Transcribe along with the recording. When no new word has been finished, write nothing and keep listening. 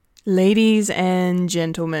Ladies and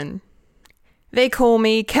gentlemen, they call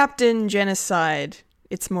me Captain Genocide.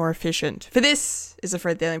 It's more efficient. For this is a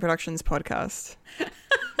Fred Daly Productions podcast.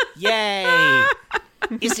 Yay!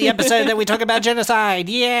 It's the episode that we talk about genocide.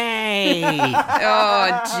 Yay!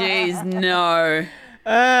 Oh, jeez, no.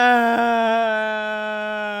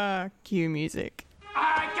 Cue music.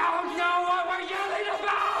 I don't know what we're yelling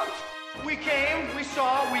about! We came, we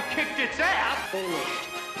saw, we kicked its ass! Wait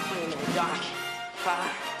a minute, Doc.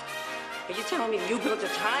 Are you telling me you built a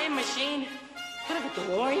time machine? Kind of a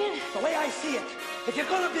DeLorean? The way I see it, if you're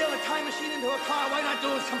gonna build a time machine into a car, why not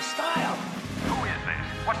do it with some style? Who is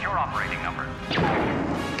this? What's your operating number?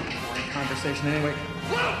 Boring conversation anyway.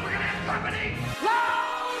 Luke, we're gonna have company!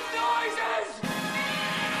 Loud noises!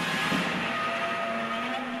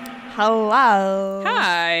 Hello.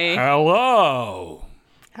 Hi. Hello!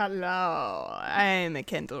 Hello. I'm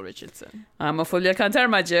Kendall Richardson. I'm Ophelia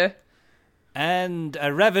Kantarmaja. And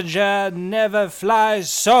a Ravager never flies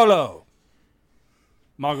solo.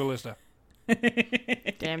 Margot Lister.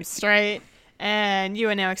 Damn straight. And you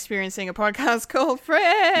are now experiencing a podcast called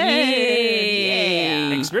Fred.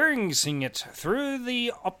 Yay. Experiencing it through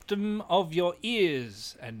the optum of your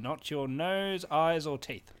ears and not your nose, eyes, or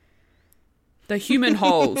teeth. The human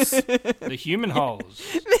holes. The human holes.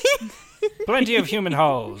 Plenty of human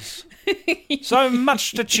holes. So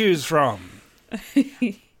much to choose from.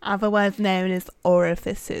 Otherwise known as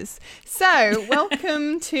orifices. So,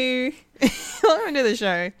 welcome to the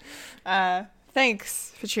show.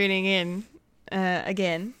 Thanks for tuning in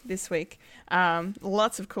again this week.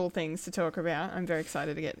 Lots of cool things to talk about. I'm very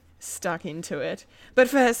excited to get stuck into it. But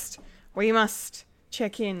first, we must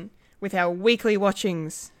check in with our weekly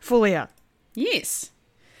watchings. Fulia. Yes.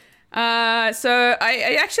 So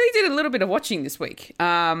I actually did a little bit of watching this week.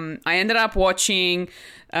 I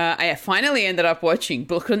finally ended up watching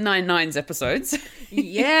Brooklyn Nine-Nine's episodes.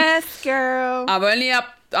 Yes, girl. I'm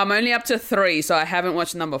only up to 3, so I haven't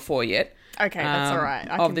watched number 4 yet. Okay, that's all right.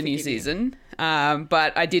 Of the new season.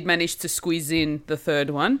 But I did manage to squeeze in the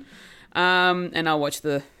 3rd one. And I'll watch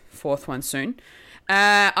the 4th one soon.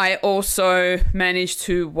 I also managed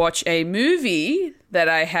to watch a movie that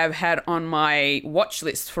I have had on my watch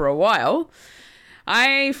list for a while.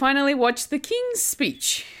 I finally watched The King's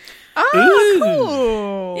Speech.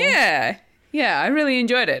 Oh, cool. Yeah, I really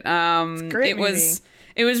enjoyed it. It's a great movie.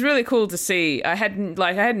 It was really cool to see. I had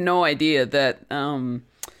no idea that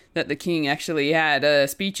that the king actually had a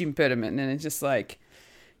speech impediment, and it's just like,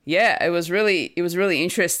 yeah, it was really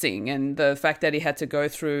interesting, and the fact that he had to go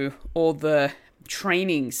through all the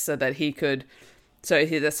trainings so that he could, so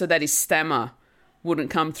that his stammer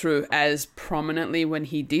wouldn't come through as prominently when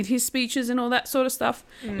he did his speeches and all that sort of stuff.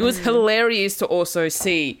 It was hilarious to also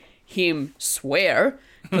see him swear,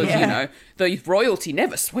 because you know the royalty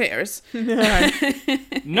never swears.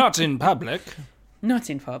 Not in public. Not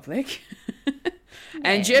in public.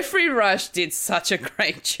 And Jeffrey Rush did such a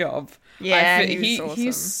great job. Yeah, he was awesome.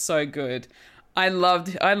 He's so good. I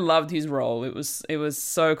loved his role. It was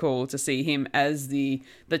so cool to see him as the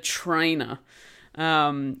trainer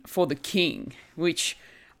for the king, which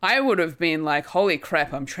I would have been like, holy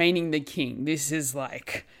crap, I'm training the king. This is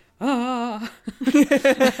like, Yeah,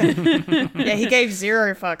 he gave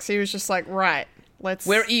 0 fucks. He was just like, right,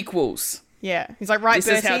 we're equals. Yeah, he's like, right, This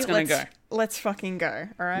Bertie, is how it's gonna go. Let's fucking go,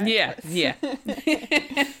 all right? Yeah.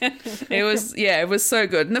 It was so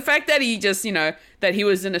good. And the fact that he just, that he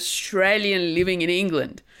was an Australian living in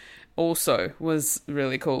England also was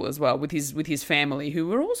really cool as well, with his family, who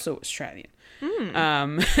were also Australian.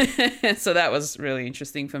 So that was really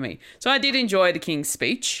interesting for me. So I did enjoy the King's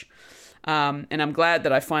Speech, and I'm glad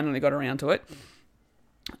that I finally got around to it.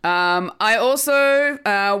 I also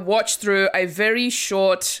watched through a very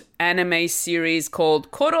short anime series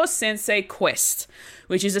called Koro Sensei Quest,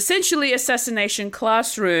 which is essentially Assassination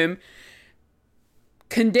Classroom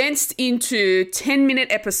condensed into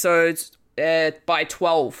 10-minute episodes by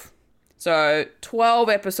 12. So 12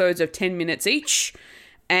 episodes of 10 minutes each,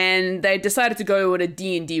 and they decided to go on a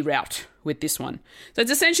D&D route with this one. So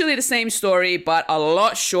it's essentially the same story, but a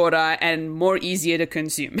lot shorter and more easier to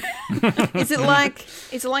consume. Is it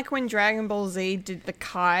like when Dragon Ball Z did the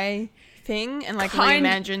Kai thing and like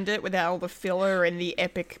reimagined it without all the filler and the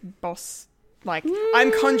epic boss? Like,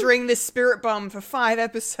 I'm conjuring this spirit bomb for 5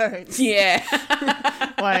 episodes. Yeah.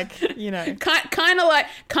 Like, kind of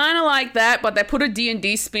like that, but they put a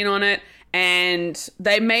D&D spin on it, and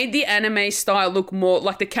they made the anime style look more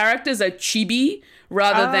like the characters are chibi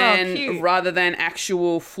rather than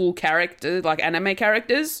actual full character, like anime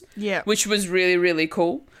characters. Yeah. Which was really, really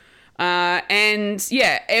cool. And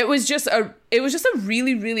yeah, it was just a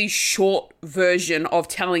really, really short version of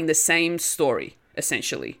telling the same story,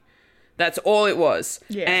 essentially. That's all it was.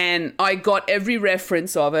 Yeah. And I got every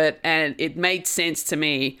reference of it, and it made sense to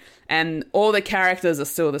me. And all the characters are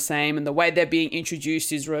still the same, and the way they're being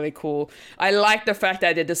introduced is really cool. I like the fact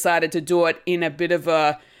that they decided to do it in a bit of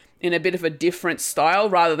a different style,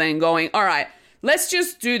 rather than going, all right, let's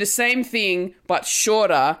just do the same thing but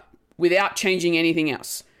shorter without changing anything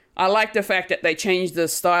else. I like the fact that they changed the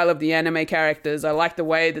style of the anime characters. I like the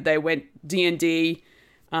way that they went D&D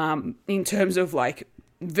in terms of like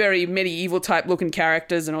very medieval type looking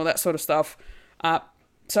characters and all that sort of stuff.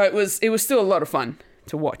 So it was still a lot of fun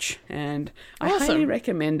to watch, and I highly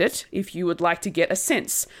recommend it if you would like to get a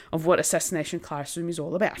sense of what Assassination Classroom is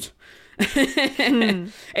all about.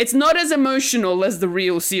 It's not as emotional as the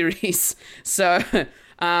real series, so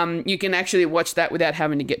you can actually watch that without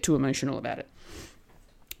having to get too emotional about it.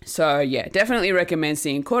 So yeah, definitely recommend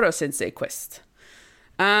seeing Koro Sensei Quest.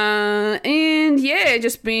 And yeah,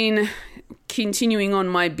 just been continuing on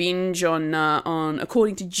my binge on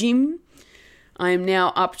According to Jim. I am now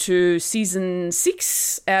up to season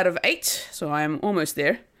 6 out of 8, so I am almost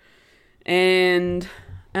there. And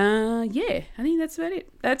yeah, I think that's about it.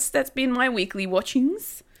 That's been my weekly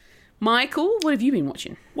watchings. Michael, what have you been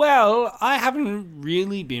watching? Well, I haven't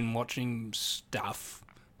really been watching stuff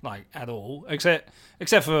like at all, except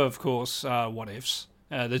for, of course, What Ifs.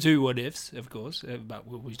 The 2 What Ifs, of course, but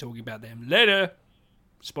we'll be talking about them later.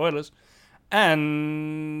 Spoilers.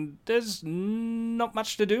 And there's not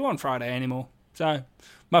much to do on Friday anymore, so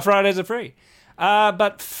my Fridays are free.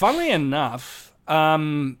 But funnily enough,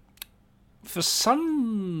 for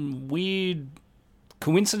some weird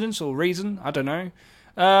coincidence or reason, I don't know,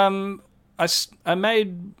 I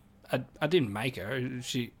didn't make her.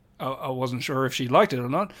 I wasn't sure if she liked it or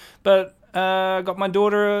not, but got my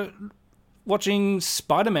daughter watching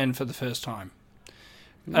Spider-Man for the first time.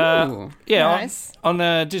 Yeah, nice. on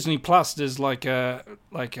Disney Plus, there's like a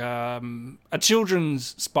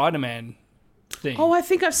children's Spider-Man thing. Oh, I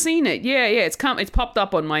think I've seen it. Yeah, it's popped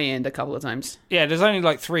up on my end a couple of times. Yeah, there's only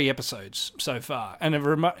like 3 episodes so far,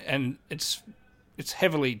 and it's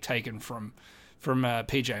heavily taken from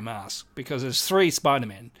PJ Masks, because there's 3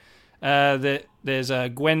 Spider-Men. There's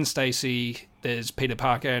Gwen Stacy, there's Peter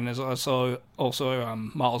Parker, and there's also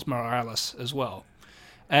Miles Morales as well.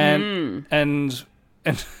 And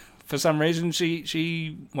for some reason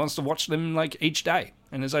she wants to watch them like each day,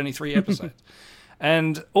 and there's only 3 episodes.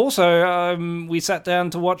 And also we sat down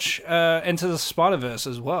to watch Into the Spider-Verse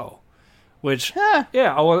as well, which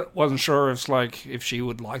I wasn't sure if she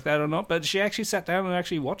would like that or not, but she actually sat down and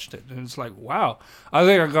actually watched it, and it's like, wow, I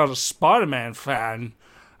think I got a Spider-Man fan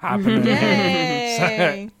happening.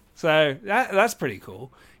 Yay. So that's pretty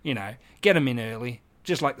cool. You know, get them in early,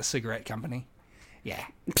 just like the cigarette company. Yeah.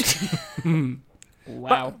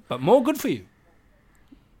 Wow. But more good for you.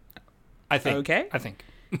 I think. Okay. I think.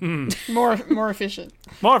 More efficient.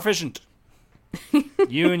 More efficient.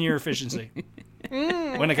 You and your efficiency.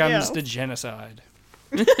 When it comes to genocide.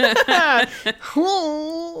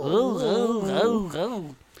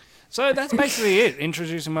 So that's basically it.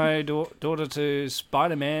 Introducing my daughter to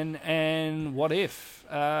Spider-Man and What If.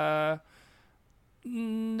 There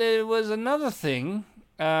was another thing.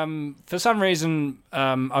 For some reason,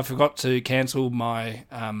 I forgot to cancel my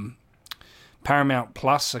Paramount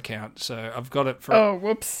Plus account, so I've got it for... Oh,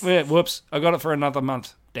 whoops. Yeah, whoops. I got it for another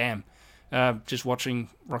month. Damn. Just watching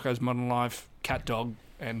Rocko's Modern Life, Cat Dog,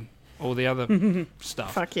 and all the other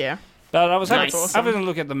stuff. Fuck yeah. But I was Nice. having a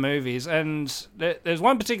look at the movies, and there's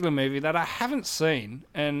one particular movie that I haven't seen,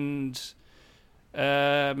 and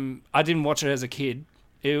I didn't watch it as a kid.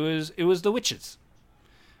 It was The Witches,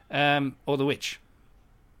 or The Witch,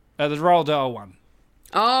 the Roald Dahl one.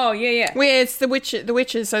 Oh, yeah. Wait, it's the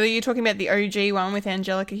Witches. So you're talking about the OG one with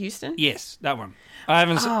Angelica Houston? Yes, that one. I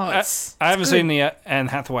haven't. it's I haven't good. seen the Anne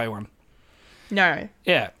Hathaway one. No,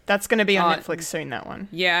 Yeah, that's going to be on Netflix soon. That one.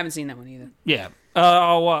 Yeah, I haven't seen that one either. yeah.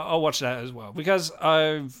 I'll watch that as well, because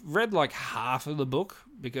I've read like half of the book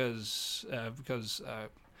because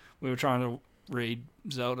we were trying to read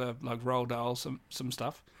Zelda, like Roald Dahl, some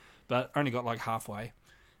stuff, but only got like halfway,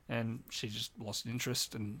 and she just lost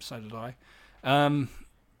interest, and so did I.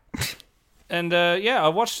 And I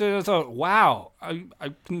watched it and I thought, wow, I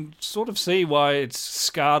can sort of see why it's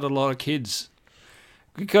scarred a lot of kids,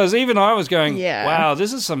 because even I was going, wow,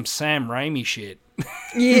 this is some Sam Raimi shit.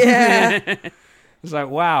 Yeah. It's like,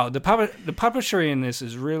 wow, the puppetry in this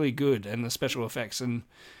is really good, and the special effects, and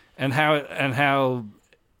how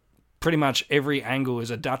pretty much every angle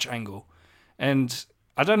is a Dutch angle, and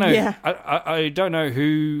I don't know, I don't know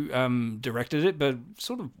who directed it, but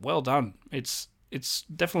sort of well done. It's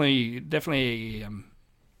definitely it's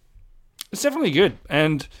definitely good,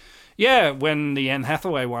 and Yeah, when the Anne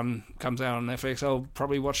Hathaway one comes out on Netflix, I'll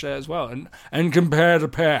probably watch that as well and compare the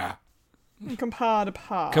pair. Compare to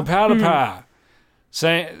par. Compare the pair.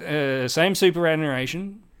 Same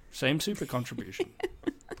superannuation, same super contribution.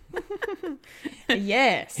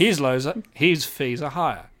 Yes. His fees are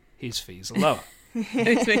higher. His fees are lower.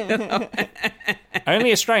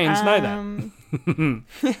 Only Australians know that.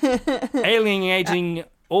 Alienating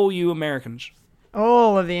all you Americans.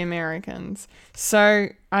 All of the Americans. So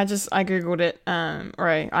I googled it, or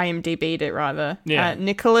I IMDb'd it rather. Yeah.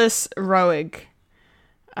 Nicholas Roeg.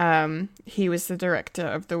 He was the director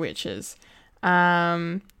of The Witches.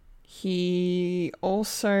 He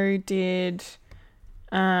also did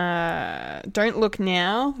Don't Look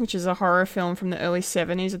Now, which is a horror film from the early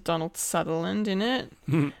 70s with Donald Sutherland in it.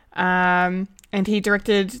 And he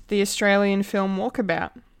directed the Australian film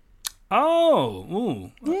Walkabout. Oh,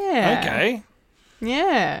 ooh. Yeah. Okay.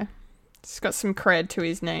 Yeah. It's got some cred to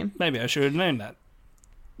his name. Maybe I should have known that.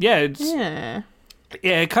 Yeah, Yeah.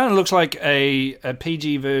 it kind of looks like a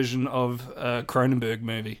PG version of a Cronenberg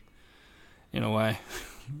movie, in a way.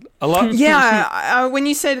 A lot. Yeah, when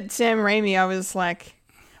you said Sam Raimi, I was like,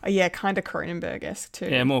 oh, yeah, kind of Cronenberg-esque too.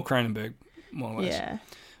 Yeah, more Cronenberg, more or less. Yeah.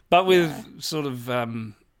 But with sort of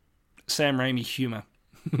Sam Raimi humour.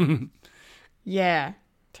 Yeah,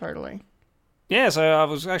 totally. Yeah, so I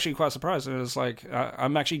was actually quite surprised. It was like,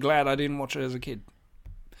 I'm actually glad I didn't watch it as a kid.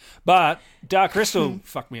 But Dark Crystal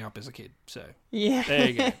fucked me up as a kid, so Yeah. there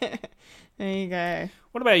you go. There you go.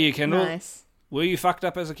 What about you, Kendall? Nice. Were you fucked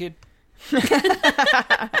up as a kid?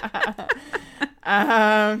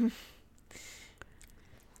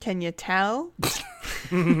 Can you tell?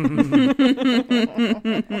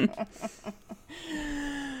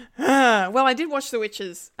 Well, I did watch The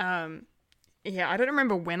Witches. Yeah, I don't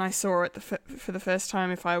remember when I saw it for the first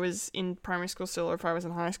time, if I was in primary school still or if I was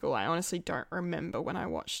in high school. I honestly don't remember when I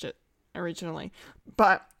watched it originally.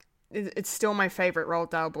 But it's still my favourite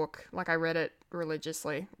Roald Dahl book. Like, I read it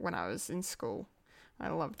religiously when I was in school. I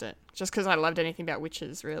loved it. Just because I loved anything about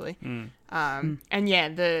witches, really. And yeah,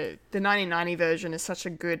 the 1990 version is such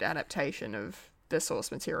a good adaptation of the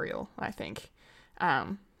source material, I think.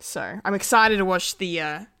 So I'm excited to watch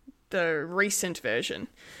the recent version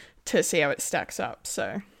to see how it stacks up.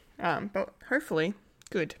 So, but hopefully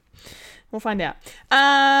good. We'll find out.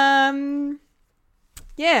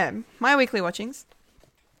 Yeah, my weekly watchings.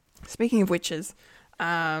 Speaking of witches,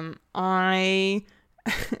 last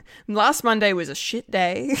Monday was a shit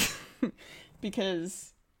day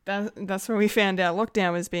because that's when we found out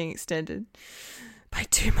lockdown was being extended by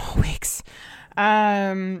 2 more weeks.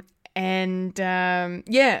 Yeah,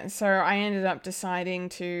 so I ended up deciding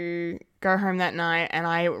to go home that night and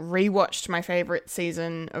I rewatched my favorite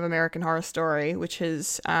season of American Horror Story, which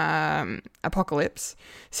is Apocalypse,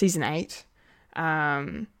 season 8.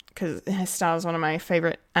 Because it stars one of my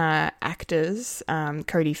favorite actors,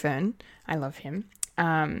 Cody Fern. I love him.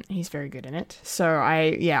 He's very good in it. So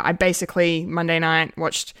I basically Monday night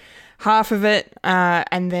watched half of it,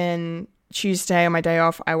 and then Tuesday on my day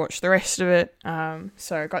off I watched the rest of it.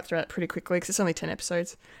 So I got through that pretty quickly because it's only 10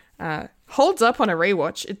 episodes. Holds up on a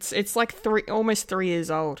rewatch. It's like almost 3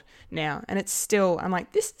 years old now, and it's still, I'm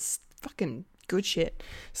like, this is fucking good shit.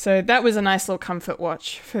 So that was a nice little comfort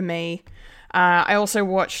watch for me. I also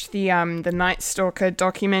watched the Night Stalker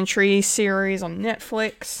documentary series on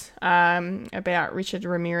Netflix about Richard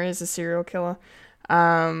Ramirez, a serial killer.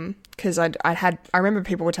 Because I remember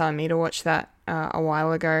people were telling me to watch that a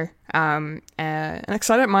while ago. And because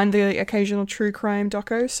I don't mind the occasional true crime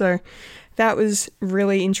doco, so that was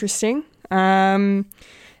really interesting. And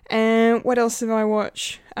what else did I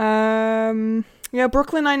watch? Yeah,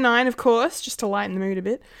 Brooklyn Nine-Nine, of course, just to lighten the mood a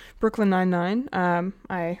bit. Brooklyn Nine-Nine.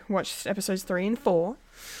 I watched episodes 3 and 4,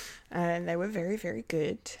 and they were very, very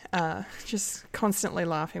good. Just constantly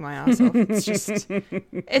laughing my ass off. It's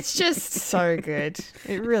just so good.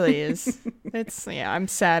 It really is. I'm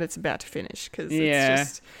sad it's about to finish because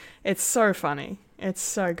it's so funny. It's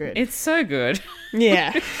so good. It's so good.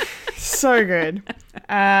 Yeah, so good.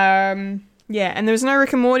 Yeah, and there was no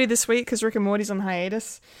Rick and Morty this week because Rick and Morty's on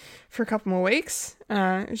hiatus for a couple more weeks,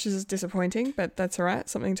 which is disappointing, but that's all right.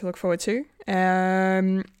 Something to look forward to.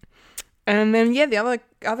 And then, yeah, the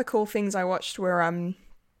other cool things I watched were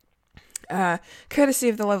courtesy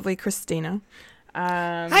of the lovely Christina.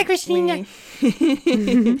 Hi, Christina.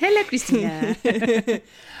 Hello, Christina.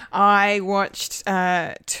 I watched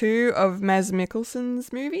 2 of Mads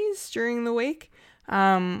Mikkelsen's movies during the week.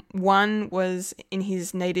 One was in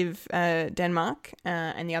his native Denmark,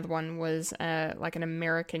 and the other one was like an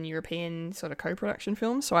American-European sort of co-production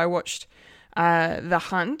film. So I watched The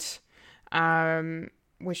Hunt,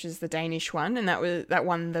 which is the Danish one, and that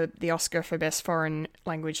won the Oscar for Best Foreign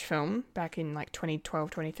Language Film back in like 2012,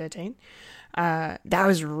 2013. That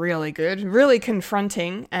was really good, really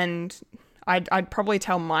confronting, and I'd probably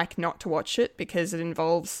tell Mike not to watch it because it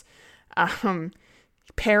involves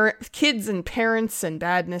kids and parents and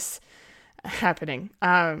badness happening.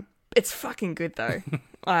 It's fucking good though.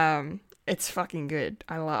 It's fucking good.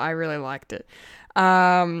 I really liked it.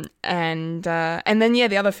 And then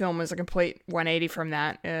the other film was a complete 180 from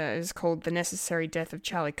that. It was called The Necessary Death of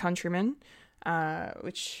Charlie Countryman,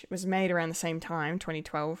 which was made around the same time,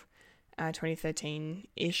 2012,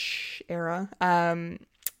 2013-ish era.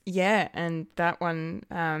 Yeah, and that one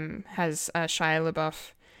has Shia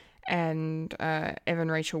LaBeouf and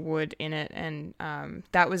Evan Rachel Wood in it, and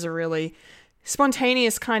that was a really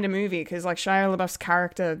spontaneous kind of movie because like Shia LaBeouf's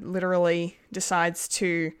character literally decides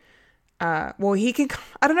to he can,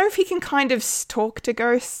 I don't know if he can kind of talk to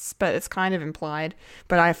ghosts, but it's kind of implied,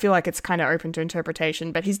 but I feel like it's kind of open to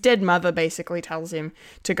interpretation. But his dead mother basically tells him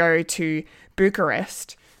to go to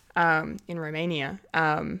Bucharest in Romania,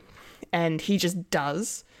 and he just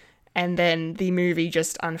does, and then the movie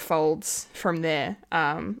just unfolds from there.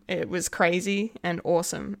 It was crazy and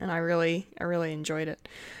awesome, and I really enjoyed it.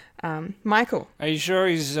 Michael, are you sure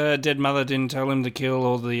his dead mother didn't tell him to kill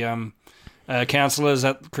all the counsellors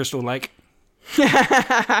at Crystal Lake?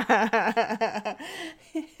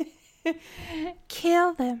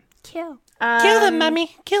 Kill them. Kill them,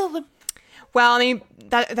 Mummy. Kill them. Well, I mean,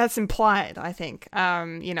 that's implied, I think.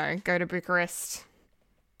 Go to Bucharest,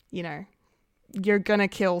 you're going to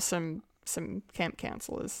kill some camp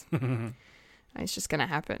counsellors. It's just going to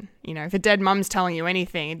happen. If a dead mum's telling you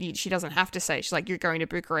anything, she doesn't have to say. She's like, you're going to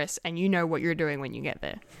Bucharest, and you know what you're doing when you get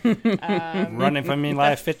there. Running for me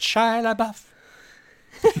life, it's Shia LaBeouf.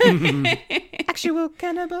 Actual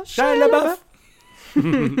cannibal Shia LaBeouf.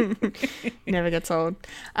 Never gets old.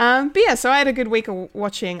 But yeah, so I had a good week of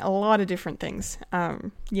watching a lot of different things.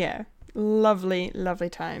 Yeah, lovely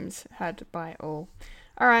times had by all.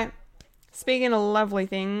 All right. Speaking of lovely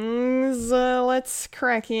things, let's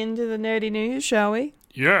crack into the nerdy news, shall we?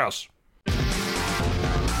 Yes.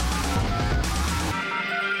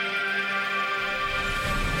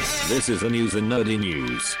 This is the news in nerdy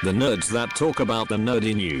news. The nerds that talk about the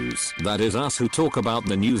nerdy news. That is us who talk about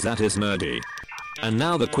the news that is nerdy. And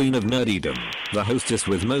now the queen of nerdydom, the hostess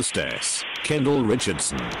with most S, Kendall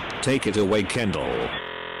Richardson. Take it away, Kendall.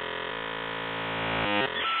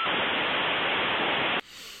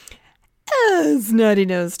 It's nerdy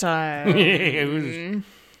news time.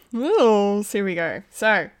 Oh, here we go.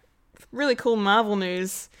 So, really cool Marvel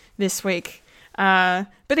news this week. But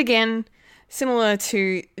again, similar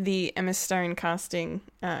to the Emma Stone casting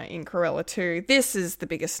in Cruella 2, this is the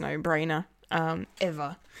biggest no-brainer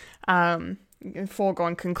ever.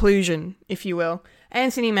 Foregone conclusion, if you will.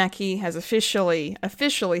 Anthony Mackie has officially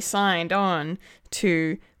signed on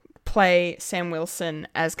to play Sam Wilson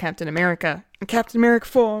as Captain America in Captain America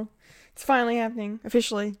 4. It's finally happening,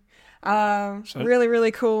 officially.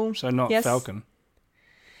 Really cool. So not Falcon.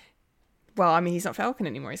 Well, I mean, he's not Falcon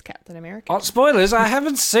anymore. He's Captain America. Oh, spoilers, I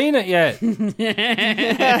haven't seen it yet.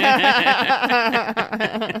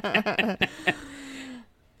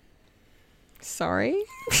 Sorry?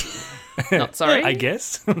 Not sorry? I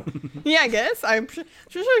guess. Yeah, I guess. I'm sure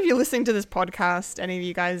if you're listening to this podcast, any of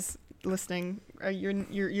you guys listening,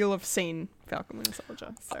 you'll have seen Falcon Winter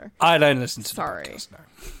Soldier. So I don't listen to sorry. the podcast, no.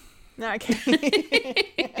 No, okay.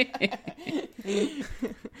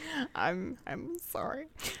 I'm sorry.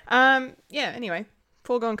 Yeah, anyway,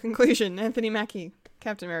 foregone conclusion. Anthony Mackie,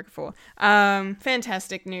 Captain America 4.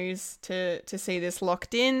 Fantastic news to see this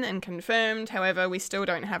locked in and confirmed. However, we still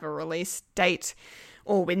don't have a release date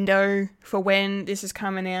or window for when this is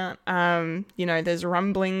coming out. There's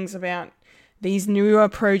rumblings about these newer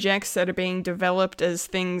projects that are being developed as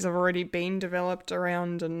things have already been developed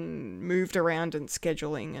around and moved around and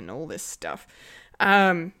scheduling and all this stuff.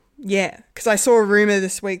 Yeah, because I saw a rumor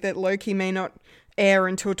this week that Loki may not air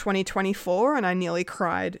until 2024, and I nearly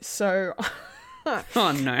cried. So,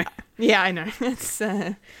 oh no. Yeah, I know. It's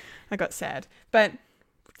I got sad, but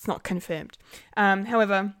it's not confirmed.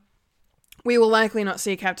 However, we will likely not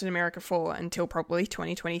see Captain America 4 until probably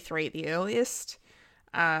 2023 at the earliest.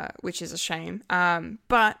 Which is a shame,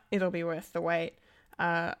 but it'll be worth the wait.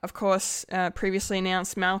 Of course, previously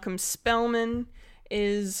announced Malcolm Spellman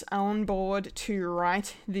is on board to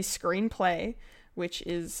write the screenplay, which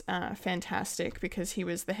is fantastic because he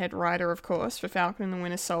was the head writer, of course, for Falcon and the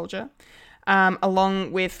Winter Soldier,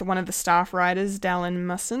 along with one of the staff writers, Dallin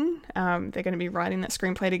Musson. They're going to be writing that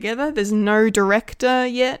screenplay together. There's no director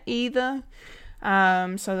yet either,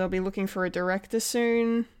 so they'll be looking for a director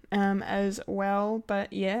soon. as well.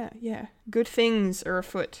 But yeah, good things are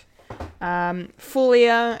afoot.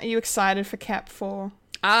 Fulia, are you excited for Cap 4?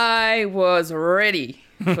 I was ready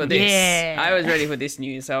for this. Yeah. I was ready for this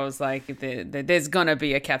news. I was like, there's going to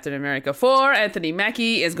be a Captain America 4. Anthony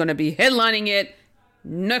Mackie is going to be headlining it.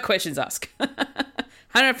 No questions asked.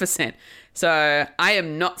 100%. So I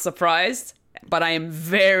am not surprised, but I am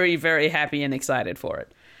very, very happy and excited for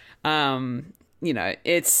it.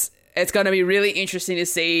 It's going to be really interesting to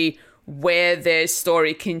see where their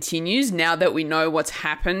story continues now that we know what's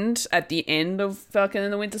happened at the end of Falcon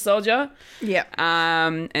and the Winter Soldier. Yeah.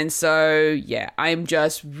 And so, yeah, I'm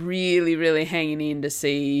just really, really hanging in to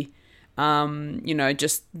see,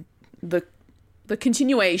 just the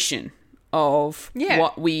continuation of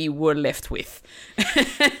what we were left with.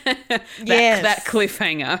 that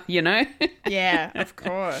cliffhanger, Yeah, of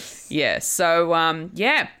course. Yeah, so,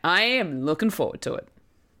 I am looking forward to it.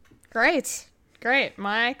 Great,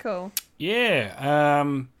 Michael. Yeah.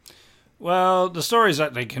 Well, the stories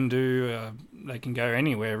that they can do, they can go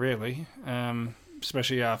anywhere, really.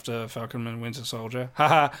 Especially after Falcon and Winter Soldier.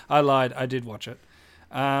 Haha, I lied. I did watch it.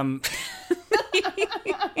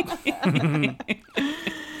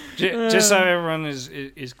 Just so everyone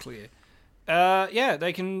is clear.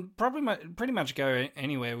 They can probably pretty much go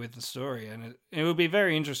anywhere with the story, and it will be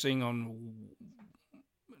very interesting on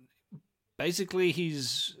basically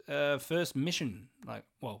his first mission.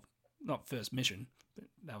 Not first mission, but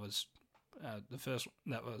that was the first.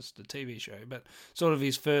 That was the TV show, but sort of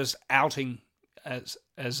his first outing as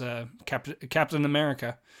Captain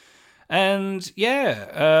America. And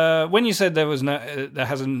when you said there's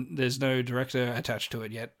no director attached to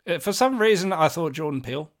it yet, for some reason I thought Jordan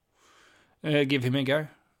Peele. Give him a go.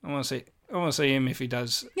 I want to see him if he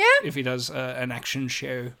does. Yeah. If he does an action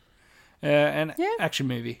show, action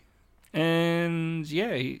movie, and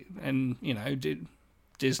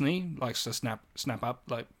Disney likes to snap up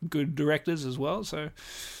like good directors as well. So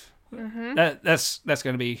that's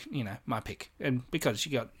going to be my pick, and because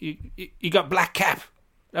you got Black Cap.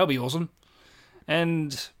 That'll be awesome.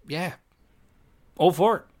 And, yeah, all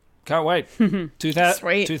for it. Can't wait.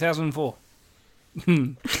 2004.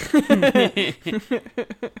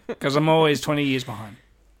 Because I'm always 20 years behind.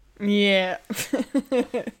 Yeah.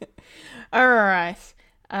 All right.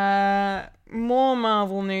 More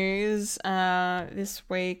Marvel news this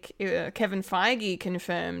week. Kevin Feige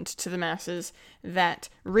confirmed to the masses that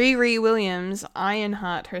Riri Williams,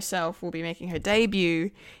 Ironheart herself, will be making her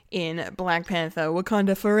debut in Black Panther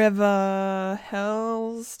Wakanda Forever.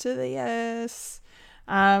 Hells to the yes.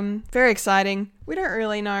 Very exciting. We don't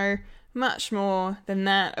really know much more than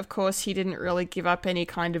that. Of course, he didn't really give up any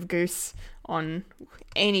kind of goose on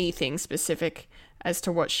anything specific as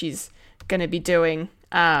to what she's going to be doing,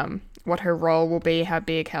 what her role will be, how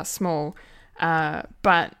big, how small.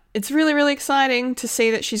 But it's really, really exciting to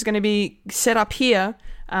see that she's going to be set up here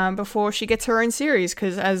before she gets her own series,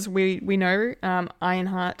 because as we know,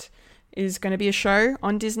 Ironheart is going to be a show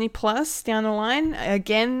on Disney Plus down the line.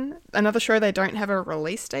 Again, another show they don't have a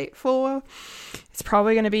release date for. It's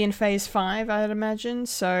probably going to be in Phase 5, I'd imagine.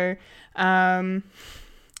 So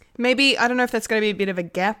maybe, I don't know if that's going to be a bit of a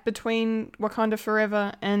gap between Wakanda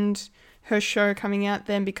Forever and her show coming out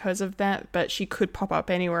then because of that, but she could pop up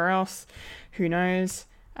anywhere else. Who knows?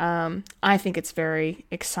 I think it's very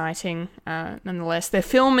exciting nonetheless. They're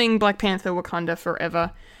filming Black Panther Wakanda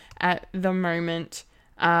Forever at the moment.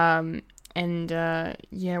 What's the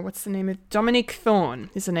name of... Dominique Thorne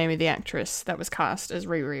is the name of the actress that was cast as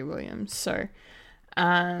Riri Williams. So,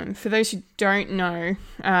 for those who don't know,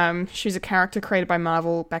 she's a character created by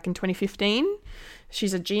Marvel back in 2015.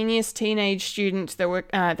 She's a genius teenage student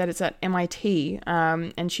that is at MIT,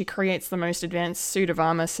 and she creates the most advanced suit of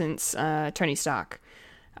armor since Tony Stark,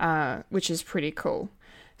 which is pretty cool.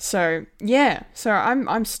 So yeah,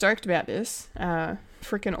 I'm stoked about this.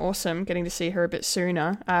 Freaking awesome, getting to see her a bit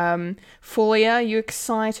sooner. Fulia, you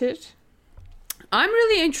excited? I'm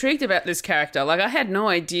really intrigued about this character. Like, I had no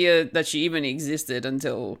idea that she even existed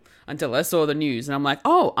until I saw the news, and I'm like,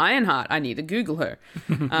 oh, Ironheart, I need to Google her.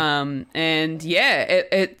 And yeah,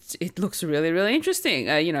 it looks really, really interesting.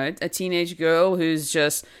 A teenage girl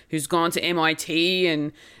who's gone to MIT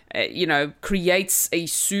and creates a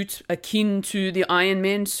suit akin to the Iron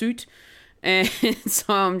Man suit, and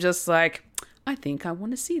so I'm just like, I think I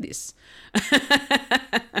want to see this.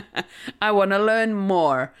 I want to learn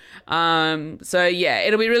more. So yeah,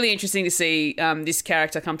 it'll be really interesting to see this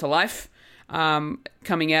character come to life,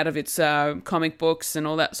 coming out of its comic books and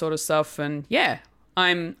all that sort of stuff. And yeah,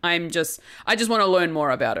 I just want to learn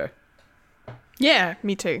more about her. Yeah,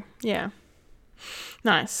 me too. Yeah,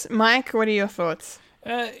 nice. Mike, what are your thoughts?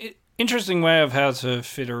 interesting way of how to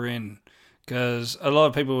fit her in, because a lot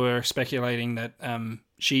of people were speculating that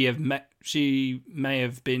she may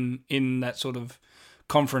have been in that sort of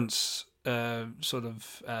conference, like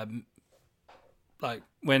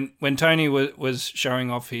when Tony was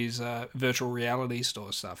showing off his virtual reality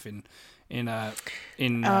store stuff in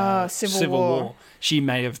Civil War, she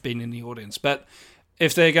may have been in the audience. But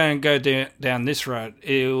if they're going to go down this route,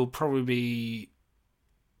 it'll probably be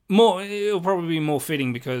more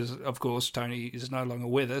fitting because, of course, Tony is no longer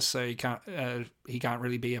with us, so he can't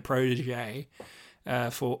really be a protege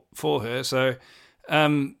for her. So,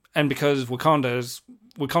 and because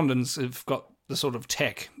Wakandans have got the sort of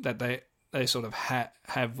tech that they sort of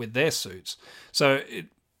have with their suits, so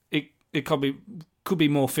it could be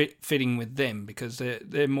more fitting with them because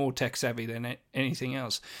they're more tech savvy than anything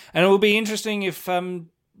else. And it will be interesting if there's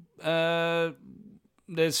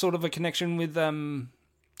sort of a connection with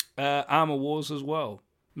Armor Wars as well,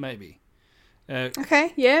 maybe.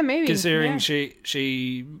 Okay, yeah, maybe. Considering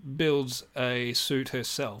she builds a suit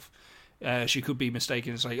herself, she could be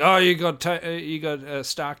mistaken. It's like, oh, you got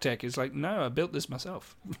Stark tech. It's like, no, I built this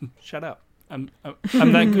myself. Shut up. I'm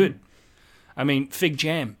that good. I mean, Fig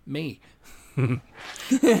Jam, me. And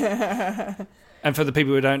for the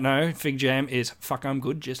people who don't know, Fig Jam is fuck, I'm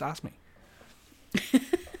good. Just ask me.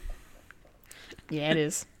 Yeah, it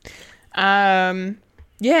is.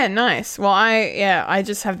 Yeah, nice. Well, I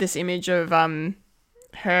just have this image of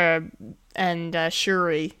her and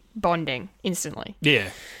Shuri bonding instantly. Yeah.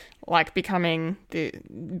 Like becoming the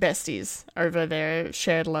besties over their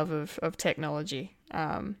shared love of technology.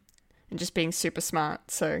 And just being super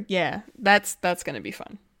smart. So yeah, that's going to be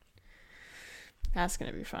fun. That's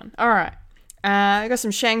going to be fun. All right. I got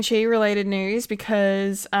some Shang-Chi related news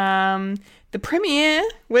because the premiere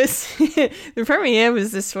was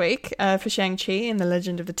this week for Shang-Chi and the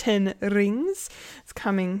Legend of the Ten Rings. It's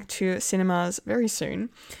coming to cinemas very soon.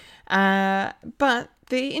 But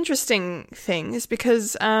the interesting thing is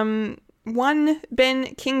because one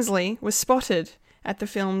Ben Kingsley was spotted at the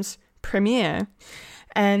film's premiere,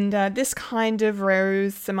 and this kind of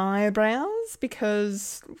rose some eyebrows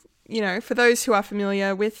because, you know, for those who are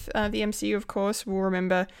familiar with the MCU, of course, will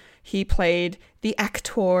remember he played the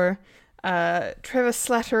actor Trevor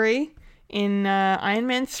Slattery in Iron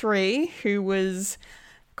Man 3, who was,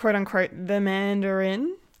 quote-unquote, the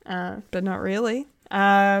Mandarin, but not really.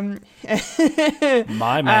 My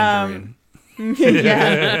Mandarin.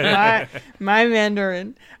 Yeah, my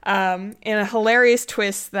Mandarin. In a hilarious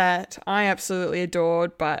twist that I absolutely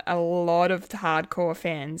adored, but a lot of hardcore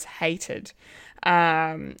fans hated.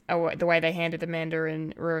 The way they handled the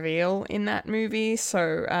Mandarin reveal in that movie.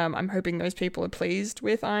 So I'm hoping those people are pleased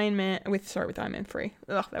with Iron Man 3.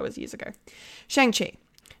 Ugh, that was years ago. Shang-Chi.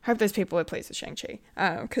 Hope those people are pleased with Shang-Chi,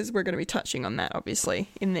 because we're going to be touching on that, obviously,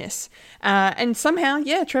 in this. And somehow,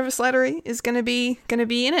 yeah, Trevor Slattery is going to be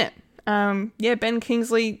in it. Yeah, Ben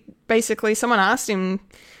Kingsley, basically, someone asked him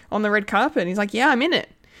on the red carpet, and he's like, yeah, I'm in it.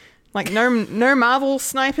 Like, no Marvel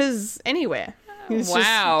snipers anywhere. He's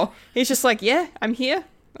just like, yeah, I'm here.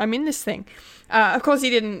 I'm in this thing. Of course, he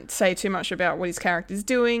didn't say too much about what his character's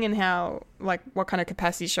doing and how, like, what kind of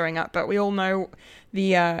capacity he's showing up. But we all know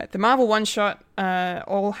the Marvel one-shot,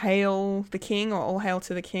 All Hail the King, or All Hail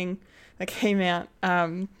to the King, that came out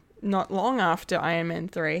not long after Iron Man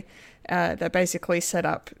 3, that basically set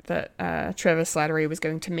up that Trevor Slattery was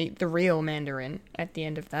going to meet the real Mandarin at the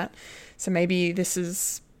end of that. So maybe this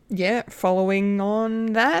is... yeah, following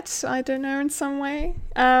on that, I don't know, in some way.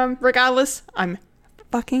 Regardless, I'm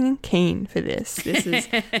fucking keen for this. This is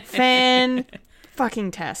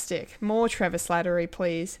fan-fucking-tastic. More Trevor Slattery,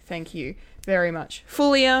 please. Thank you very much.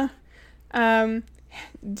 Fulia,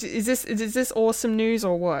 is this awesome news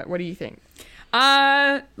or what? What do you think?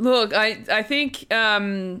 Look, I think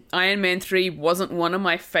Iron Man 3 wasn't one of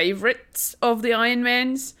my favorites of the Iron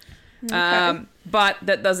Mans. Okay. But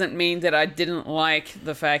that doesn't mean that I didn't like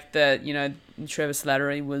the fact that, you know, Trevor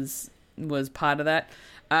Slattery was part of that.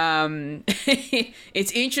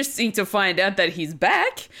 It's interesting to find out that he's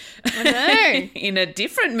back in a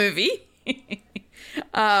different movie.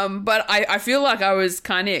 But I feel like I was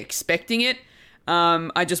kind of expecting it.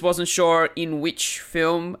 I just wasn't sure in which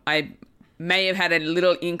film. I may have had a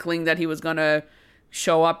little inkling that he was going to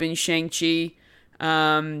show up in Shang-Chi,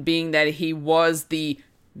 being that he was the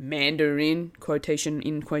Mandarin, quotation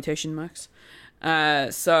marks.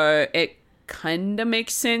 So it kind of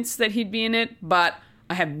makes sense that he'd be in it, but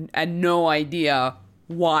I had no idea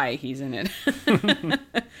why he's in it.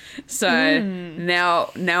 So now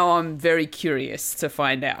I'm very curious to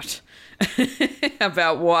find out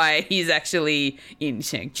about why he's actually in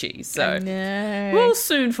Shang-Chi. So we'll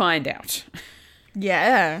soon find out.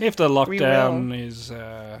 Yeah. If the will. lockdown is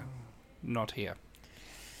not here.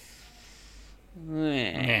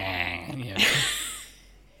 Yeah.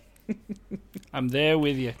 I'm there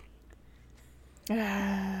with you.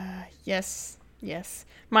 Yes.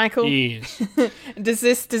 Michael, Yes. does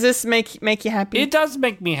this make you happy? It does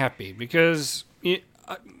make me happy because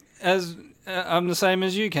I'm the same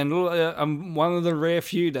as you, Kendall. I'm one of the rare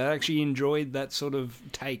few that actually enjoyed that sort of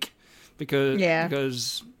take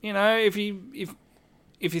because you know if you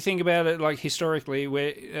think about it like historically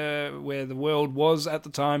where the world was at the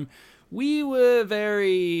time, we were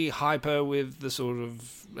very hyper with the sort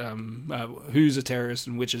of who's a terrorist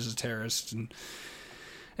and which is a terrorist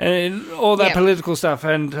and all that political stuff.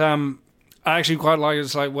 And I actually quite like it.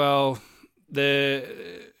 It's like, well,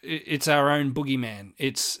 it's our own boogeyman.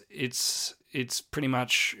 It's pretty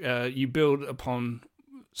much you build upon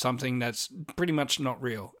something that's pretty much not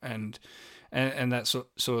real and that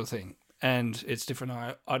sort of thing. And it's different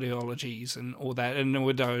ideologies and all that. And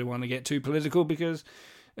we don't want to get too political because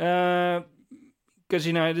you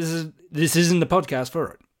know this isn't the podcast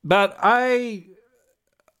for it. But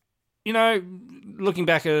looking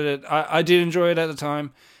back at it, I did enjoy it at the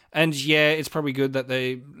time. And yeah, it's probably good that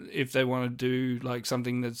if they want to do like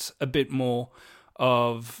something that's a bit more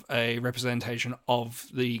of a representation of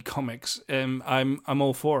the comics, I'm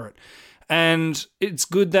all for it. And it's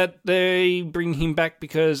good that they bring him back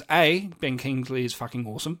because Ben Kingsley is fucking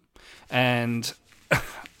awesome, and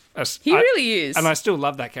he really is, and I still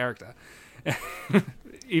love that character,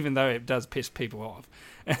 even though it does piss people off.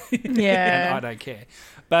 Yeah, and I don't care.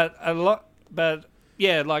 But a lot of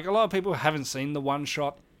people haven't seen the one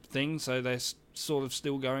shot thing, so they're sort of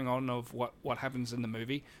still going on of what happens in the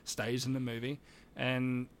movie stays in the movie,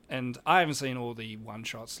 and I haven't seen all the one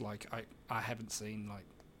shots. Like I haven't seen like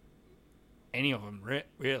any of them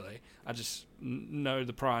really. I just know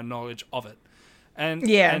the prior knowledge of it, and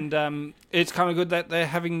it's kind of good that they're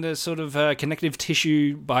having the sort of connective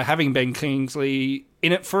tissue by having Ben Kingsley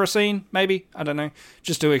in it for a scene, maybe, I don't know,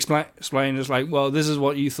 just to explain it's like, well, this is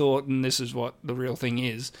what you thought and this is what the real thing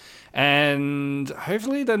is, and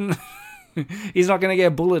hopefully then he's not going to get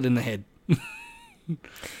a bullet in the head.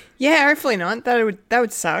 Yeah, hopefully not. That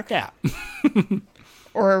would suck. Yeah.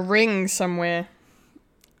 Or a ring somewhere.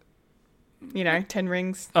 10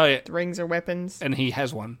 rings. Oh yeah, The rings are weapons. and he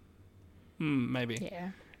has one. Maybe. Yeah.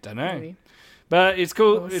 Don't know. Maybe. But it's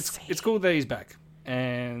cool. We'll It's see. cool that he's back,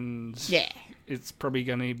 and Yeah. it's probably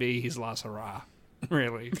going to be his last hurrah.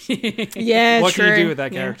 Really. Yeah, What true. can you do with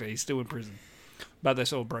that Yeah. character? He's still in prison, but they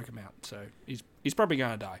sort of broke him out, so he's probably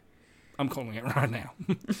going to die. I'm calling it right now.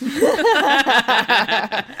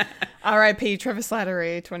 R.I.P. Trevor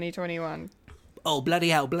Slattery, 2021. Oh bloody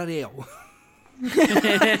hell! Bloody hell!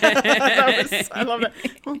 I love that.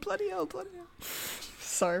 Oh, bloody hell.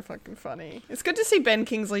 So fucking funny. It's good to see Ben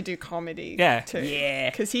Kingsley do comedy. Yeah. Too.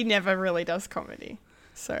 Yeah. Because he never really does comedy.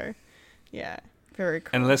 So, yeah. Very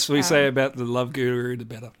cool. And the less we say about the Love Guru, the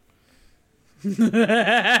better.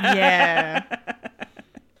 Yeah.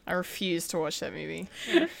 I refuse to watch that movie.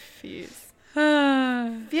 I refuse.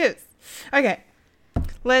 Okay.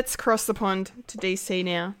 Let's cross the pond to DC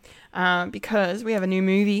now. Because we have a new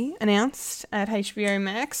movie announced at HBO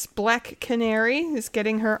Max. Black Canary is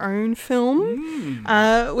getting her own film,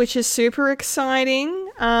 which is super exciting.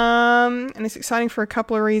 And it's exciting for a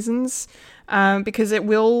couple of reasons. Because it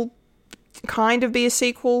will kind of be a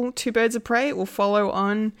sequel to Birds of Prey. It will follow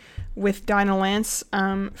on with Dinah Lance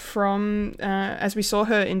from, as we saw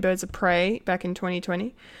her in Birds of Prey back in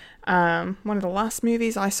 2020. One of the last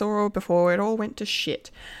movies I saw before it all went to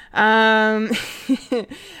shit. And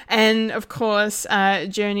of course,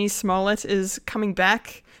 Jurnee Smollett is coming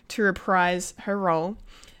back to reprise her role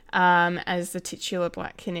as the titular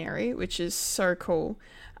Black Canary, which is so cool.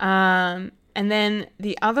 And then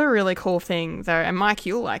the other really cool thing, though, and Mike,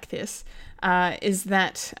 you'll like this, is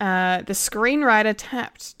that the screenwriter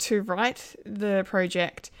tapped to write the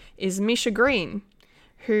project is Misha Green,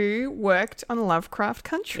 who worked on Lovecraft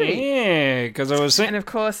Country. Yeah, because I was saying, And of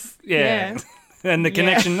course, yeah. And the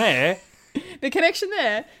connection there. The connection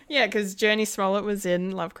there. Yeah, because Jurnee Smollett was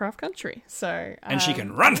in Lovecraft Country. So, And she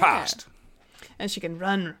can run fast. And she can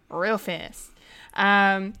run real fast.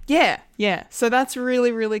 Yeah. So that's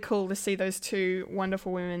really, really cool to see those two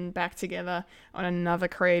wonderful women back together on another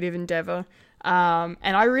creative endeavor. And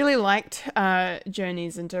I really liked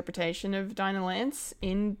Jurnee's interpretation of Dinah Lance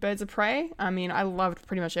in Birds of Prey. I mean, I loved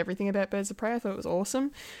pretty much everything about Birds of Prey. I thought it was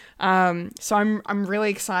awesome. So I'm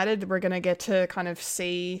really excited that we're going to get to kind of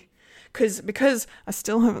see... Because I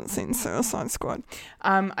still haven't seen Suicide Squad.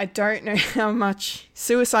 I don't know how much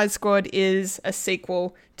Suicide Squad is a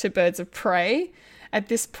sequel to Birds of Prey. at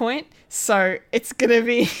this point, so it's gonna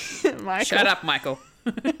be Michael. Shut up, Michael.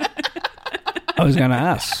 I was going to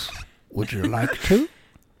ask, would you like to?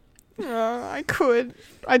 I could.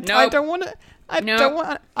 I Nope. don't want to. I Nope. don't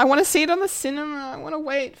want. I want to see it on the cinema. I want to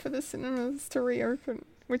wait for the cinemas to reopen,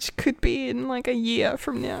 which could be in like a year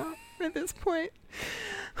from now. At this point,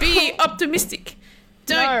 Be optimistic.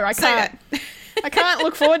 Don't no, I say can't. that. I can't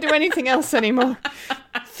look forward to anything else anymore.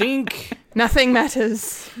 Think Nothing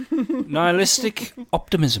matters. nihilistic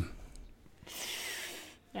optimism.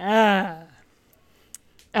 One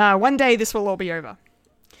day this will all be over.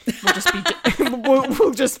 We'll just be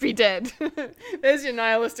we'll just be dead. There's your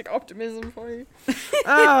nihilistic optimism for you.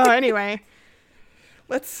 Oh, anyway,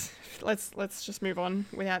 let's just move on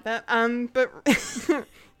without that. But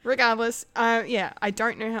regardless, yeah, I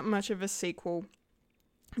don't know how much of a sequel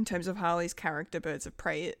in terms of Harley's character, Birds of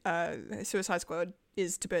Prey, Suicide Squad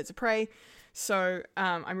is to Birds of Prey. So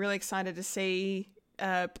I'm really excited to see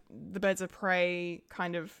the Birds of Prey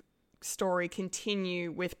kind of story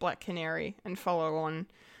continue with Black Canary and follow on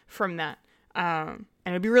from that. And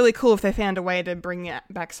it'd be really cool if they found a way to bring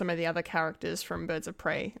back some of the other characters from Birds of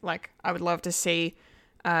Prey. Like, I would love to see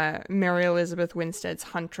Mary Elizabeth Winstead's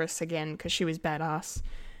Huntress again, because she was badass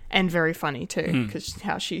and very funny too. Because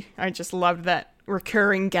I just loved that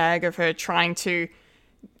recurring gag of her trying to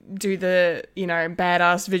do the,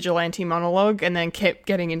 badass vigilante monologue and then kept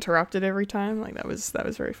getting interrupted every time. Like, that was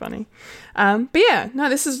very funny. But yeah, no,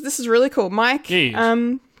 this is really cool. Mike, Yes.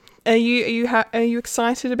 are you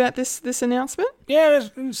excited about this announcement? Yeah,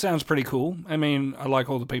 it sounds pretty cool. I mean, I like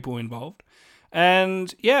all the people involved.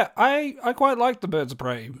 And yeah, I quite like the Birds of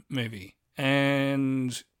Prey movie. And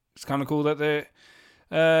it's kind of cool that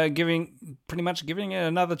they're giving it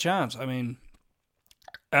another chance. I mean,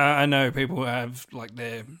 I know people have like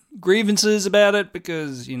their grievances about it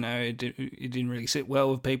because, it didn't really sit well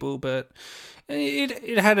with people, but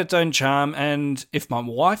it had its own charm. And if my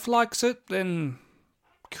wife likes it, then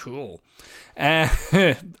cool.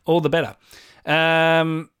 All the better.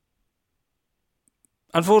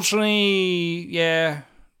 Unfortunately, yeah,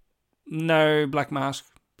 no Black Mask,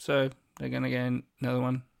 so they're going to get another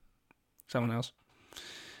one, someone else.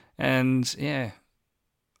 And yeah,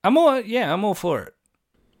 I'm all for it.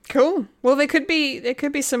 Cool. Well, there could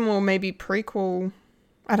be some more maybe prequel.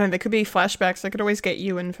 I don't know. There could be flashbacks. They could always get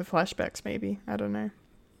Ewan for flashbacks. Maybe, I don't know.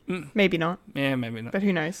 Maybe not. Yeah, maybe not. But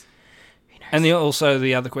who knows? And also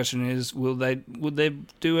the other question is, would they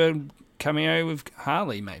do a cameo with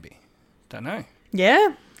Harley? Maybe, don't know.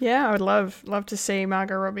 Yeah. I would love to see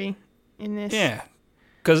Margot Robbie in this. Yeah,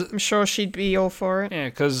 because I'm sure she'd be all for it. yeah,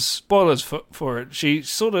 because spoilers for it. They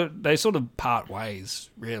sort of part ways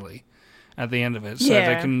really at the end of it, so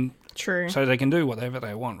Yeah. they can. True. So they can do whatever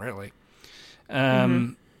they want, really.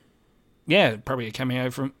 Yeah, probably a cameo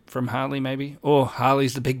from Harley, maybe. Or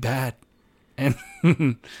Harley's the big bad. And,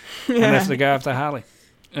 and have to go after Harley.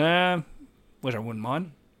 Which I wouldn't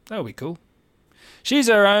mind. That would be cool. She's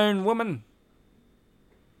her own woman.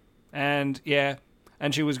 And, yeah,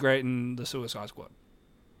 and she was great in the Suicide Squad.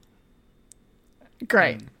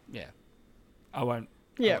 Great. And, yeah. I won't.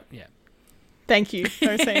 Yeah. Yeah. Thank you.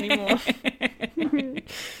 Don't say any more.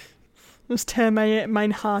 Just tear my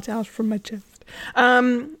heart out from my chest.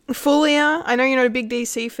 Fulia, I know you're not a big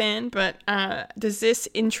DC fan, but does this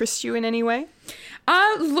interest you in any way?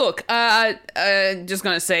 Look, just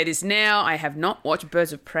gonna say this now. I have not watched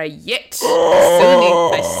Birds of Prey yet.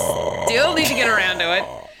 I still need to get around to it.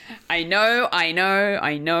 I know.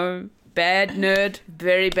 Bad nerd,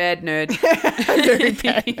 very bad nerd.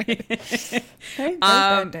 Very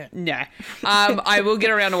bad. No. I will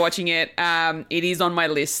get around to watching it. It is on my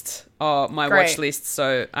list, my Great. watch list,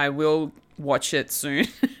 so I will watch it soon.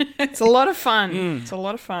 It's a lot of fun. It's a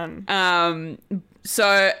lot of fun.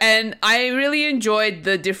 So, and I really enjoyed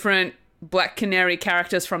the different Black Canary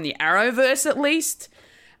characters from the Arrowverse, at least.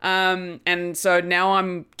 And so now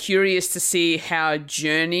I'm curious to see how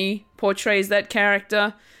Journey portrays that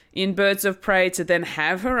character in Birds of Prey to then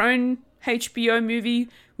have her own HBO movie,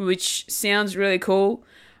 which sounds really cool.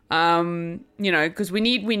 Because we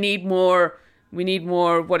need more.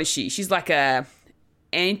 What is she? She's like a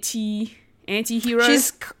anti-hero.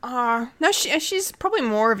 She's probably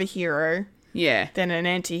more of a hero. Yeah. Than an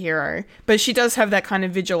anti-hero. But she does have that kind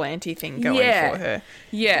of vigilante thing going for her.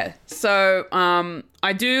 Yeah. So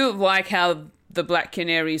I do like how the Black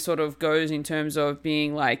Canary sort of goes in terms of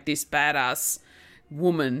being like this badass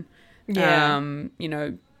woman,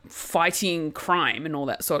 fighting crime and all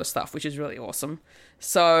that sort of stuff, which is really awesome.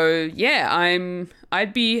 So yeah,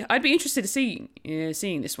 I'd be interested to seeing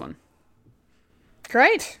this one.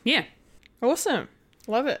 Great. Yeah. Awesome.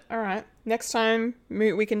 Love it. All right. Next time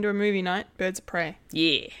we can do a movie night, Birds of Prey.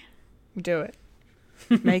 Yeah. Do it.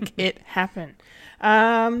 Make it happen.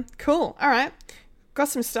 Cool. All right. Got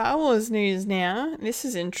some Star Wars news now. This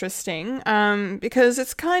is interesting because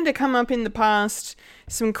it's kind of come up in the past,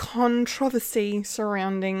 some controversy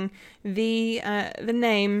surrounding the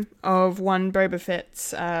name of one Boba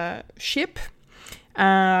Fett's ship,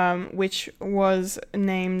 which was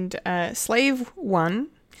named Slave One.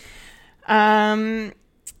 Because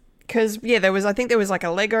there was like a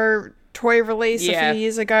Lego toy release a few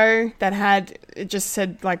years ago that it just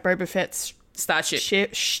said like Boba Fett's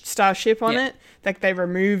starship on it. Like they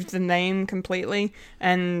removed the name completely,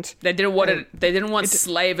 and they didn't want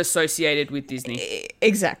slave associated with Disney.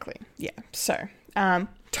 Exactly. Yeah. So,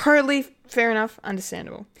 totally fair enough,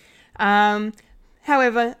 understandable.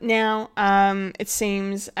 However, now it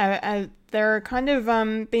seems they're kind of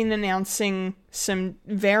been announcing some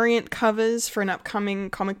variant covers for an upcoming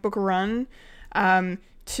comic book run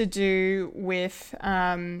to do with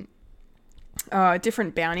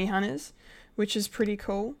different bounty hunters, which is pretty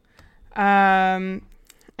cool. And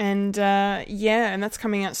that's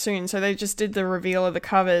coming out soon. So they just did the reveal of the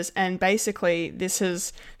covers, and basically this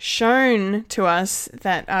has shown to us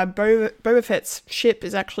that Boba Fett's ship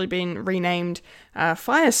is actually being renamed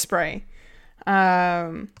Fire Spray,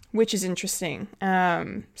 which is interesting.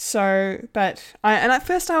 At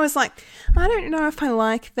first I was like, I don't know if I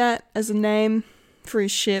like that as a name for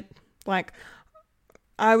his ship. Like,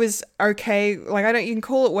 I was okay. Like, you can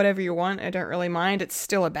call it whatever you want. I don't really mind. It's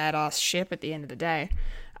still a badass ship at the end of the day.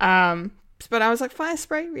 But I was like, Fire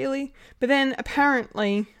Spray, really? But then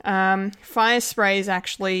apparently, Fire Spray is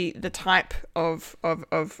actually the type of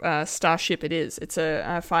starship it is. It's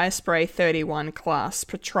a Fire Spray 31 class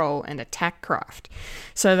patrol and attack craft.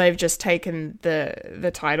 So they've just taken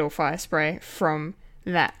the title Fire Spray from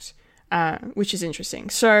that, which is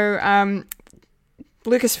interesting. So,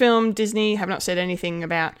 Lucasfilm, Disney have not said anything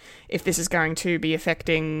about if this is going to be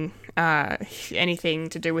affecting anything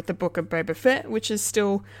to do with the Book of Boba Fett, which is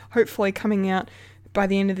still hopefully coming out by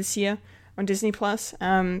the end of this year on Disney+. But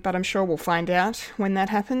I'm sure we'll find out when that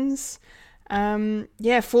happens.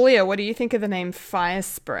 Fulia, what do you think of the name Fire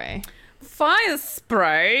Spray? Fire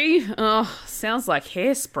Spray? Oh, sounds like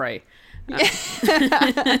hairspray.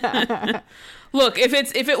 Look, if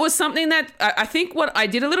it was something that I think what I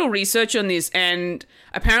did a little research on this, and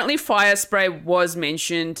apparently Fire Spray was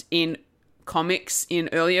mentioned in comics, in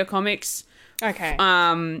earlier comics. Okay.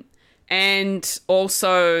 And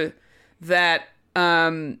also that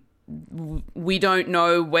we don't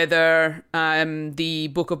know whether the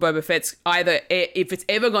Book of Boba Fett's either if it's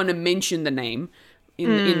ever going to mention the name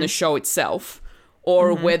in the show itself,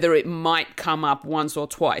 or whether it might come up once or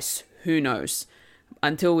twice. Who knows?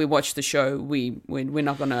 Until we watch the show, we're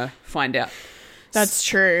not going to find out. That's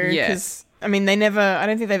true. Yeah. Because, I mean, I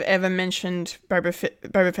don't think they've ever mentioned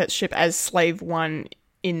Boba Fett's ship as Slave One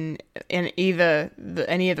in either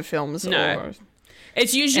any of the films. No. Or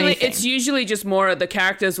it's usually just more the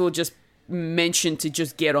characters will just mention to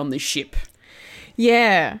just get on the ship.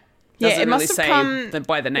 Yeah. Doesn't it really must say have come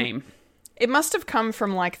by the name. It must have come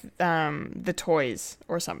from like the toys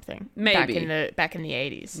or something. Maybe back in the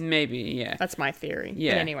 80s. Maybe, yeah. That's my theory.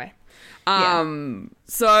 Yeah. But anyway.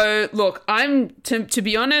 So look, to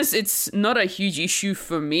be honest, it's not a huge issue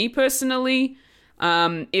for me personally.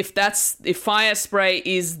 If Fire Spray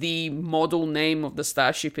is the model name of the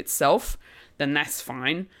starship itself, then that's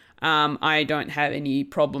fine. I don't have any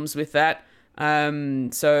problems with that.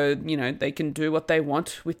 So, they can do what they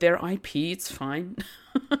want with their IP. It's fine.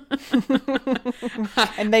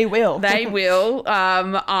 And they will. They will.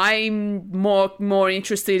 I'm more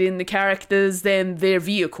interested in the characters than their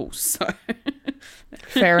vehicles. So.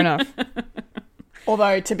 Fair enough.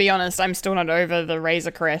 Although, to be honest, I'm still not over the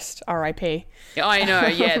Razor Crest, RIP. I know,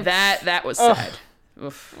 yeah, that was sad.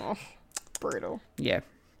 Oof. Oh, brutal. Yeah.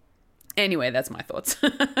 Anyway, that's my thoughts.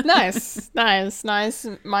 Nice.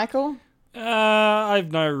 Michael? I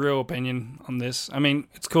have no real opinion on this. I mean,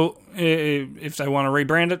 it's cool. If they want to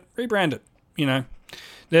rebrand it.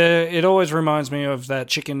 It always reminds me of that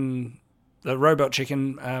the Robot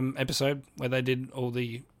Chicken episode where they did all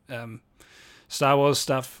the Star Wars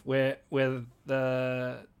stuff, where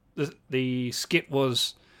the skit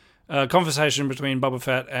was a conversation between Boba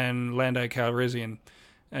Fett and Lando Calrissian,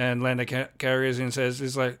 and Lando Calrissian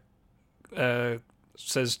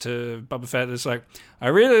says to Boba Fett, it's like, I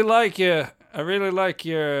really like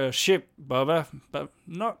your ship, Boba, but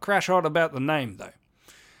not crash hot about the name though.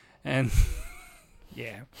 And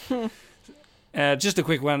yeah, just a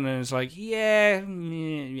quick one, and it's like, yeah.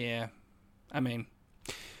 I mean,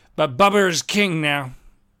 but Bubba is king now.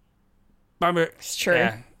 Bummer. It's true.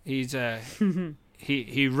 Yeah, he's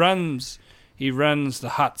he runs the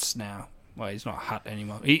huts now. Well, he's not a hut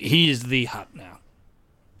anymore. He is the hut now.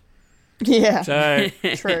 Yeah. So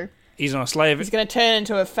True. he's not a slave. He's going to turn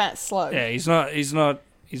into a fat slug. Yeah, he's not the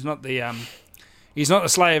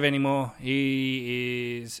slave anymore.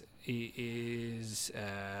 He is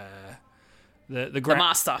the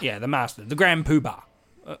master. Yeah, the master, the Grand Poobah.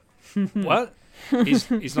 What?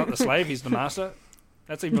 He's not the slave. He's the master.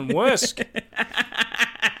 That's even worse.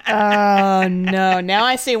 Oh, no. Now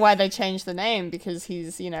I see why they changed the name, because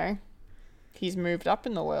he's moved up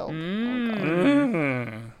in the world.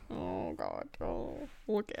 Oh, God. Oh,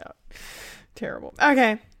 look out. Terrible.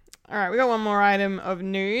 Okay. All right, we got one more item of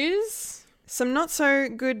news. Some not so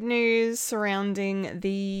good news surrounding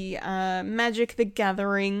the Magic the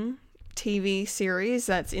Gathering TV series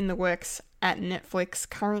that's in the works at Netflix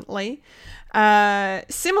currently.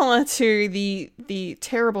 Similar to the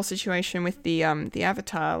terrible situation with the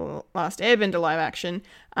Avatar Last Airbender live action,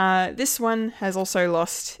 this one has also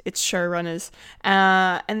lost its showrunners.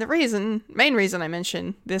 And the main reason I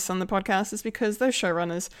mention this on the podcast is because those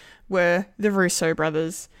showrunners were the Russo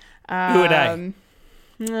brothers. Who are they?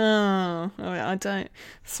 No, I don't.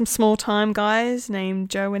 Some small time guys named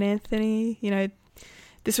Joe and Anthony.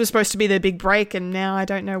 This was supposed to be their big break, and now I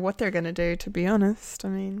don't know what they're going to do, to be honest. I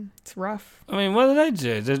mean, it's rough. I mean, what do they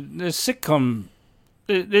do? They're sitcom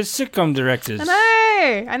directors.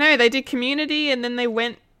 I know. They did Community, and then they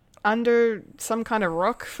went under some kind of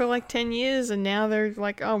rock for like 10 years, and now they're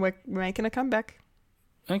like, oh, we're making a comeback.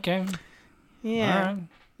 Okay. Yeah. All right.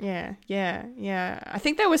 Yeah. I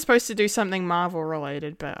think they were supposed to do something Marvel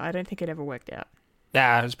related, but I don't think it ever worked out.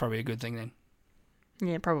 That's probably a good thing then.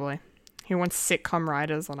 Yeah, probably. Who wants sitcom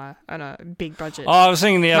writers on a big budget? Oh, I was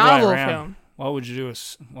thinking the other Marvel way around. film. Why would you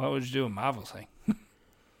do a Marvel thing?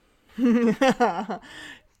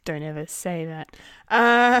 Don't ever say that.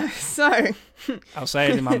 So I'll say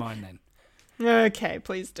it in my mind then. okay,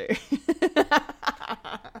 please do.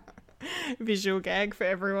 Visual gag for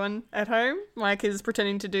everyone at home. Mike is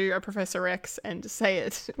pretending to do a Professor X and say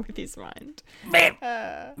it with his mind.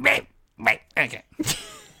 Okay.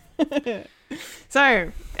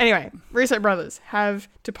 So, anyway, Russo brothers have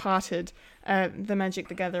departed the Magic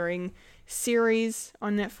the Gathering series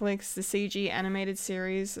on Netflix, the CG animated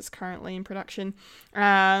series that's currently in production.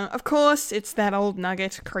 Of course, it's that old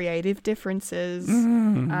nugget, creative differences.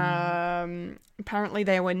 Apparently,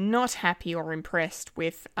 they were not happy or impressed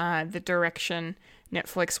with the direction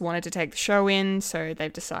Netflix wanted to take the show in, so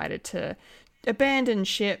they've decided to abandon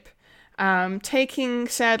ship, taking,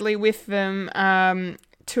 sadly, with them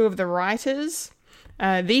two of the writers,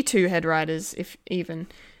 the two head writers, if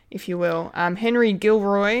you will, Henry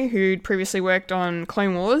Gilroy, who'd previously worked on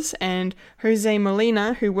Clone Wars, and Jose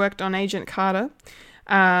Molina, who worked on Agent Carter.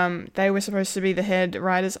 They were supposed to be the head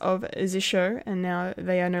writers of this show, and now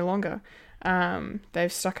they are no longer.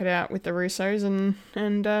 They've stuck it out with the Russos,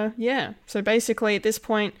 and yeah. So basically, at this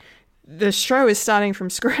point, the show is starting from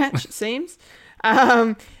scratch, it seems.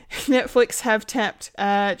 Netflix have tapped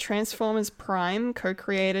Transformers Prime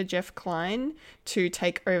co-creator Jeff Klein to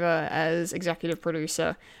take over as executive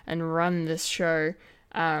producer and run this show.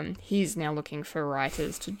 He's now looking for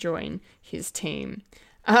writers to join his team.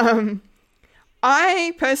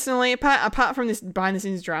 I personally, apart from this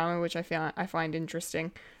behind-the-scenes drama, which I find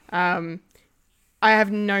interesting, I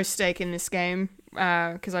have no stake in this game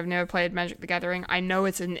because I've never played Magic the Gathering. I know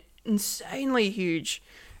it's an insanely huge,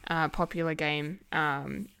 popular game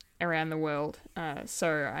around the world,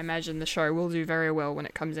 so I imagine the show will do very well when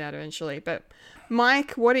it comes out eventually. But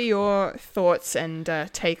Mike, what are your thoughts and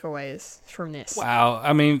takeaways from this? Wow,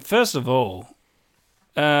 I mean, first of all,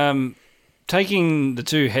 taking the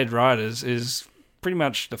two head writers is pretty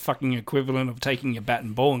much the fucking equivalent of taking your bat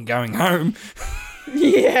and ball and going home.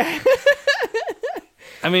 Yeah.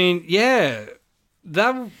 I mean, yeah,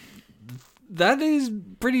 that is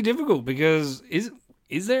pretty difficult because is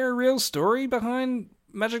there a real story behind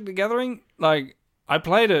Magic the Gathering? Like, I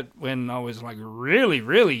played it when I was like really,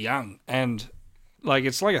 really young, and like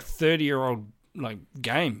it's like a 30-year-old like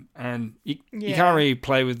game, and you can't really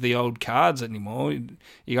play with the old cards anymore.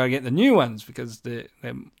 You gotta get the new ones because they're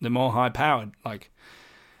more high powered. Like,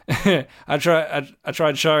 I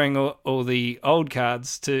tried showing all the old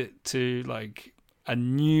cards to like a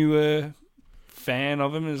newer fan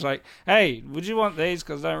of them. It's like, hey, would you want these?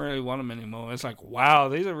 Because I don't really want them anymore. It's like, wow,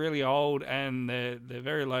 these are really old and they're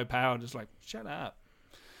very low powered. It's like, shut up.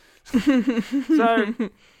 So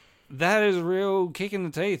that is a real kick in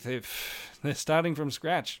the teeth if they're starting from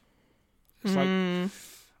scratch. It's like,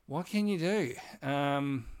 what can you do?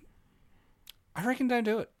 I reckon don't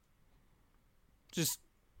do it. Just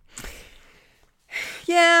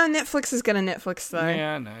Yeah, Netflix is going to Netflix though.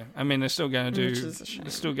 Yeah, I know. I mean, they're still going to Which do. is a shame.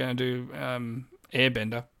 They're still going to do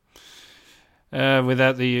Airbender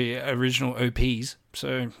without the original OPs.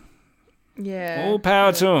 So Yeah. all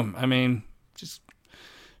power to them. I mean, just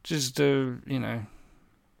you know,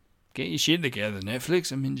 get your shit together,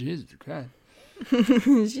 Netflix. I mean, Jesus Christ.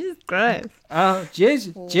 Jesus Christ. Oh,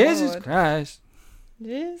 Jesus Lord. Christ.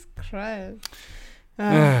 Jesus Christ.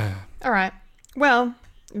 All right. Well,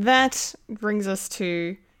 that brings us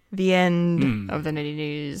to the end of the Nerdy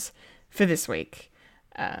News for this week.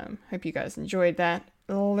 Hope you guys enjoyed that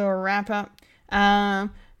little wrap up. And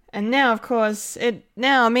now, of course, it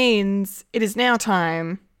now means it is now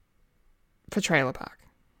time for Trailer Park.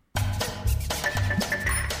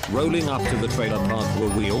 Rolling up to the trailer park where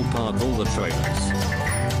we all park all the trailers.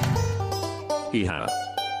 Hee-ha.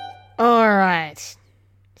 All right.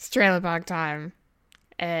 It's Trailer Park time.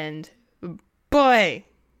 And boy,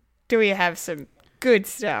 do we have some good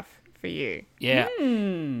stuff for you. Yeah.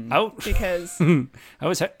 Oh, Because I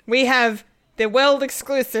was. we have the world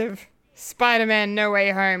exclusive Spider-Man No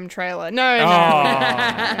Way Home trailer. No.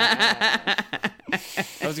 I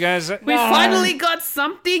was going to say. We finally got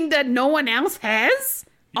something that no one else has.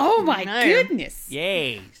 Oh my No. goodness!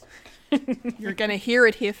 Yes. You're going to hear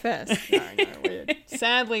it here first.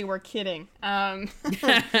 Sadly, we're kidding.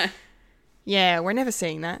 Yeah, we're never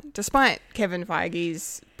seeing that. Despite Kevin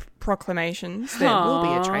Feige's proclamations, there will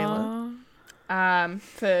be a trailer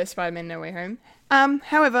for Spider-Man No Way Home.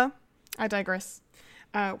 However, I digress.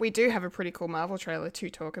 We do have a pretty cool Marvel trailer to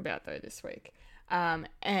talk about, though, this week.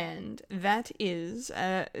 And that is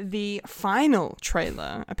the final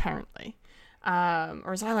trailer, apparently.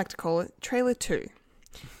 Or as I like to call it, Trailer 2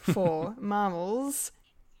 for Marvel's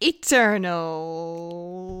Eternals.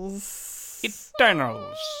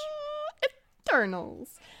 Eternals.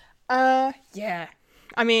 Yeah.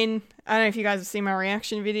 I mean, I don't know if you guys have seen my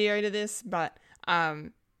reaction video to this, but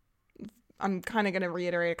I'm kind of going to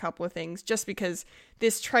reiterate a couple of things just because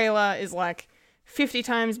this trailer is like 50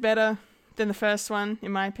 times better than the first one,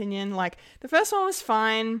 in my opinion. Like, the first one was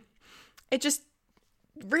fine. It just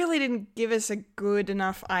really didn't give us a good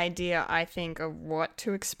enough idea, I think, of what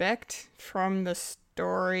to expect from the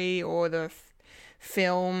story or the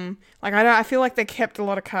film. Like, I feel like they kept a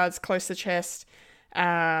lot of cards close to chest,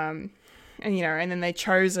 and then they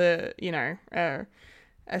chose a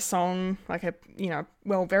song, like a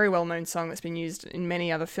very well known song that's been used in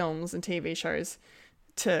many other films and TV shows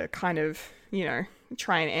to kind of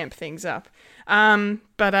try and amp things up.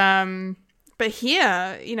 But here,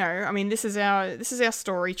 I mean, this is our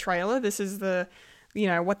story trailer. This is the,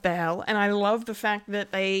 what the hell. And I love the fact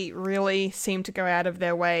that they really seem to go out of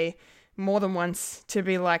their way more than once to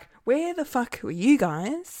be like, where the fuck were you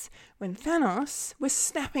guys when Thanos was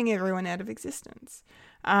snapping everyone out of existence?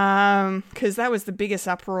 Because that was the biggest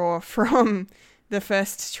uproar from the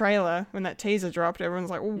first trailer when that teaser dropped.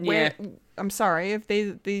 Everyone's like, well, where? Yeah. I'm sorry, if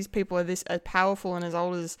these people are this as powerful and as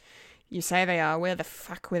old as you say they are, where the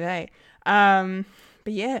fuck were they? But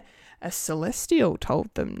yeah, a Celestial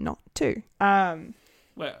told them not to.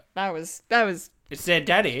 Well, that was. It's their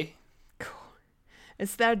daddy. Cool.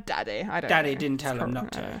 It's their daddy. I don't. Daddy know. didn't tell them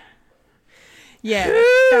not to. Yeah,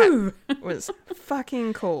 that was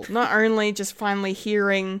fucking cool. Not only just finally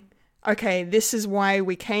hearing, okay, this is why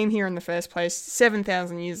we came here in the first place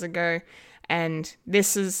 7,000 years ago, and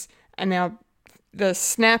now the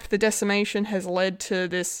snap, the decimation has led to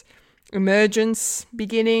this emergence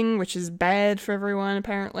beginning, which is bad for everyone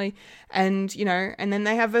apparently, and and then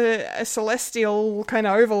they have a Celestial kind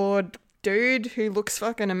of overlord dude who looks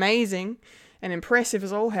fucking amazing and impressive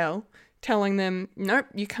as all hell, telling them, nope,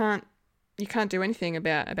 you can't do anything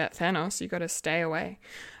about Thanos. You got to stay away.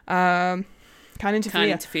 Can't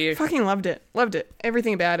interfere. Fucking loved it.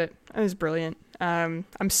 Everything about it. It was brilliant.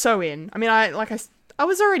 I'm so in. I mean, I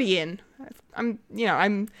was already in.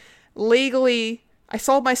 I'm legally. I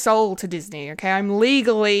sold my soul to Disney, okay? I'm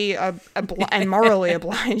legally and morally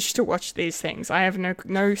obliged to watch these things. I have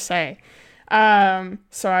no say. I'm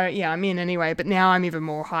in anyway, but now I'm even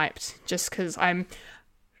more hyped just because I'm,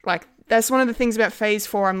 like, that's one of the things about Phase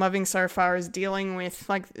 4 I'm loving so far is dealing with,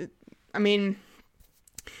 like, I mean,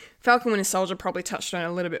 Falcon Winter Soldier probably touched on it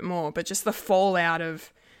a little bit more, but just the fallout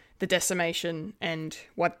of the decimation and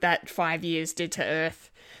what that 5 years did to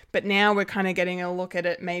Earth. But now we're kind of getting a look at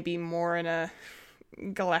it maybe more in a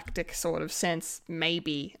galactic sort of sense,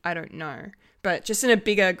 maybe, I don't know, but just in a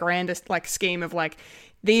bigger, grander like scheme of like,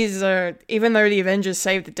 these are, even though the Avengers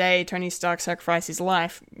saved the day, Tony Stark sacrificed his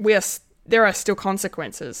life, there are still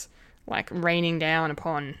consequences like raining down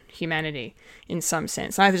upon humanity in some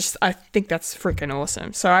sense. I think that's freaking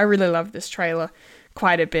awesome. So I really love this trailer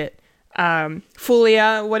quite a bit.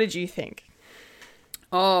 Fulia, what did you think?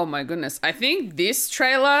 Oh my goodness. I think this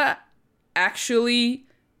trailer actually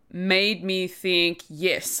made me think,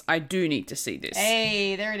 yes, I do need to see this.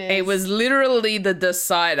 Hey, there it is. It was literally the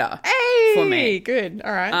decider for me. Good.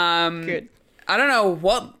 All right. Good. I don't know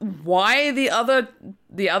why the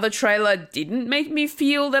other trailer didn't make me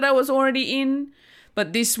feel that I was already in,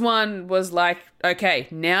 but this one was like, okay,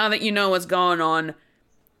 now that you know what's going on,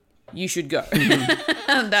 you should go.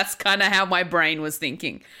 That's kind of how my brain was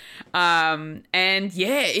thinking. And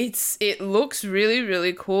yeah, it looks really,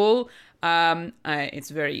 really cool. It's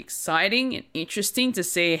very exciting and interesting to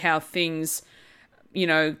see how things,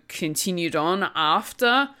 continued on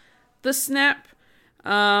after the snap,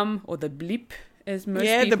 or the blip, as most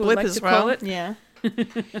people the blip like as to well. call it. Yeah.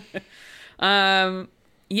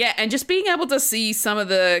 Yeah, and just being able to see some of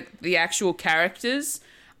the actual characters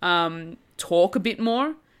talk a bit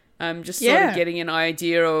more. Just sort of getting an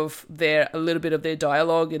idea of a little bit of their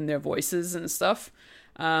dialogue and their voices and stuff.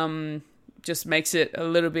 Just makes it a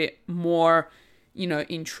little bit more,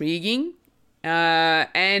 intriguing.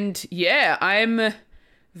 And yeah, I'm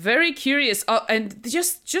very curious. And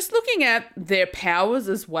just looking at their powers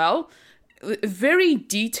as well, very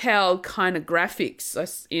detailed kind of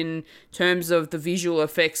graphics in terms of the visual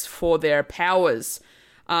effects for their powers.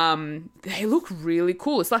 They look really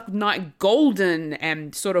cool. It's like night golden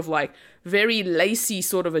and sort of like very lacy,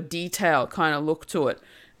 sort of a detail kind of look to it.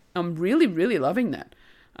 I'm really, really loving that.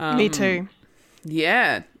 Me too.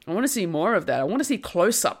 Yeah, I want to see more of that. I want to see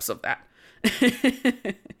close-ups of that.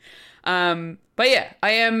 But yeah, I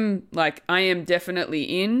am definitely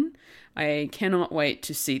in. I cannot wait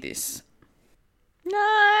to see this.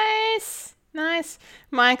 Nice.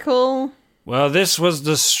 Michael. Well, this was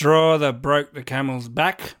the straw that broke the camel's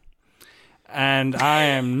back, and I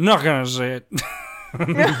am not going to see it.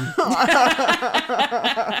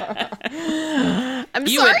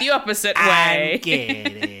 You went the opposite way. I'm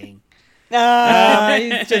kidding.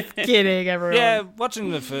 He's just kidding, everyone. Yeah,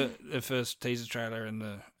 watching the first teaser trailer and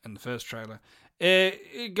the first trailer,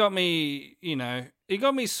 it got me, it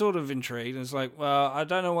got me sort of intrigued. It's like, well, I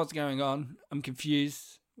don't know what's going on. I'm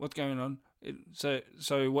confused. What's going on? So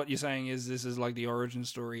what you're saying is this is like the origin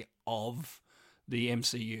story of the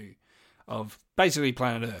MCU, of basically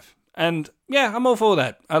planet Earth. And yeah, I'm all for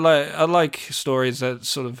that. I like stories that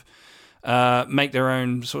sort of make their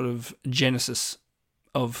own sort of genesis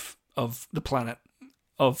of the planet,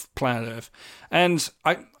 of planet Earth. And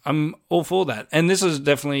I'm all for that. And this is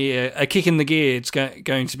definitely a kick in the gear. It's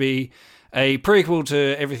going to be a prequel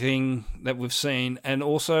to everything that we've seen, and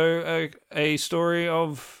also a story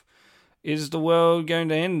of, is the world going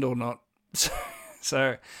to end or not?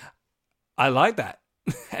 So I like that.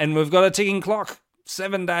 And we've got a ticking clock.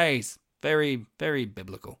 7 days. Very, very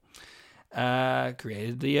biblical.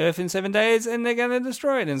 Created the earth in 7 days, and they're going to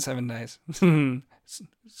destroy it in 7 days.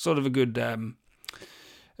 Sort of a good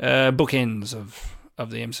bookends of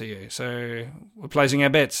the MCU. So we're placing our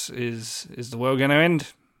bets. Is the world going to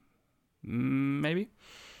end? Maybe?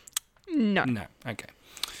 No. No. Okay.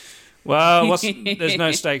 Well, there's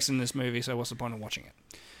no stakes in this movie, so what's the point of watching it?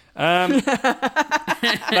 But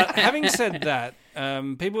having said that,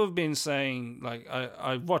 people have been saying, like,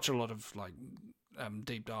 I watch a lot of like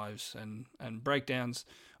deep dives and breakdowns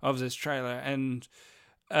of this trailer, and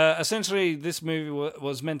essentially this movie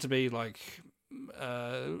was meant to be like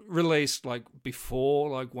released like before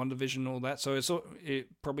like WandaVision and all that, so it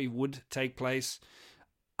probably would take place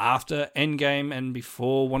after Endgame and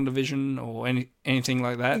before WandaVision or anything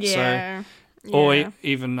like that. Yeah. So, or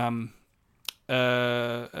even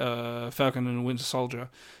Falcon and Winter Soldier.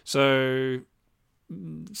 So,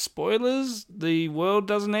 spoilers, the world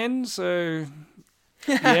doesn't end, so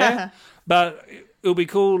yeah. But it'll be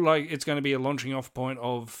cool, like, it's going to be a launching off point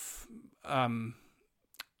of, I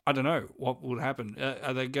don't know, what would happen.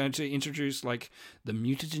 Are they going to introduce, like, the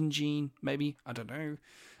mutagen gene, maybe? I don't know.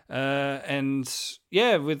 And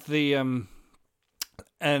yeah, with the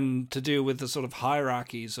and to deal with the sort of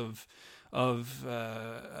hierarchies of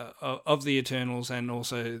the Eternals and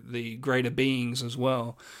also the greater beings as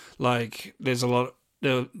well. Like there's a lot,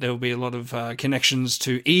 there'll be a lot of connections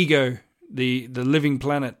to Ego, the living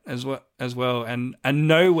planet as well, and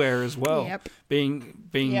Nowhere as well. Yep. Being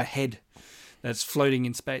the head that's floating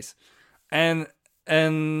in space, and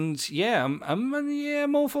yeah,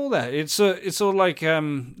 I'm all for that. It's sort of like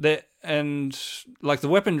that, and like the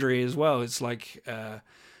weaponry as well. It's like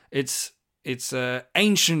it's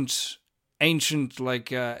ancient like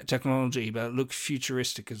technology, but it looks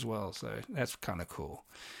futuristic as well. So that's kind of cool,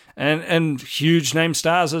 and huge name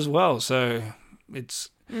stars as well. So it's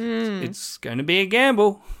going to be a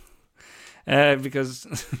gamble. because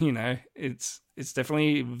it's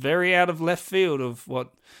definitely very out of left field of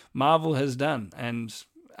what Marvel has done, and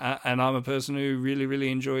I'm a person who really,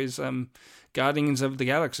 really enjoys Guardians of the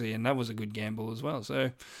Galaxy, and that was a good gamble as well.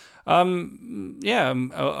 So, I'll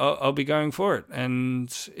be going for it,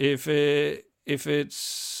 and if it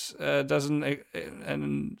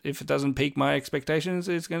doesn't pique my expectations,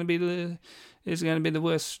 it's going to be the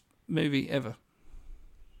worst movie ever.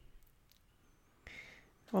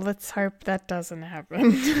 Well, let's hope that doesn't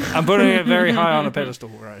happen. I'm putting it very high on a pedestal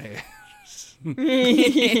right here.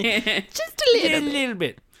 Just a little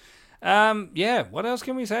bit. What else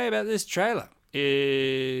can we say about this trailer?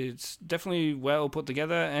 It's definitely well put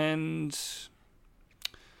together and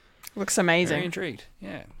looks amazing. Very intrigued.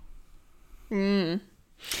 Yeah.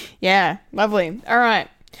 Yeah, lovely. All right.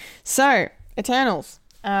 So, Eternals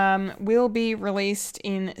will be released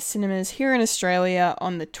in cinemas here in Australia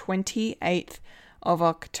on the 28th of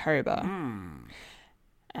October.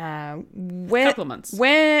 Couple of months.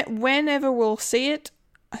 Whenever we'll see it,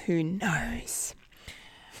 who knows?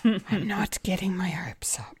 I'm not getting my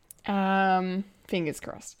hopes up. Fingers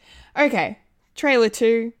crossed. Okay, Trailer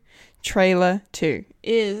 2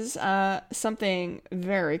 is something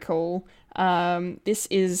very cool. This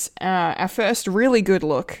is our first really good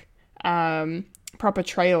look, proper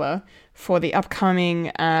trailer for the upcoming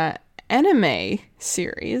anime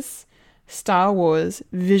series, Star Wars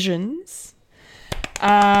Visions.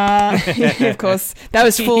 Of course, that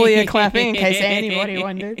was Fulia clapping in case anybody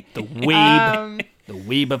wondered. The weeb. The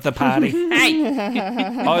weeb of the party.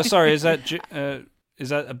 Hey! Oh, sorry, is that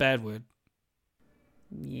a bad word?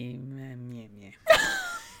 Yeah.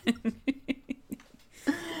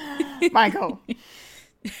 Michael.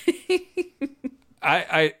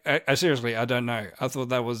 I seriously, I don't know. I thought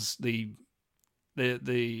that was the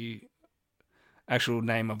actual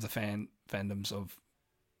name of the fandoms of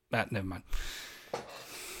that. Never mind.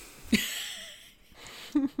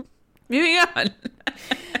 Moving on.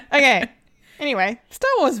 Okay. Anyway,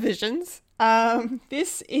 Star Wars Visions.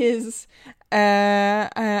 This is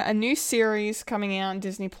a new series coming out on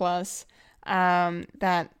Disney Plus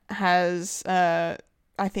that has, I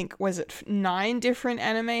think, was it 9 different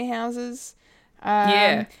anime houses?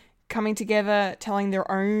 Coming together, telling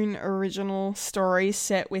their own original story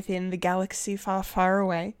set within the galaxy far, far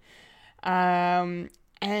away. And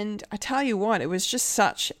I tell you what, it was just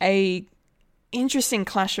such a interesting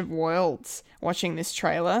clash of worlds watching this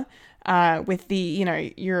trailer. With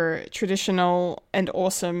the, your traditional and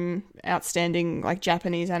awesome, outstanding,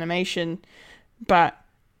 Japanese animation, but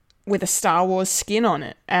with a Star Wars skin on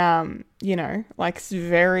it. It's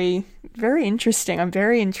very, very interesting. I'm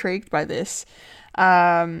very intrigued by this.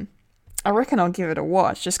 I reckon I'll give it a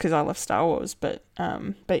watch just because I love Star Wars, but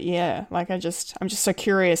yeah, I'm just so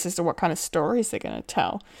curious as to what kind of stories they're going to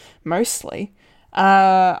tell, mostly.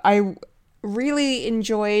 I really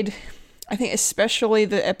enjoyed... I think especially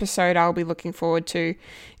the episode I'll be looking forward to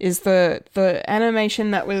is the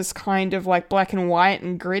animation that was kind of like black and white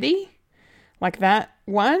and gritty. Like that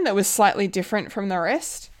one that was slightly different from the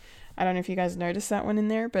rest. I don't know if you guys noticed that one in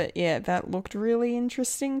there, but yeah, that looked really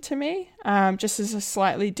interesting to me. Just as a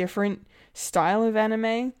slightly different style of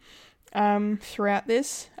anime throughout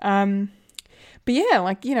this. But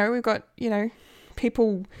yeah, we've got,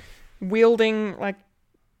 people wielding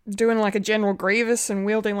doing a General Grievous and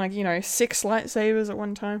wielding 6 lightsabers at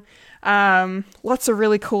one time. Lots of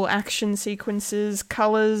really cool action sequences,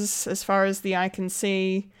 colors as far as the eye can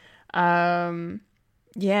see. And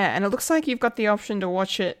it looks like you've got the option to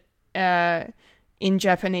watch it in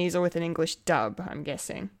Japanese or with an English dub, I'm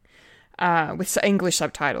guessing. With English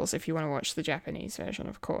subtitles if you want to watch the Japanese version,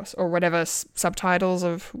 of course, or whatever subtitles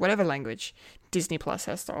of whatever language Disney Plus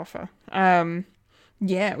has to offer.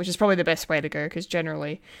 Yeah, which is probably the best way to go because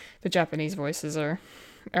generally the Japanese voices are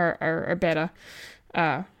better,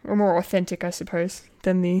 or more authentic, I suppose,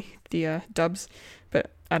 than the dubs. But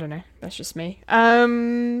I don't know. That's just me.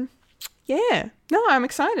 Yeah, no, I'm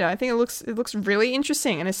excited. I think it looks really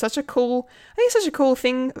interesting, and it's such a cool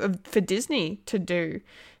thing for Disney to do,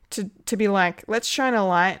 to be like, let's shine a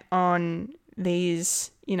light on these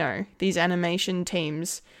animation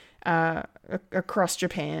teams across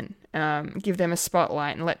Japan. Give them a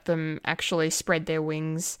spotlight and let them actually spread their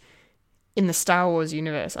wings in the Star Wars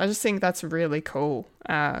universe. I just think that's really cool.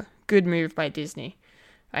 Good move by Disney,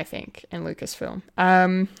 I think, and Lucasfilm.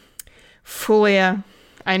 Fulia,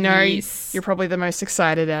 I know you're probably the most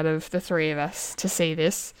excited out of the three of us to see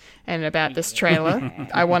this and about this trailer.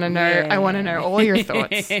 I want to know. I want to know all your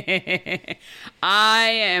thoughts. I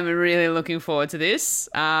am really looking forward to this.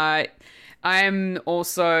 I'm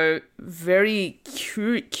also very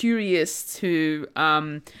curious to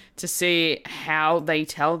see how they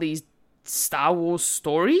tell these Star Wars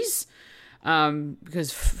stories.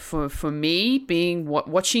 Because for me, being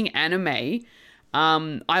watching anime,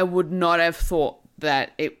 I would not have thought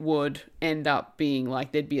that it would end up being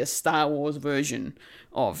like there'd be a Star Wars version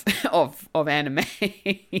of anime.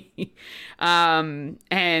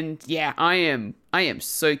 And yeah, I am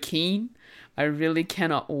so keen. I really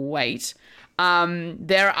cannot wait.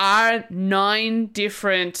 There are 9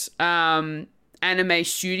 different anime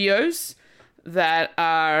studios that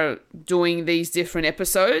are doing these different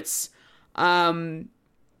episodes. And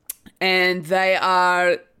they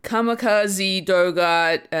are Kamikaze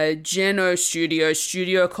Doga, Geno Studio,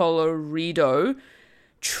 Studio Colorido,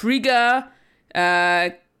 Trigger,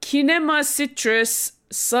 Kinema Citrus,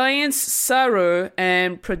 Science Saru,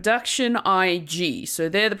 and Production IG. So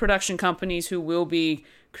they're the production companies who will be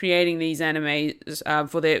creating these animes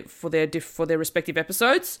for their respective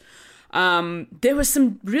episodes. There was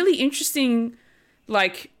some really interesting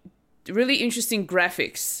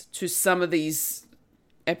graphics to some of these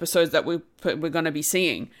episodes that we're going to be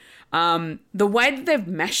seeing. The way that they've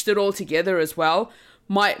mashed it all together as well,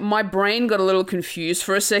 my brain got a little confused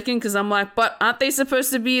for a second because I'm like, but aren't they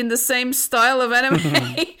supposed to be in the same style of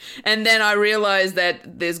anime? And then I realized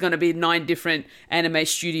that there's going to be 9 different anime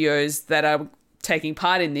studios that are taking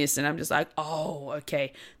part in this, and I'm just like, oh,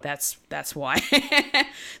 okay, that's why.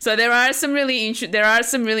 So there are some really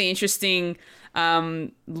interesting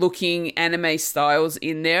looking anime styles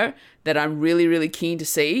in there that I'm really, really keen to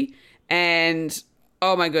see. And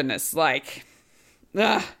oh my goodness, like,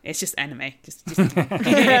 it's just anime. Just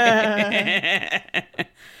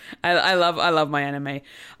I love my anime.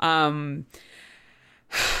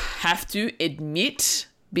 Have to admit,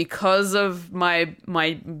 because of my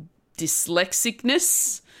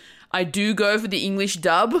dyslexicness, I do go for the English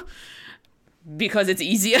dub because it's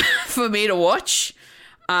easier for me to watch.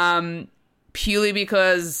 Purely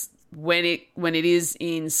because when it is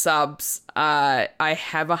in subs, I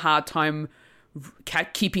have a hard time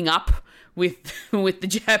keeping up with the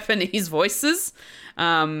Japanese voices,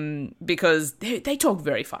 because they talk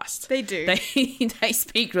very fast. They do. They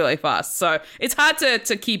speak really fast, so it's hard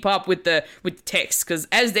to keep up with the text, because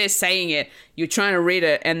as they're saying it, you're trying to read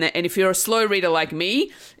it, and if you're a slow reader like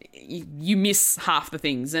me, you miss half the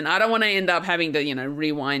things, and I don't want to end up having to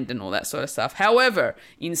rewind and all that sort of stuff. However,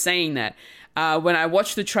 in saying that, when I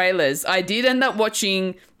watched the trailers, I did end up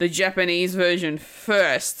watching the Japanese version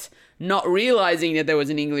first, not realizing that there was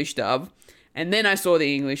an English dub. And then I saw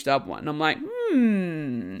the English dub one. I'm like,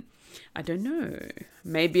 I don't know.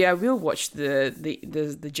 Maybe I will watch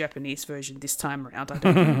the Japanese version this time around. I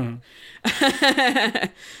don't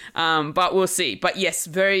know. But we'll see. But yes,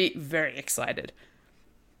 very, very excited.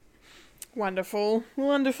 Wonderful.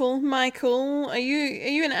 Michael, are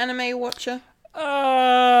you an anime watcher?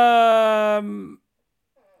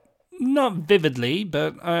 Not vividly,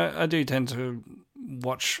 but I do tend to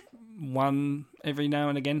watch one every now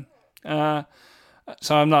and again. So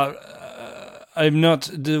I'm not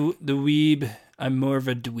the weeb. I'm more of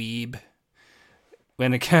a dweeb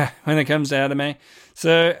when it comes to anime.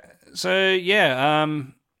 So yeah.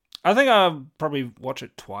 I think I'll probably watch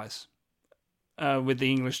it twice, with the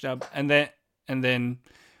English dub, and then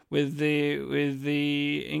with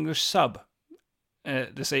the English sub,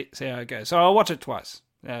 to see how it goes. So I'll watch it twice,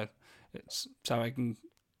 so I can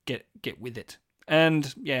get with it.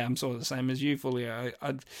 And yeah, I'm sort of the same as you, fully. I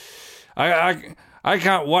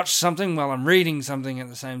can't watch something while I'm reading something at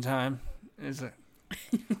the same time.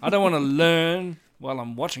 I don't want to learn while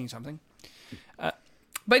I'm watching something.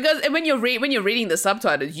 Because when you're reading the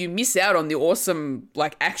subtitles, you miss out on the awesome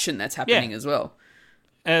action that's happening as well.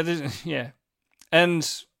 Yeah,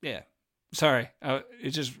 and yeah. Sorry, it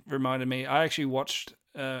just reminded me. I actually watched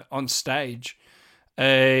on stage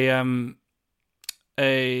an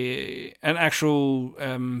actual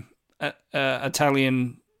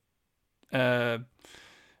Italian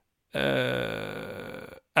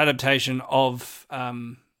adaptation of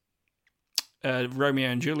Romeo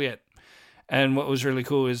and Juliet, and what was really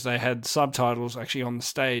cool is they had subtitles actually on the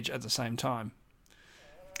stage at the same time.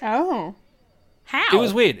 Oh, how? It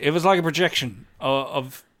was weird. It was like a projection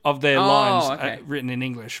of their lines written in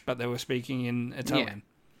English, but they were speaking in Italian.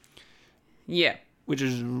 Yeah. Which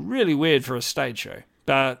is really weird for a stage show.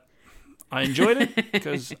 But I enjoyed it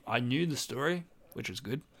because I knew the story, which was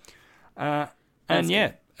good. And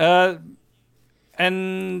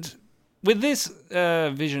with this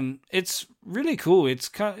vision, it's really cool. It's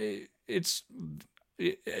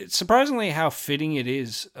surprisingly how fitting it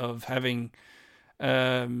is of having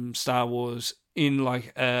Star Wars in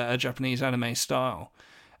like a Japanese anime style,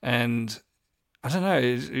 and I don't know,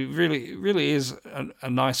 it really is a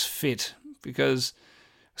nice fit, because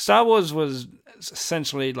Star Wars was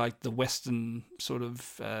essentially like the Western sort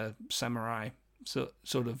of samurai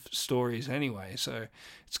sort of stories anyway. So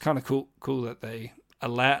it's kind of cool that they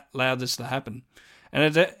allowed this to happen,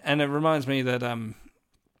 and it reminds me that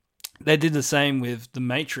they did the same with The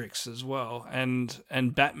Matrix as well, and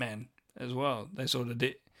Batman as well. They sort of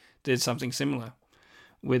did something similar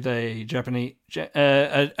with a Japanese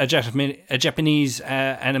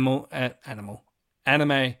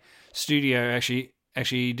anime studio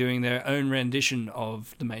actually doing their own rendition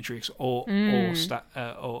of The Matrix or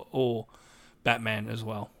Batman as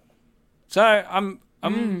well. So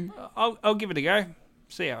I'll give it a go,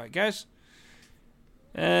 see how it goes,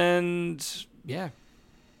 and yeah,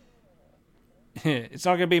 it's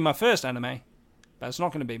not going to be my first anime, but it's not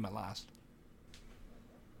going to be my last.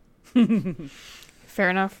 Fair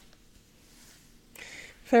enough.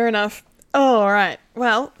 All right.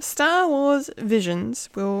 Well, Star Wars Visions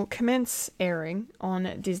will commence airing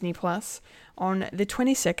on Disney Plus on the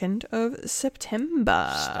 22nd of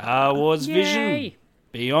September. Star Wars Vision,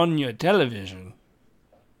 be on your television.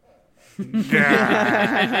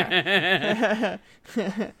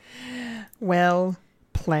 Well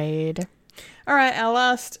played. All right, our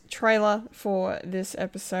last trailer for this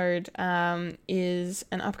episode is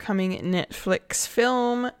an upcoming Netflix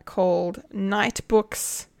film called Night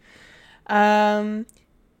Books. Speaking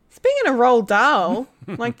of Roald Dahl,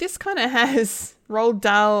 like this kind of has Roald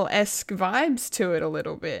Dahl-esque vibes to it a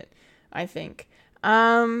little bit, I think.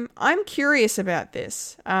 I'm curious about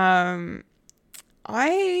this. I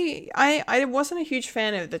wasn't a huge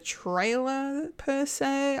fan of the trailer per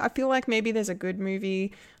se. I feel like maybe there's a good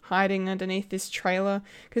movie hiding underneath this trailer,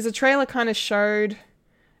 because the trailer kind of showed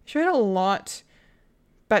a lot,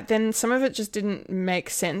 but then some of it just didn't make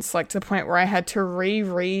sense, like to the point where I had to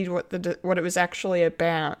reread what it was actually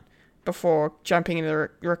about before jumping into the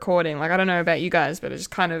recording. Like, I don't know about you guys, but it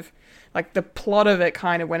just kind of, like, the plot of it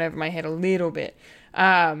kind of went over my head a little bit,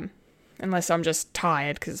 unless I'm just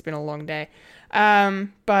tired because it's been a long day.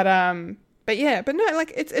 But no,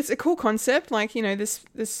 like, it's a cool concept. Like, you know, this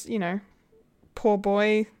you know,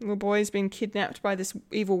 little boy's been kidnapped by this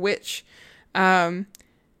evil witch, and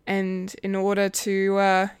in order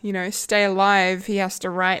to stay alive, he has to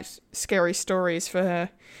write scary stories for her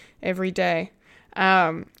every day,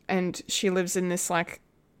 and she lives in this like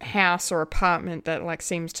house or apartment that like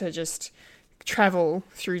seems to just travel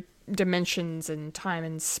through dimensions and time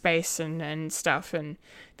and space and stuff, and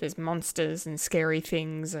there's monsters and scary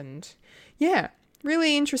things, and yeah,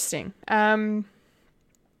 really interesting.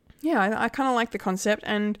 Yeah, I kind of like the concept,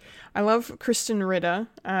 and I love Kristen Ritter.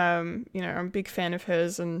 I'm a big fan of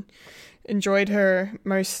hers and enjoyed her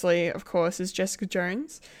mostly, of course, as Jessica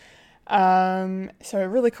Jones. So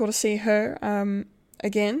really cool to see her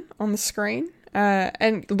again on the screen,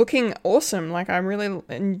 and looking awesome. Like, I'm really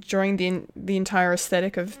enjoying the entire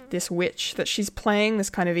aesthetic of this witch that she's playing,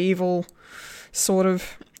 this kind of evil sort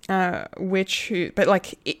of witch, but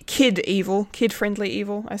like kid-friendly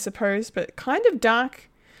evil, I suppose, but kind of dark.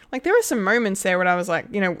 Like, there were some moments there when I was like,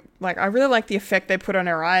 I really like the effect they put on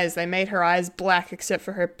her eyes. They made her eyes black except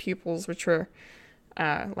for her pupils, which were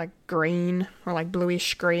like green or like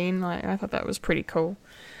bluish green. Like, I thought that was pretty cool.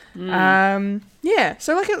 Yeah,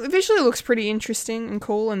 so like it visually looks pretty interesting and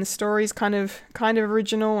cool, and the story's kind of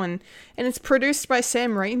original, and it's produced by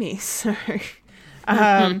Sam Raimi, so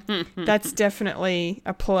that's definitely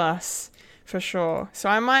a plus. For sure. So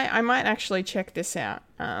I might actually check this out.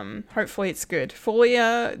 Hopefully it's good.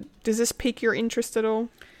 Folia, does this pique your interest at all?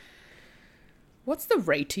 What's the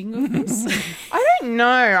rating of this? I don't know.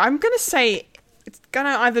 I'm going to say it's going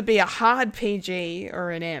to either be a hard PG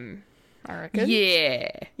or an M, I reckon.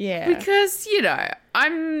 Yeah. Because,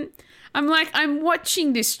 I'm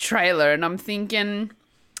watching this trailer and I'm thinking,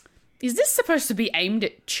 is this supposed to be aimed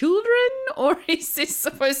at children or is this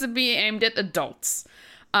supposed to be aimed at adults?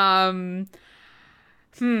 I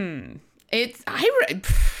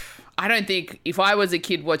don't think if I was a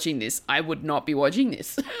kid watching this, I would not be watching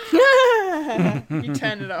this. You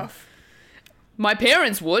turn it off. My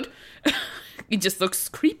parents would. It just looks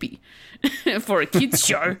creepy for a kid's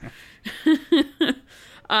show.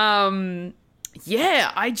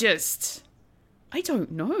 Yeah, I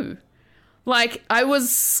don't know. Like, I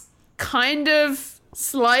was kind of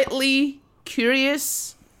slightly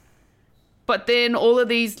curious, but then all of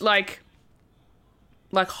these like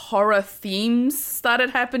horror themes started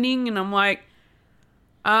happening, and I'm like,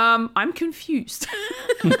 I'm confused.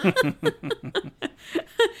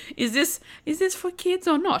 Is this for kids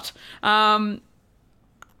or not? I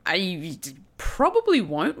probably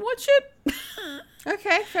won't watch it.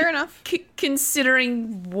 Okay, fair enough.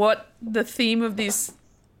 Considering what the theme of this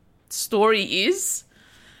story is.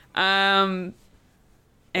 And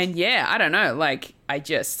yeah, I don't know. Like, nah.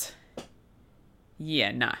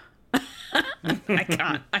 I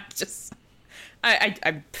can't.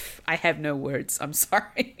 I have no words. I'm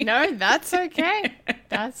sorry. No, that's okay.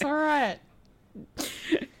 That's all right.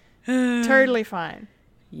 Totally fine.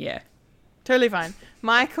 Yeah. Totally fine.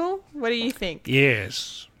 Michael, what do you think?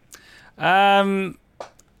 Yes. I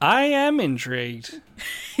am intrigued.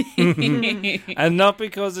 And not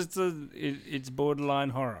because it's borderline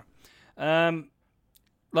horror.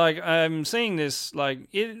 Like, I'm seeing this, like,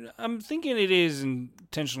 I'm thinking it is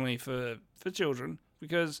intentionally for children,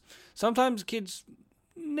 because sometimes kids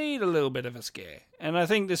need a little bit of a scare. And I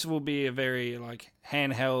think this will be a very, like,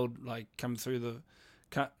 handheld, like, come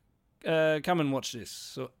and watch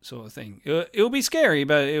this sort of thing. It'll be scary,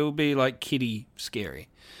 but it'll be, like, kiddie scary.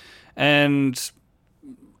 And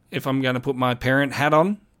if I'm going to put my parent hat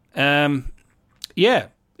on, it'll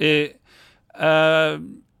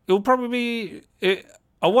probably be...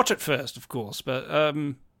 I'll watch it first, of course, but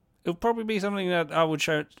it'll probably be something that I would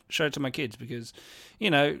show to my kids, because, you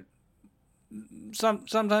know,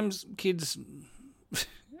 sometimes kids...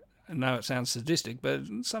 I know it sounds sadistic, but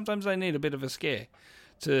sometimes they need a bit of a scare,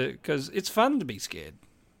 because it's fun to be scared.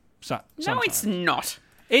 No, it's not.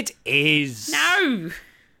 It is. No.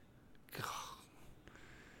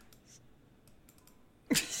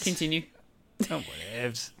 Continue. Oh,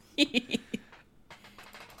 whatevs.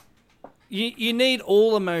 You need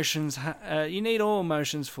all emotions. You need all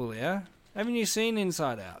emotions fully. Yeah? Haven't you seen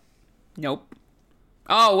Inside Out? Nope.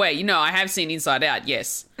 Oh wait, I have seen Inside Out.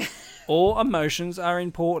 Yes. All emotions are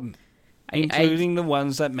important, including the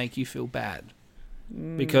ones that make you feel bad,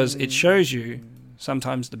 because it shows you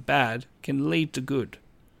sometimes the bad can lead to good.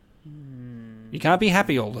 You can't be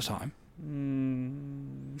happy all the time.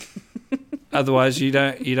 Otherwise, you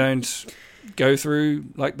don't go through,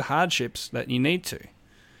 like, the hardships that you need to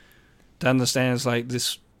understand it's like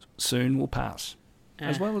this soon will pass,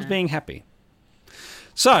 as well as being happy.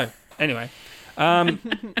 So, anyway, I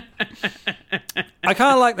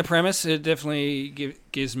kind of like the premise. It definitely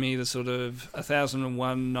gives me the sort of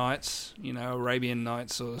 1001 Nights, Arabian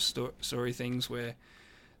Nights sort of story things, where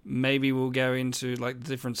maybe we'll go into, like,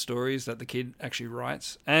 different stories that the kid actually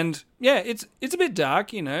writes. And yeah, it's a bit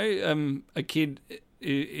dark, a kid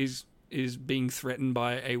is being threatened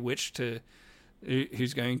by a witch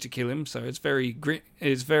who's going to kill him. So it's very Brothers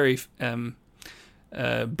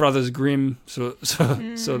Grimm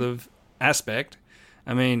sort of aspect.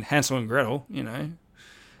 I mean, Hansel and Gretel,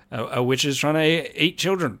 a witch is trying to eat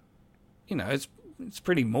children. It's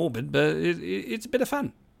pretty morbid, but it's a bit of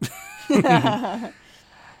fun.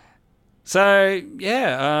 So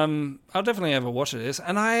yeah, I'll definitely have a watch of this.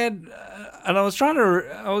 And I was trying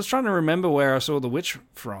to remember where I saw the witch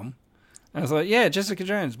from. I was like, yeah, Jessica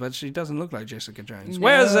Jones, but she doesn't look like Jessica Jones. No.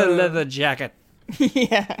 Where's the leather jacket?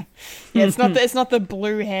 Yeah, it's not the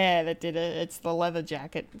blue hair that did it. It's the leather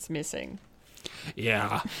jacket that's missing.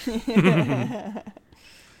 Yeah.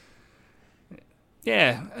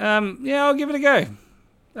 Yeah. I'll give it a go.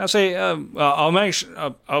 I'll say, I'll make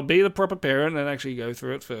sure, I'll be the proper parent and actually go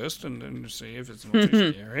through it first and see if it's not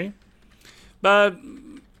too scary. But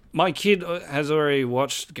my kid has already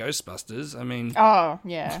watched Ghostbusters. I mean, oh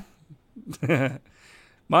yeah.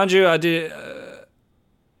 Mind you, I did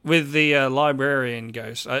with the librarian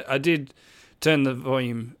ghost. I did turn the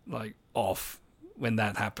volume, like, off when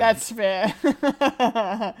that happened. That's fair.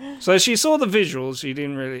 So she saw the visuals. She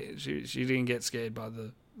didn't really. She didn't get scared by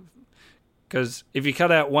the. Because if you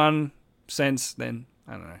cut out one sense, then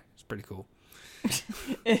I don't know. It's pretty cool.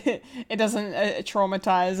 It doesn't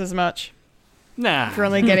traumatize as much. Nah. If you're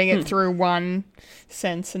only getting it through one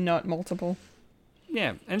sense and not multiple.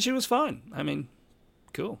 Yeah, and she was fine. I mean,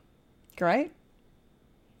 cool. Great.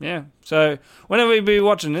 Yeah. So when will we be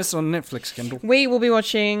watching this on Netflix, Kendall? We will be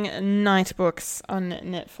watching Night Books on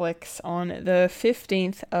Netflix on the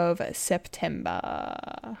 15th of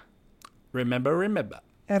September. Remember.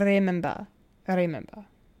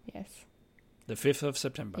 Yes. The 5th of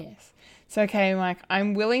September. Yes. So, okay, Mike,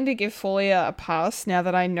 I'm willing to give Folia a pass now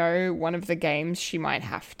that I know one of the games she might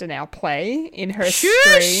have to now play in her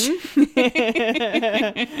stream.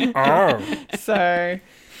 Oh. So,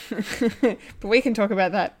 but we can talk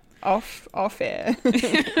about that off air.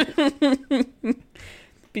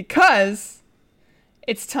 Because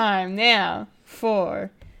it's time now for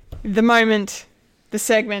the moment, the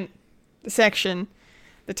segment, the section,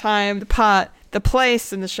 the time, the part, the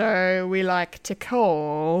place in the show we like to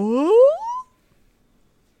call...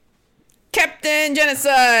 Captain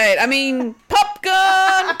Genocide! I mean, Pop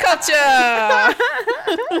Popcorn culture.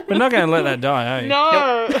 We're not going to let that die, are you?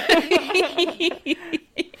 No.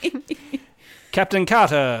 Captain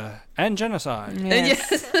Carter and genocide.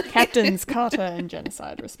 Yes. Captains Carter and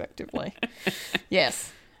genocide, respectively.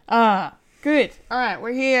 Yes. Good. All right,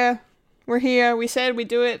 we're here. We're here. We said we'd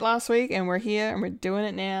do it last week, and we're here, and we're doing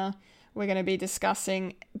it now. We're going to be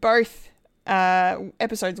discussing both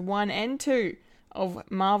episodes 1 and 2 of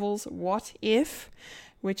Marvel's What If,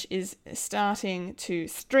 which is starting to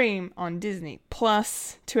stream on Disney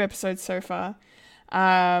Plus. 2 episodes so far.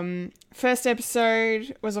 First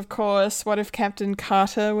episode was, of course, what if Captain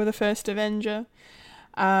Carter were the first Avenger?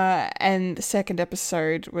 And the second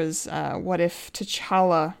episode was what if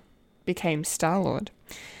T'Challa became Star-Lord?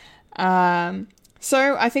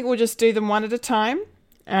 So I think we'll just do them one at a time,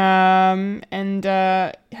 and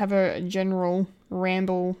have a general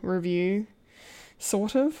ramble review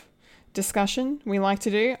sort of discussion we like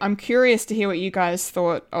to do. I'm curious to hear what you guys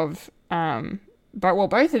thought of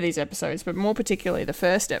both of these episodes, but more particularly the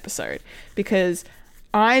first episode, because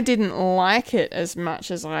I didn't like it as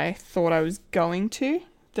much as I thought I was going to,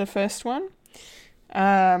 the first one.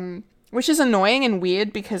 Which is annoying and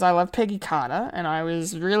weird because I love Peggy Carter, and I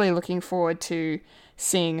was really looking forward to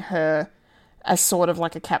seeing her as sort of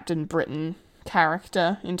like a Captain Britain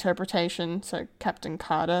character interpretation. So Captain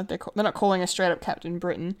Carter, they're not calling her straight up Captain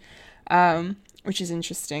Britain, which is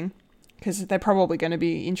interesting because they're probably going to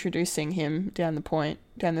be introducing him down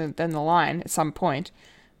the line at some point,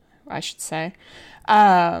 I should say,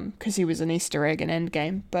 because he was an Easter egg in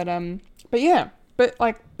Endgame. But I don't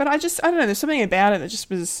know. There's something about it that just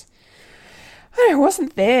was. I don't know, it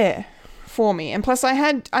wasn't there for me. And plus I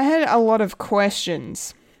had a lot of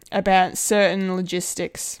questions about certain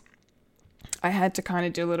logistics. I had to kind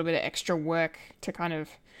of do a little bit of extra work to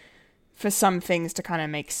for some things to kind of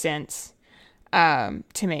make sense to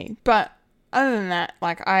me. But other than that,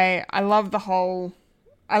 like I love the whole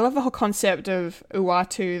concept of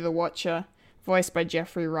Uatu the Watcher, voiced by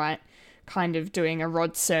Jeffrey Wright, kind of doing a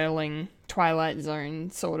Rod Serling Twilight Zone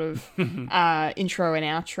sort of intro and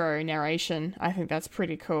outro narration. I think that's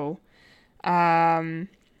pretty cool. And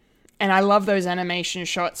I love those animation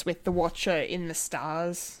shots with the Watcher in the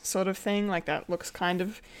stars sort of thing. Like that looks kind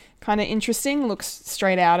of interesting. Looks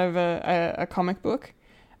straight out of a comic book,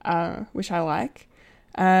 which I like.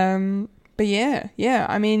 But yeah.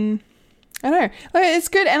 I mean, I don't know. Like, it's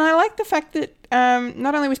good, and I like the fact that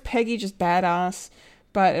not only was Peggy just badass,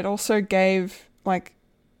 but it also gave like.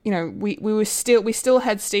 We still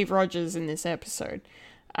had Steve Rogers in this episode.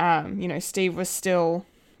 Steve was still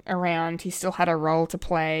around. He still had a role to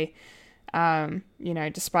play.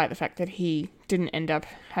 Despite the fact that he didn't end up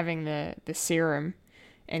having the serum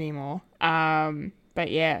anymore. But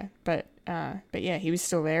yeah, he was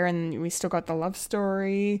still there, and we still got the love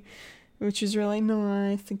story, which is really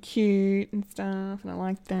nice and cute and stuff, and I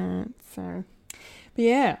like that. So. But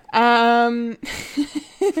yeah.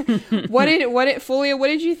 Fulia, what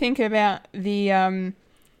did you think about the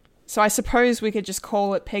so I suppose we could just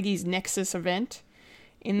call it Peggy's Nexus event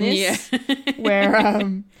in this,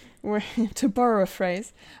 where to borrow a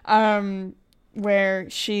phrase, where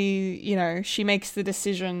she makes the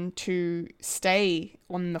decision to stay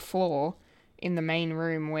on the floor in the main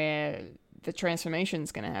room where the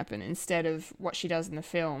transformation's going to happen, instead of what she does in the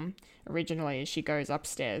film originally, is she goes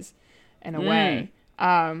upstairs and away.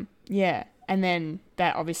 And then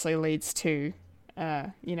that obviously leads to,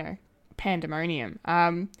 pandemonium.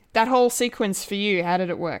 That whole sequence for you, how did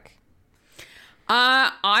it work?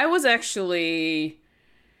 I was actually,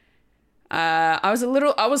 I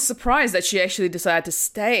was surprised that she actually decided to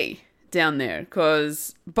stay down there,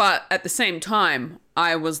 but at the same time,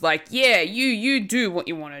 I was like, yeah, you do what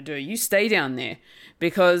you want to do. You stay down there,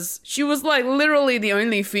 because she was like literally the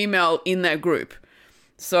only female in that group.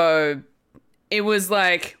 So it was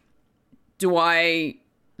like, do I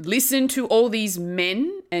listen to all these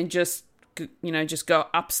men and just go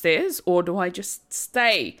upstairs, or do I just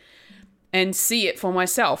stay and see it for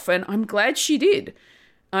myself? And I'm glad she did.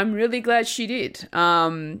 I'm really glad she did.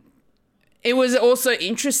 It was also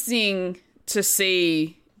interesting to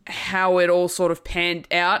see how it all sort of panned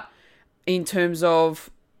out in terms of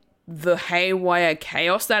the haywire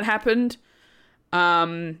chaos that happened.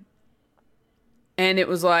 And it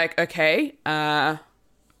was like, okay, how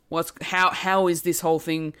is this whole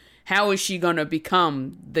thing, how is she going to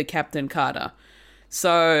become the Captain Carter?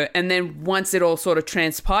 So, and then once it all sort of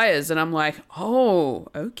transpires, and I'm like, oh,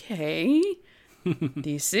 okay,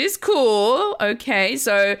 this is cool. Okay.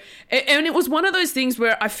 So, and it was one of those things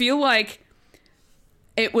where I feel like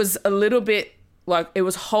it was a little bit like it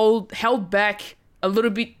was held back a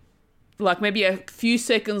little bit, like maybe a few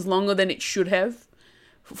seconds longer than it should have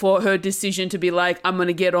for her decision to be like, I'm going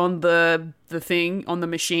to get on the thing, on the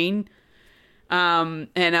machine. And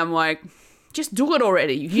I'm like, just do it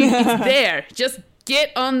already. It's there. Just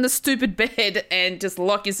get on the stupid bed and just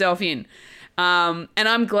lock yourself in. And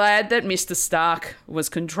I'm glad that Mr. Stark was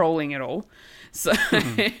controlling it all. So,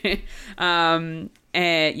 and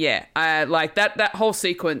yeah, I like that whole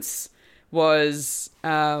sequence was,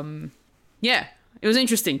 yeah, it was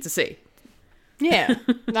interesting to see. Yeah,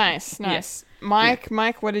 nice. Yeah. Mike,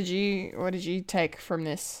 what did you take from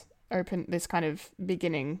this kind of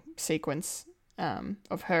beginning sequence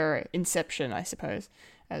of her inception, I suppose,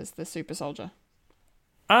 as the super soldier?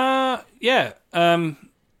 Yeah.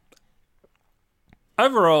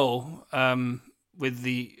 Overall, with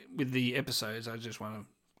the episodes, I just want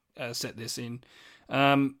to set this in.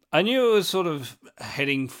 I knew it was sort of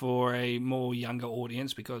heading for a more younger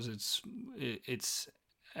audience because it's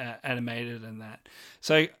animated and that.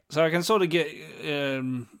 So I can sort of get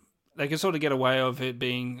they can sort of get away of it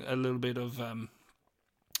being a little bit of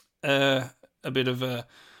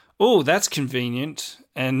oh, that's convenient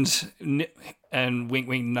and wink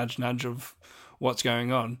wink nudge nudge of what's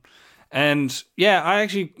going on. And yeah, I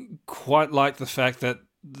actually quite like the fact that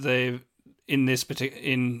they've in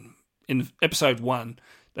episode 1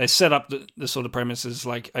 they set up the sort of premises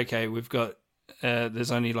like, okay, we've got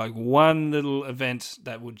there's only like one little event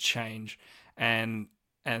that would change, and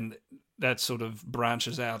that sort of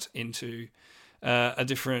branches out into a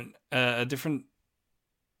different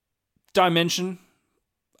dimension.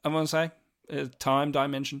 I want to say a time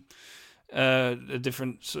dimension, a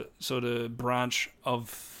different sort of branch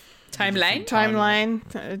of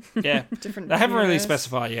timeline. Yeah, different. They haven't really universe.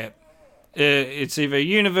 specified yet. It's either a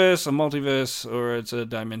universe, a multiverse, or it's a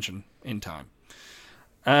dimension in time.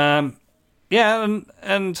 Yeah,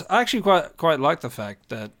 and I actually quite like the fact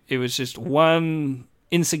that it was just one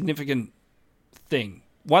insignificant thing,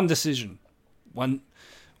 one decision,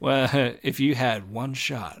 if you had one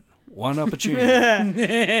shot, one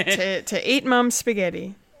opportunity to eat mum's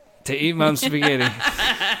spaghetti. To eat mum's spaghetti.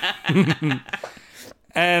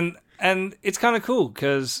 And it's kind of cool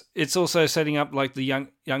because it's also setting up like the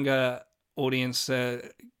younger audience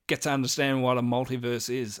get to understand what a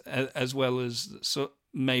multiverse is, as well as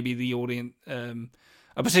maybe the audience,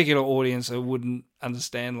 a particular audience that wouldn't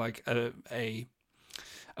understand like a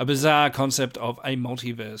bizarre concept of a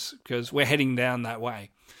multiverse, because we're heading down that way.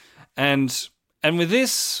 And with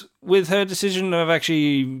this, with her decision of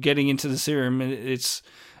actually getting into the serum, it's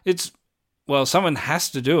well, someone has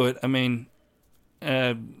to do it. I mean,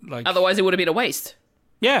 like Otherwise, it would have been a waste.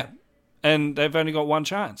 Yeah, and they've only got one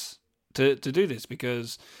chance to do this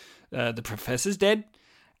because the professor's dead.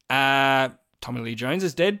 Tommy Lee Jones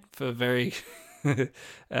is dead for very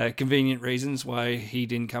convenient reasons why he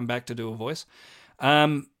didn't come back to do a voice.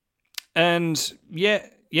 And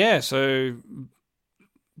yeah, so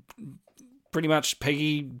pretty much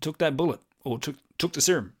Peggy took that bullet or took the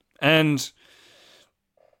serum, and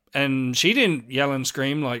she didn't yell and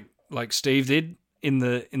scream like Steve did in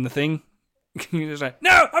the thing. He was like,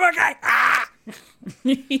 "No, I'm okay." Ah!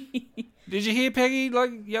 Did you hear Peggy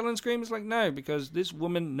like yell and scream? It's like, no, because this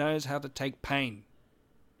woman knows how to take pain,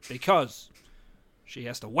 because she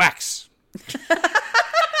has to wax.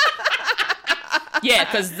 Yeah,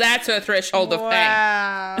 because that's her threshold of pain.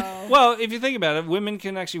 Wow. Well, if you think about it, women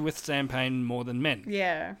can actually withstand pain more than men.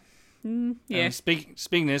 Yeah. Yeah.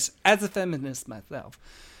 Speaking this as a feminist myself,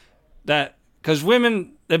 that because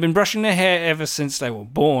women, they've been brushing their hair ever since they were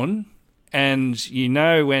born, and you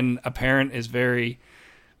know when a parent is very,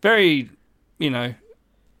 very,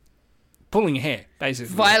 pulling hair,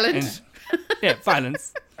 basically. Violent. Yeah,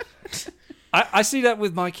 violence. I see that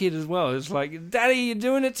with my kid as well. It's like, Daddy, you're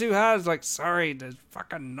doing it too hard. It's like, sorry, there's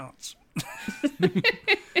fucking nuts.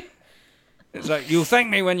 It's like, you'll thank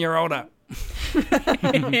me when you're older.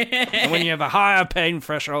 And when you have a higher pain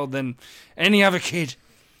threshold than any other kid.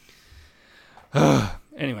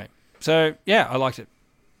 Anyway, so yeah, I liked it.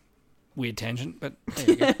 Weird tangent, but there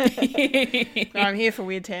you go. I'm here for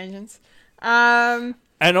weird tangents. And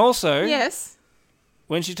also, Yes.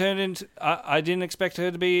 when she turned into, I didn't expect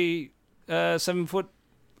her to be a 7-foot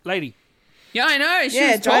lady. Yeah, I know.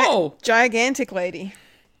 She's tall. Gigantic lady.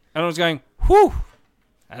 And I was going, whew,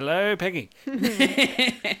 hello, Peggy.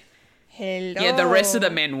 Hello. Yeah, the rest of the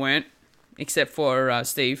men weren't, except for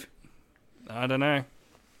Steve. I don't know.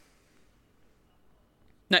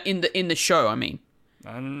 No, in the show, I mean.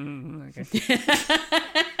 Okay.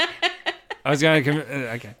 I was going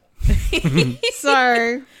to, okay.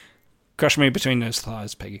 So, Crush me between those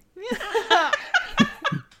thighs, Peggy.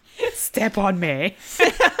 Step on me.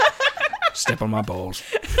 Step on my balls.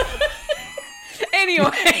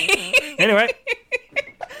 Anyway.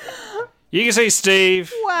 You can see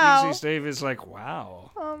Steve. Wow. You can see Steve is like,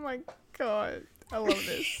 wow. Oh my god. I love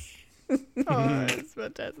this. Oh, it's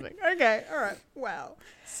fantastic. Okay, alright. Wow.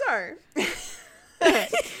 So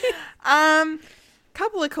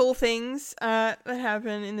couple of cool things that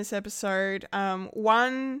happen in this episode.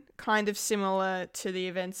 One kind of similar to the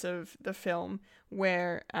events of the film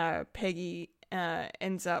where Peggy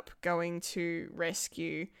ends up going to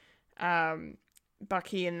rescue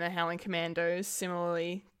Bucky and the Howling Commandos,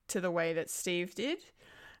 similarly to the way that Steve did,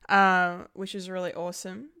 which is really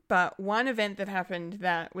awesome. But one event that happened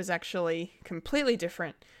that was actually completely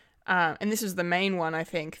different, and this was the main one, I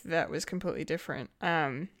think, that was completely different.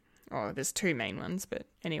 There's two main ones, but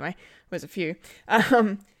anyway, there's a few.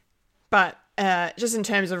 But just in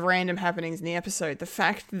terms of random happenings in the episode, the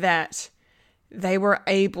fact that they were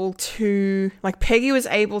able to, like, Peggy was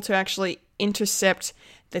able to actually intercept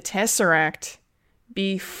the Tesseract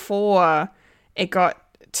before it got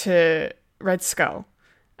to Red Skull.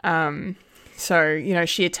 So, you know,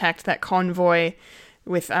 she attacked that convoy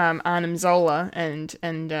with Arnim Zola, and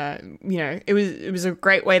you know, it was a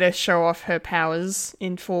great way to show off her powers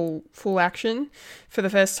in full action for the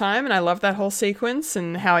first time, and I love that whole sequence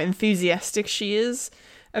and how enthusiastic she is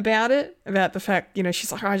about it, about the fact, you know,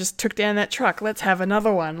 she's like, oh, I just took down that truck, let's have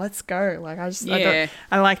another one, let's go. Like,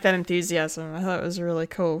 I like that enthusiasm. I thought it was really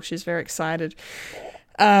cool. She's very excited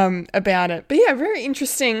about it. But yeah, very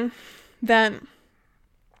interesting that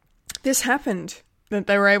this happened, that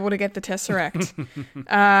they were able to get the Tesseract.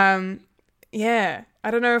 Yeah,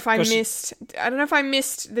 I don't know if I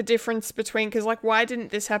missed the difference between, because, like, why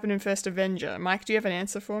didn't this happen in First Avenger? Mike, do you have an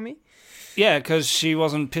answer for me? Yeah, because she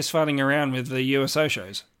wasn't piss-farting around with the USO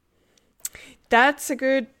shows. That's a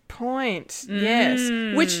good point.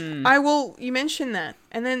 Yes, which you mentioned that,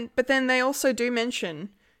 but then they also do mention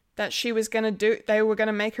that they were going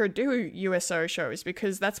to make her do USO shows,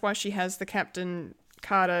 because that's why she has the Captain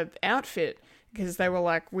Carter outfit, because they were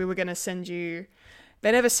like, we were going to send you.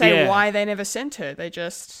 They never say why they never sent her.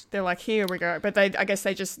 They're like, here we go. But I guess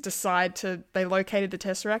they just they located the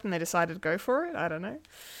Tesseract and they decided to go for it. I don't know.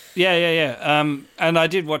 Yeah. And I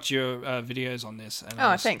did watch your videos on this.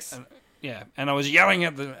 And thanks. And I was yelling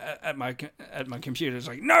at my computer. It's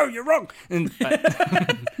like, no, you're wrong.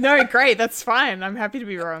 No, great, that's fine. I'm happy to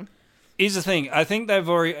be wrong. Here's the thing. I think they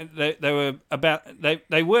were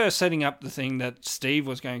setting up the thing that Steve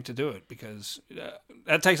was going to do it, because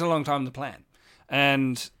that takes a long time to plan.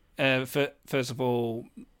 And first of all,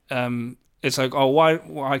 it's like, oh,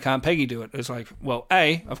 why can't Peggy do it? It's like, well,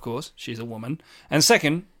 A, of course, she's a woman, and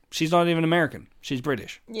second, she's not even American. She's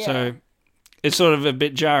British. Yeah. So it's sort of a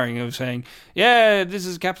bit jarring of saying, yeah, this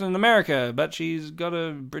is Captain America, but she's got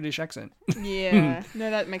a British accent. Yeah,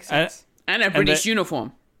 no, that makes sense. And a British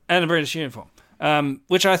uniform. And a British uniform,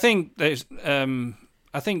 which I think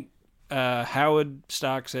Howard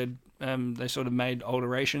Stark said they sort of made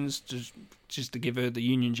alterations just to give her the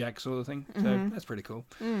Union Jack sort of thing. So that's pretty cool.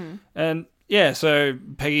 And yeah, so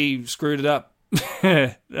Peggy screwed it up,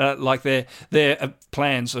 like their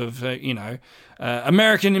plans of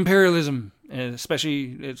American imperialism,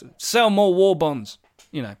 especially sell more war bonds.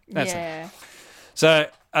 You know, that's it. So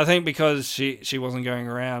I think because she wasn't going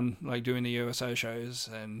around like doing the USO shows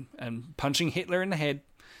and punching Hitler in the head,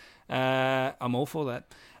 I'm all for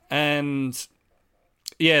that. And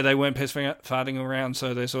yeah, they weren't piss farting around,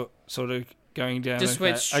 so they're sort of going down. Just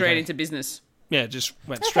went straight into business. Yeah, just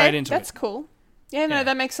went straight into that's it. That's cool. Yeah, no,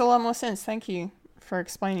 that makes a lot more sense. Thank you for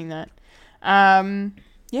explaining that.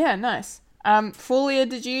 Yeah, nice. Fulia,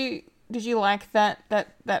 did you like that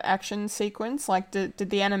action sequence? Like, did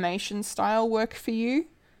the animation style work for you?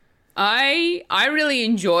 I really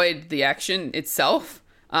enjoyed the action itself.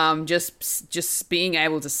 Just being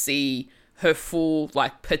able to see her full,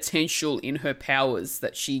 like, potential in her powers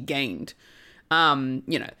that she gained. You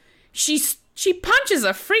know, she punches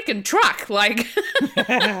a freaking truck. Like,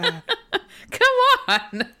 come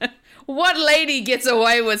on. What lady gets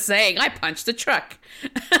away with saying, I punched a truck?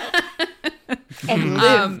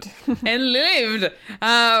 And lived.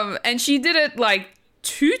 And she did it, like,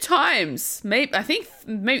 2 times. Maybe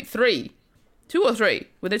 3. 2 or 3.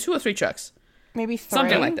 Were there 2 or 3 trucks? Maybe 3.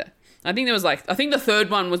 Something like that. I think the third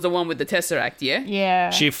one was the one with the Tesseract, yeah? Yeah.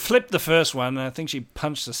 She flipped the first one, and I think she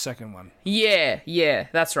punched the second one. Yeah,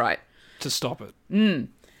 that's right. To stop it.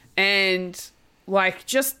 And, like,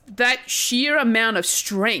 just that sheer amount of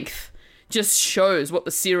strength just shows what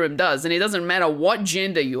the serum does. And it doesn't matter what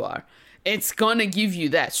gender you are. It's gonna give you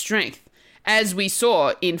that strength. As we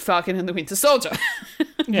saw in Falcon and the Winter Soldier.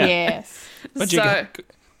 Yeah. Yes. But you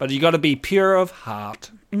got to be pure of heart.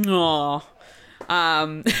 Aww.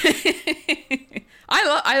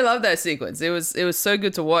 I love that sequence. It was so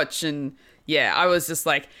good to watch, and yeah, I was just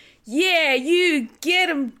like, yeah, you get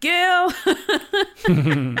him, girl.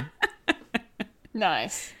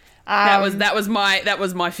 Nice. That was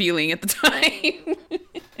my feeling at the time.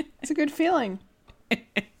 It's a good feeling.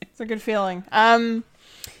 It's a good feeling.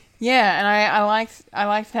 Yeah, and I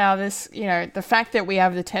liked how this, the fact that we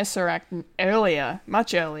have the Tesseract earlier,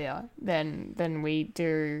 much earlier than we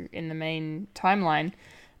do in the main timeline.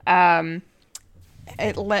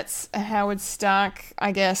 It lets Howard Stark,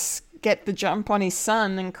 I guess, get the jump on his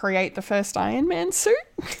son and create the first Iron Man suit.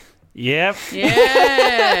 Yep.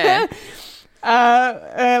 Yeah.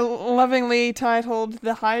 Lovingly titled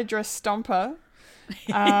the Hydra Stomper.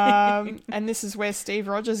 And this is where Steve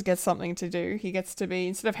Rogers gets something to do. He gets to be,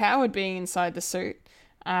 instead of Howard being inside the suit,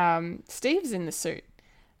 Steve's in the suit.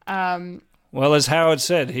 Well, as Howard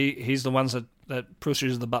said, he's the ones that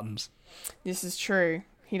pushes the buttons. This is true.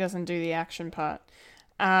 He doesn't do the action part.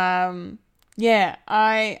 Yeah,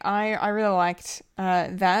 I really liked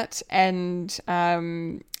that, and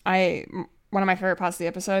one of my favorite parts of the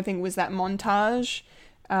episode, I think, was that montage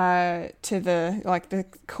to the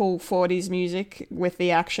cool 40s music with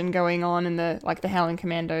the action going on, and the Howling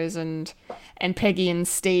Commandos and Peggy and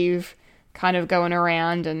Steve kind of going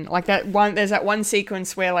around, and there's that one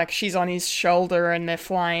sequence where she's on his shoulder and they're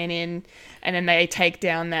flying in, and then they take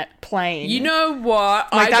down that plane. You know what?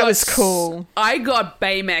 That was cool. I got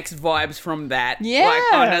Baymax vibes from that. Yeah.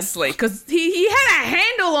 Honestly, because he had a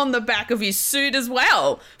handle on the back of his suit as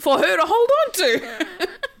well for her to hold on to.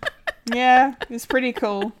 Yeah, it's pretty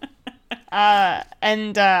cool.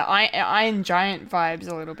 And Iron Giant vibes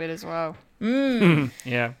a little bit as well.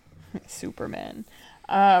 Yeah. Superman.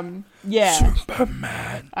 Yeah.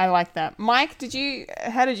 Superman. I like that. Mike,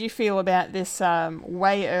 how did you feel about this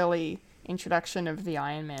way early introduction of the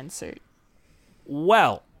Iron Man suit?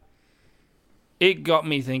 Well, it got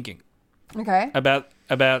me thinking. Okay. About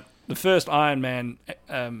the first Iron Man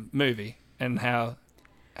movie and how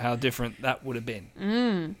different that would have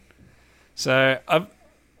been. So I've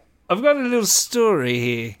got a little story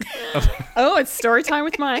here. Oh, it's story time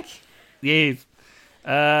with Mike. Yeah.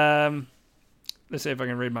 Let's see if I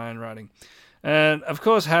can read my own writing. And of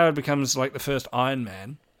course, Howard becomes the first Iron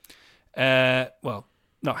Man. Well,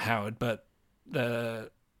 not Howard, but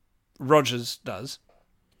Rogers does.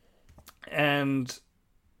 And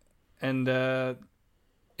it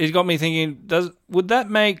got me thinking: would that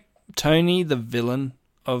make Tony the villain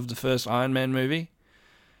of the first Iron Man movie?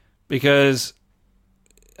 Because,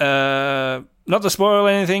 not to spoil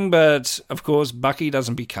anything, but of course Bucky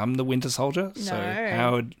doesn't become the Winter Soldier, No. so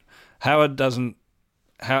Howard doesn't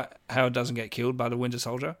get killed by the Winter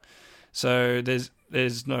Soldier. So there's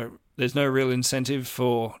no real incentive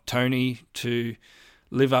for Tony to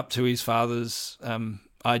live up to his father's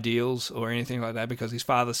ideals or anything like that, because his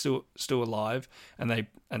father's still alive, and they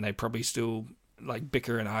probably still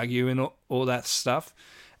bicker and argue and all that stuff,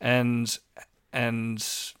 and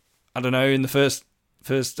I don't know, in the first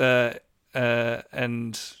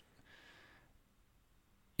and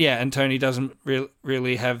Tony doesn't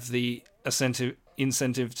really have the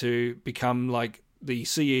incentive to become the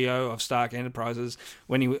CEO of Stark Enterprises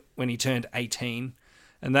when he turned 18,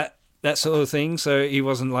 and that sort of thing. So he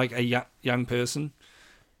wasn't a young person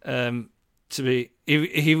to be.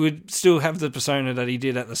 He would still have the persona that he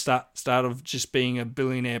did at the start of just being a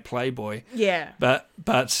billionaire playboy. Yeah. But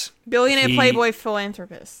Billionaire playboy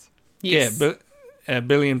philanthropist. Yes. Yeah, but a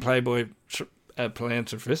billion playboy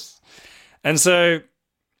philanthropist, and so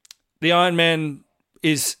the Iron Man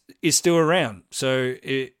is still around. So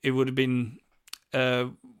it would have been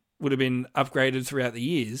upgraded throughout the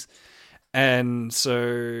years, and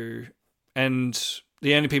the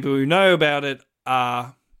only people who know about it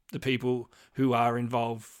are the people who are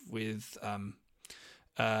involved with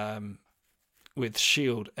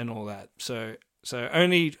SHIELD and all that. So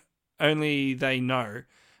only they know.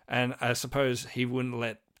 And I suppose he wouldn't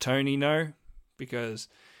let Tony know, because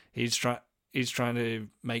he's trying to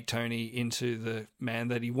make Tony into the man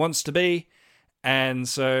that he wants to be, and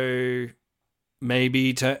so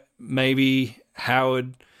maybe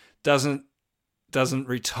Howard doesn't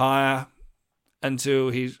retire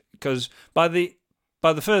until because by the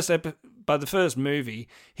first movie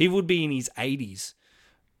he would be in his 80s,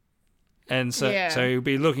 and so he'll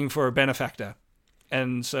be looking for a benefactor,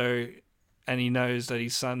 and he knows that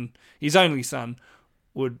his only son,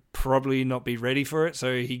 would probably not be ready for it,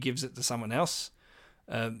 so he gives it to someone else.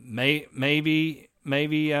 Maybe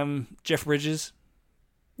Jeff Bridges.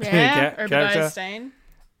 Yeah, character. Obadiah Stane.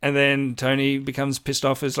 And then Tony becomes pissed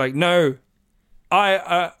off. It's no,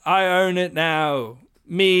 I own it now.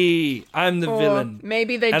 Me, I'm the Or villain.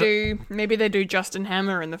 maybe they And- do. Maybe they do Justin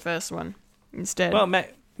Hammer in the first one instead. Well,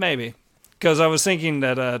 maybe. Because I was thinking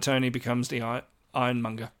that Tony becomes the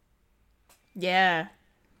Ironmonger. yeah,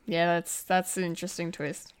 that's an interesting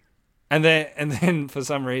twist. And then for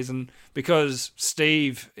some reason, because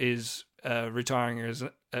Steve is retiring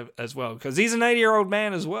as well, because he's an 80-year-old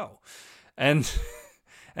man as well, and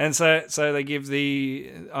so they give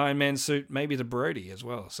the Iron Man suit maybe to Brody as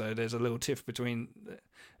well. So there's a little tiff between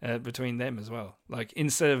them as well. Like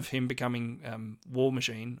instead of him becoming War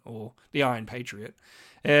Machine or the Iron Patriot,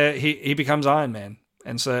 he becomes Iron Man,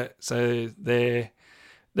 and so their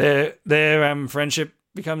friendship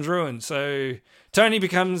becomes ruined. So Tony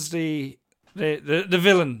becomes the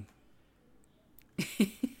villain,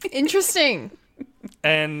 Interesting.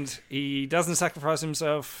 and he doesn't sacrifice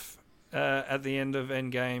himself at the end of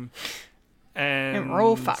Endgame, And we're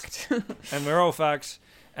all fucked. and we're all fucked,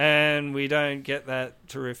 and we don't get that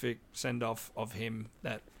terrific send off of him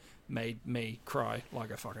that made me cry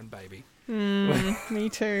like a fucking baby. Me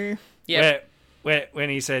too. Yeah. Where when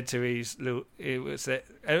he said to his little, it was that,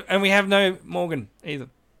 and we have no Morgan either.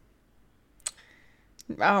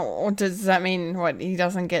 Oh, or does that mean what he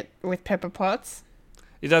doesn't get with Pepper Potts?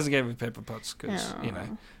 He doesn't get with Pepper Potts because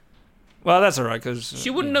Well, that's all right because She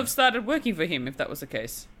wouldn't have started working for him if that was the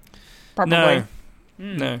case. Probably.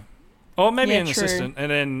 No, or maybe Yeah, an true. assistant,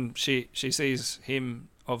 and then she sees him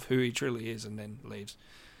of who he truly is, and then leaves.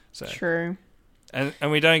 So True. and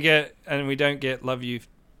we don't get Love You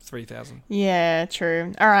 3000. Yeah,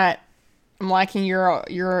 true. All right. I'm liking your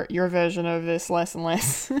version of this less and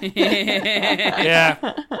less.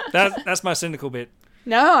 Yeah, that's my cynical bit.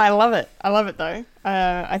 No, I love it. I love it though.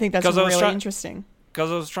 I think that's 'Cause I was really try- interesting. Because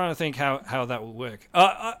I was trying to think how that will work.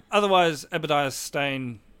 Otherwise, Obadiah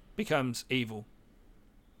Stane becomes evil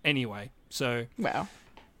anyway. So Wow.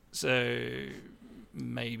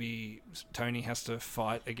 maybe Tony has to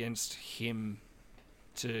fight against him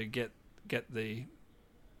to get the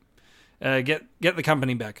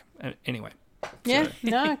company back. Anyway. Yeah, So-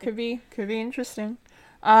 no, it could be interesting.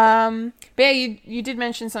 But yeah, you did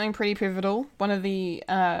mention something pretty pivotal. One of the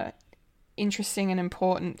interesting and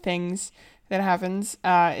important things that happens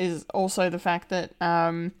is also the fact that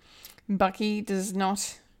Bucky does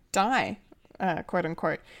not die, quote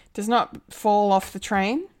unquote, does not fall off the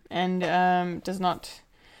train and does not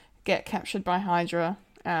get captured by Hydra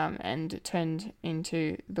and turned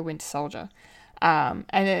into the Winter Soldier.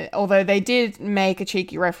 Although they did make a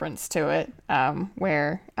cheeky reference to it,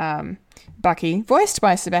 where Bucky, voiced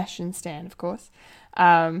by Sebastian Stan, of course,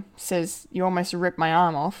 says, "You almost ripped my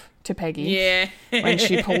arm off," to Peggy. Yeah. When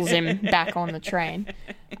she pulls him back on the train.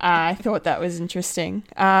 I thought that was interesting.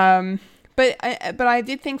 But I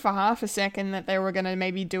did think for half a second that they were going to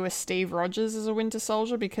maybe do a Steve Rogers as a Winter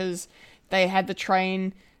Soldier because they had the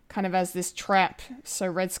train kind of as this trap so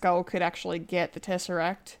Red Skull could actually get the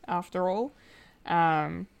Tesseract after all.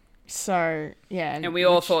 So yeah, And we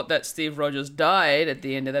all thought that Steve Rogers died at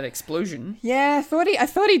the end of that explosion. yeah, I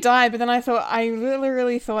thought he died, but then I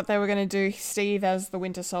really thought they were going to do Steve as the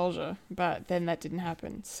Winter Soldier, but then that didn't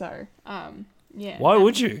happen. So yeah. Why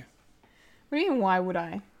would you? What do you mean? Why would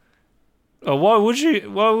I? Or why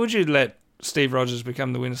would you let Steve Rogers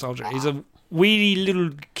become the Winter Soldier? He's a weedy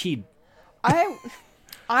little kid I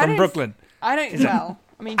from don't, Brooklyn. I don't. Well,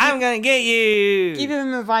 I mean, I'm gonna get you. give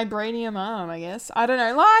him a vibranium arm, I guess. I don't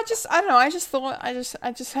know. Like, I don't know. I just thought I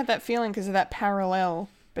just had that feeling because of that parallel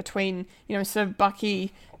between sort of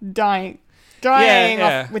Bucky dying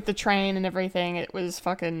Yeah. off with the train and everything. It was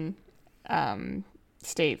fucking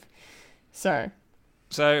Steve. So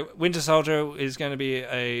So Winter Soldier is going to be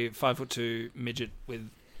a 5'2" midget with.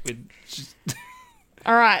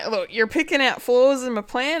 all right, look, you're picking out flaws in my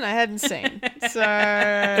plan I hadn't seen. So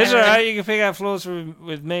It's alright. You can pick out flaws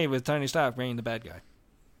with me with Tony Stark being the bad guy.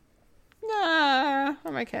 Nah,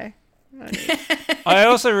 I'm okay. I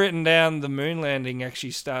also written down the moon landing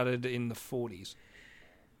actually started in the 40s.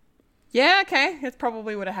 Yeah, okay. It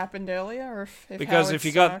probably would have happened earlier if Because Howard if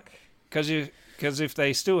you got- Stark- Because if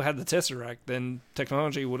they still had the Tesseract, then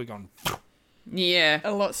technology would have gone Yeah.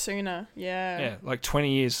 a lot sooner. Yeah. like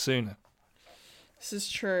 20 years sooner. This is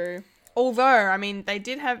true. Although, I mean, they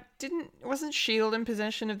wasn't S.H.I.E.L.D. in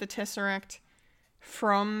possession of the Tesseract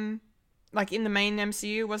from, like, in the main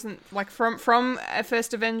MCU? Wasn't, like, from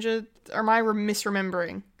First Avenger? Or am I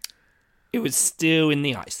misremembering? It was still in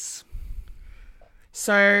the ice.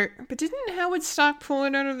 So, but didn't Howard Stark pull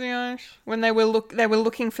it out of the ice when they were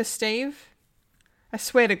looking for Steve? I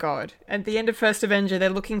swear to God, at the end of First Avenger, they're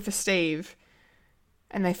looking for Steve,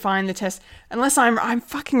 and they find the test. Unless I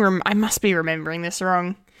must be remembering this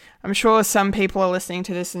wrong. I'm sure some people are listening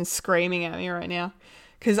to this and screaming at me right now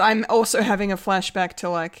because I'm also having a flashback to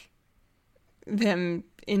like them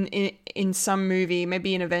in some movie,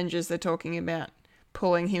 maybe in Avengers, they're talking about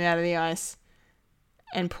pulling him out of the ice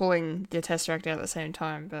and pulling the Tesseract out at the same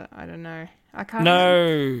time, but I don't know. I can't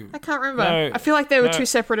remember. No, I feel like they were no. two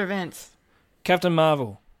separate events. Captain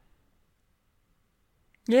Marvel.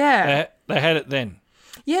 Yeah. They had it then.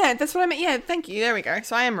 Yeah, that's what I meant. Yeah, thank you. There we go.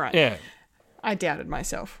 So I am right. Yeah. I doubted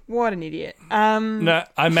myself. What an idiot. No,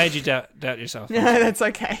 I made you doubt yourself. No, that's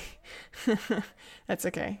okay. That's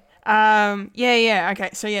okay. Yeah. Okay.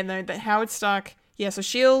 So yeah, no, that Howard Stark. Yeah. So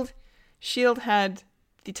Shield had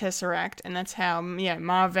the Tesseract, and that's how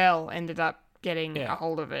Marvel ended up getting a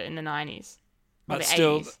hold of it in the 90s. Or the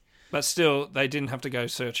 80s. But still, they didn't have to go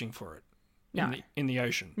searching for it. No. In the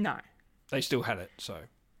ocean. No. They still had it. So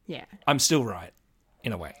Yeah. I'm still right,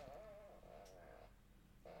 in a way.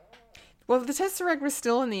 Well, the Tesseract was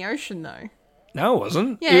still in the ocean, though. No, it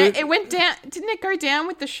wasn't. Yeah, it went down. Didn't it go down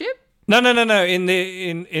with the ship? No. In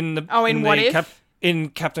the What If? In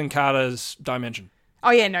Captain Carter's dimension.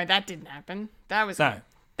 Oh yeah, no, that didn't happen. That was No.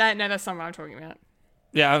 that's not what I'm talking about.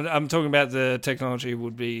 Yeah, I'm talking about the technology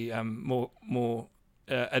would be more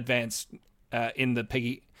advanced in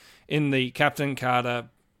the Captain Carter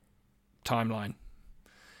timeline.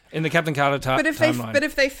 In the Captain Carter timeline. But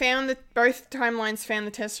if they found both timelines found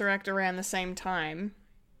the Tesseract around the same time.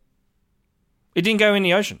 It didn't go in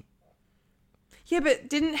the ocean. Yeah, but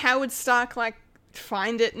didn't Howard Stark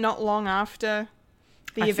find it not long after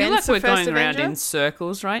the I feel events like of we're First going Avenger? around in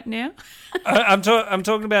circles right now. I'm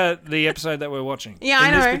talking about the episode that we're watching. Yeah,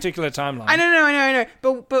 I know. In this particular timeline. I know.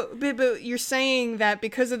 But you're saying that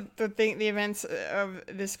because of the events of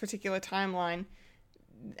this particular timeline,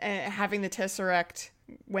 having the Tesseract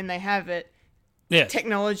when they have it, Yes.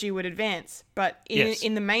 technology would advance. But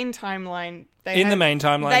in the main timeline, they they had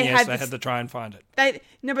this- to try and find it.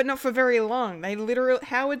 but not for very long. They literally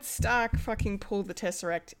Howard Stark fucking pulled the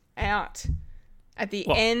Tesseract out at the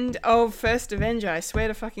end of First Avenger. I swear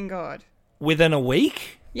to fucking God. Within a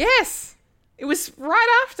week? Yes, it was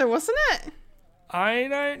right after, wasn't it? I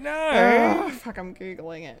don't know. Oh, fuck, I'm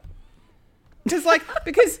googling it. Just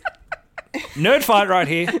because Nerd fight right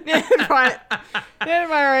here. right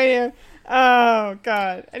radio. Oh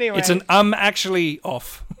God. Anyway, It's an actually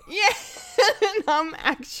off. yeah. I'm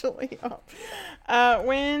actually up.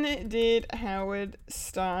 When did Howard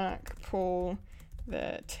Stark pull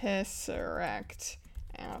the Tesseract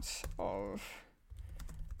out of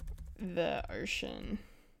the ocean?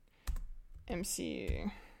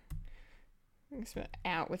 MCU.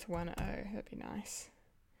 Out with one O. That'd be nice.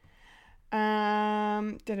 Where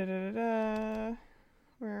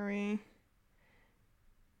are we?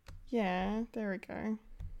 Yeah, there we go.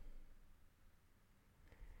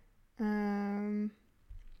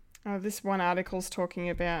 This one article's talking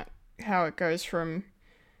about how it goes from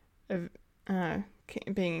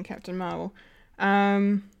being in Captain Marvel.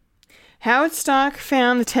 Howard Stark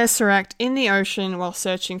found the Tesseract in the ocean while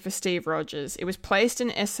searching for Steve Rogers. It was placed in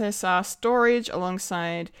SSR storage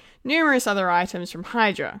alongside numerous other items from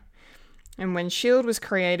Hydra. And when S.H.I.E.L.D. was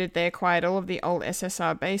created, they acquired all of the old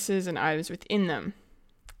SSR bases and items within them.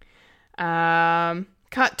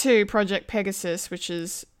 Cut to Project Pegasus, which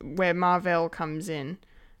is where Marvel comes in.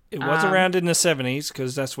 It was around in the 70s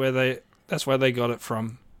because that's where they got it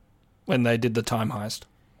from when they did the time heist.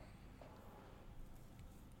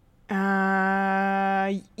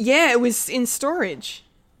 Yeah, it was in storage.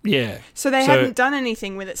 Yeah. So they hadn't done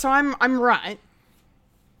anything with it. So I'm right.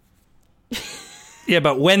 Yeah,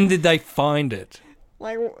 but when did they find it?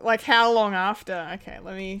 Like how long after? Okay,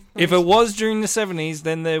 let me If it was during the 70s,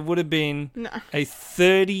 then there would have been a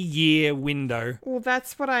 30-year window. Well,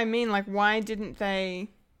 that's what I mean. Why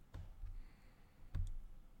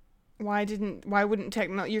wouldn't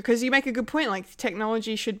technology? Because you make a good point.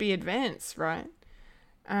 Technology should be advanced, right?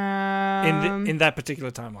 In that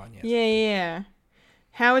particular timeline, yes. Yeah.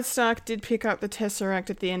 Howard Stark did pick up the Tesseract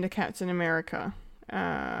at the end of Captain America.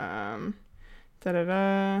 Where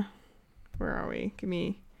are we? Give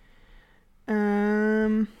me.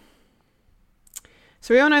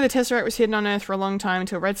 So we all know the Tesseract was hidden on Earth for a long time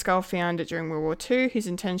until Red Skull found it during World War II. His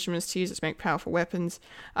intention was to use it to make powerful weapons.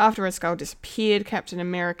 After Red Skull disappeared, Captain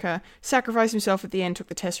America sacrificed himself at the end, took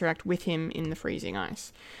the Tesseract with him in the freezing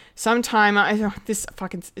ice.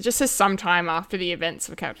 It just says sometime after the events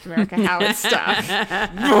of Captain America, Howard Stark.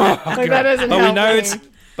 That doesn't But help we know me.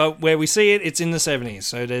 but where we see it, it's in the 70s.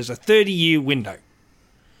 So there's a 30-year window.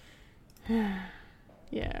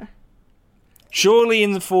 Yeah. Surely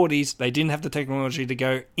in the 40s, they didn't have the technology to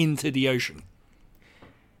go into the ocean.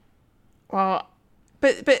 Well,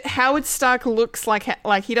 But Howard Stark looks like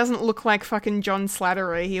he doesn't look like fucking John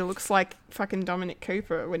Slattery. He looks like fucking Dominic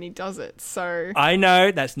Cooper when he does it. So I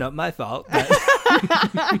know that's not my fault.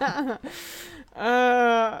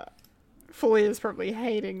 But... Fully is probably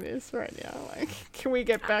hating this right now. Like, can we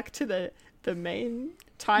get back to the main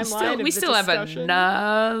timeline? We still have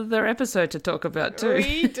another episode to talk about too.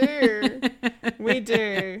 We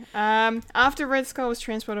do. After Red Skull was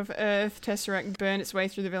transported off Earth, Tesseract burned its way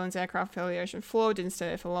through the villain's aircraft, fell to the ocean floor, didn't stay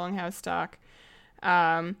there for long. Howard Stark,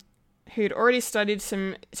 who'd already studied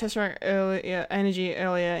some Tesseract energy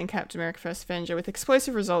earlier in Captain America: First Avenger, with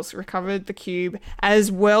explosive results, recovered the cube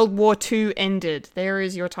as World War II ended. There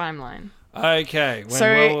is your timeline. Okay, when So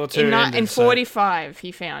World War II ended, in 45,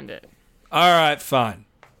 he found it. All right, fine.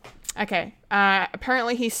 Okay.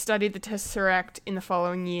 Apparently, he studied the Tesseract in the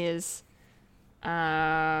following years,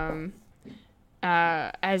 as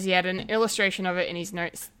he had an illustration of it in his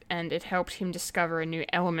notes, and it helped him discover a new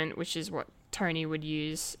element, which is what Tony would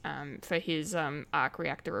use for his arc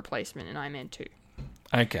reactor replacement in Iron Man 2.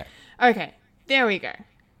 Okay. Okay, there we go.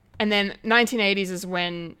 And then 1980s is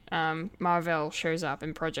when Marvel shows up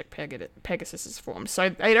and Project Pegasus is formed. So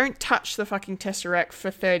they don't touch the fucking Tesseract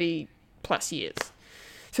for 30 plus years.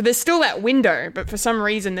 So there's still that window, but for some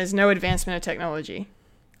reason there's no advancement of technology.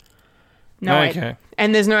 No, Okay.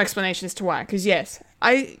 And there's no explanation as to why. Because yes,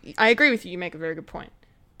 I agree with you. You make a very good point.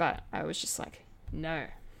 But I was just like, no.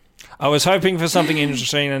 I was hoping for something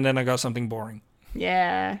interesting, and then I got something boring.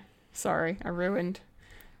 Yeah. Sorry, I ruined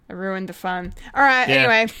the fun. All right. Yeah.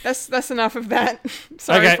 Anyway, that's enough of that.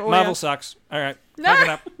 Sorry, Okay, for all Marvel ya. sucks. All right. No, Fuck it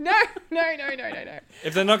up. no.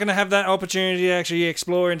 If they're not going to have that opportunity to actually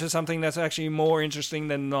explore into something that's actually more interesting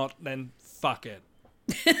than not, then fuck it.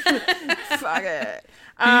 Fuck it.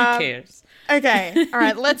 Who cares? Okay, all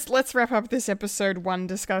right. Let's wrap up this episode 1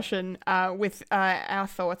 discussion with our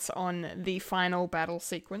thoughts on the final battle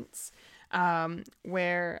sequence,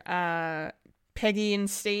 where Peggy and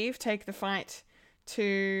Steve take the fight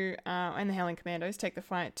to, and the Howling Commandos take the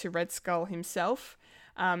fight to Red Skull himself,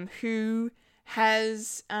 who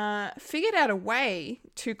has figured out a way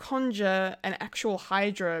to conjure an actual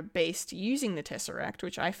Hydra beast using the Tesseract,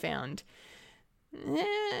 which I found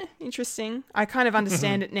interesting. I kind of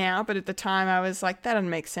understand it now, but at the time I was like, that doesn't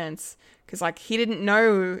make sense. Because, like, he didn't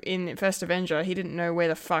know in First Avenger, he didn't know where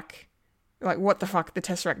the fuck, like, what the fuck the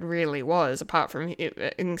Tesseract really was, apart from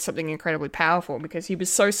it, something incredibly powerful, because he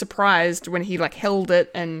was so surprised when he, like, held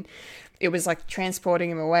it and it was, like,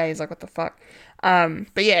 transporting him away. He's like, what the fuck?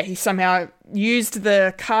 But yeah, he somehow used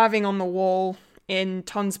the carving on the wall in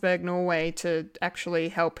Tonsberg, Norway, to actually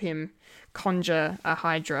help him conjure a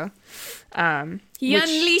Hydra. He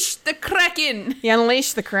unleashed the Kraken. He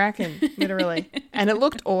unleashed the Kraken, literally. And it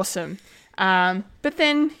looked awesome. But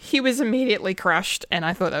then he was immediately crushed, and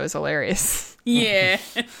I thought that was hilarious. Yeah.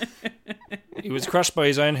 He was crushed by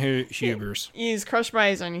his own hubris. He was crushed by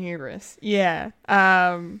his own hubris. Yeah.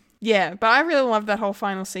 Yeah, but I really loved that whole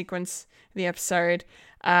final sequence of the episode.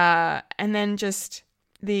 And then just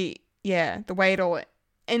the way it all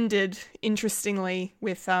ended, interestingly,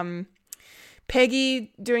 with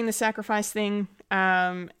Peggy doing the sacrifice thing,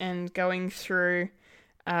 and going through,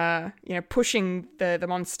 pushing the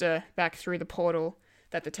monster back through the portal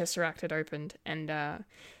that the Tesseract had opened, and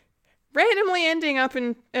randomly ending up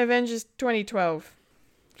in Avengers 2012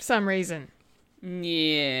 for some reason.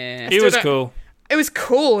 Yeah. It was cool. It was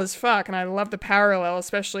cool as fuck, and I love the parallel,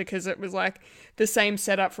 especially because it was like the same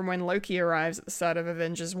setup from when Loki arrives at the start of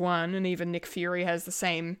Avengers 1, and even Nick Fury has the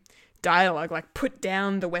same dialogue, like, put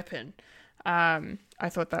down the weapon. I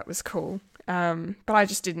thought that was cool. But I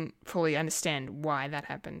just didn't fully understand why that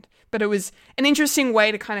happened. But it was an interesting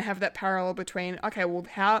way to kind of have that parallel between, okay, well,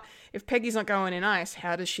 if Peggy's not going in ice,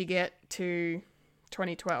 how does she get to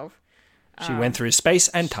 2012? She went through space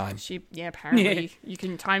and time. Apparently you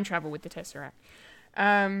can time travel with the Tesseract.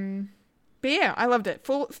 But yeah, I loved it.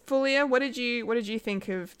 Fulia, what did you think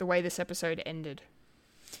of the way this episode ended?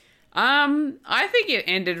 I think it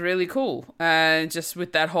ended really cool. Just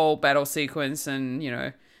with that whole battle sequence, and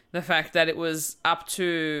the fact that it was up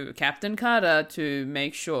to Captain Carter to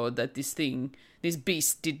make sure that this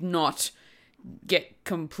beast did not get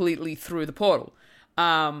completely through the portal.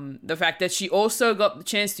 The fact that she also got the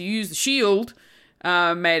chance to use the shield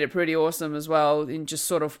made it pretty awesome as well, and just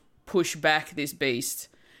sort of push back this beast.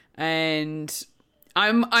 And I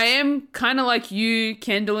am kind of like you,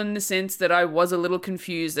 Kendall, in the sense that I was a little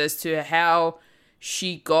confused as to how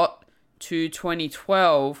she got to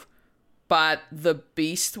 2012, but the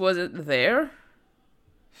beast wasn't there.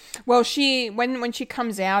 Well, when she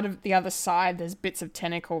comes out of the other side, there's bits of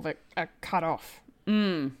tentacle that are cut off.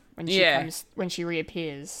 When when she Yeah. comes when she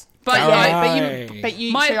reappears. But But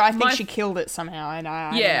you, My- so I think my- she killed it somehow. And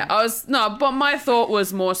I yeah, don't know. but my thought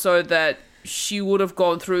was more so that she would have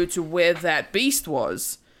gone through to where that beast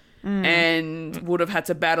was and would have had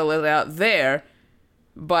to battle it out there,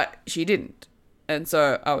 but she didn't. And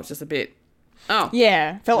so I was just a bit,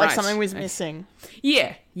 Yeah, felt like Right. something was Okay. missing.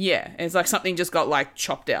 yeah. It's like something just got like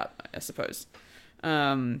chopped out, I suppose.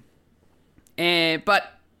 But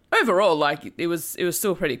overall, like it was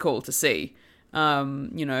still pretty cool to see,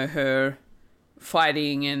 her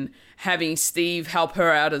fighting and having Steve help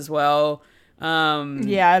her out as well.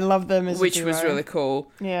 Yeah, I love them as a Which was duo. really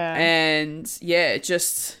cool. Yeah. And yeah,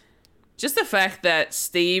 just the fact that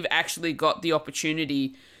Steve actually got the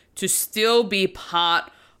opportunity to still be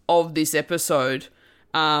part of this episode,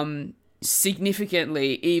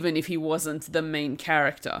 significantly, even if he wasn't the main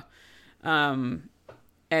character. And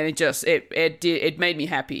it made me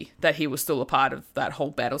happy that he was still a part of that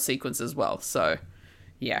whole battle sequence as well. So,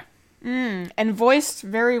 yeah. And voiced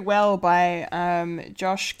very well by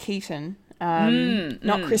Josh Keaton.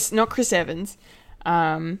 Not Chris Evans.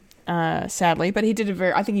 Sadly, but I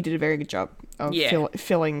think he did a very good job of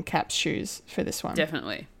filling Cap's shoes for this one.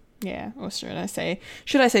 Definitely. Yeah, or should I say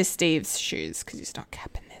Steve's shoes, because he's not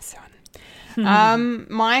Cap in this one.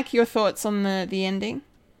 Mike, your thoughts on the ending?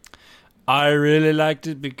 I really liked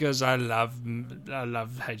it because I love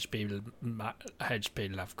H.P.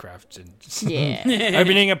 Lovecraft, and Yeah.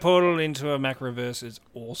 opening a portal into a macroverse is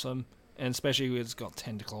awesome, and especially when it's got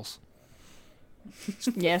tentacles.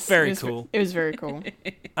 Yes. Very cool. It was very cool.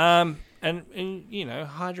 And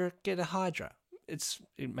Hydra get a Hydra.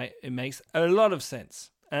 It makes a lot of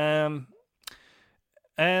sense. And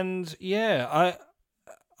yeah,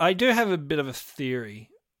 I do have a bit of a theory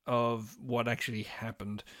of what actually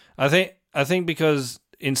happened. I think because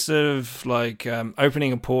instead of like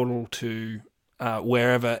opening a portal to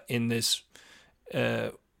wherever in this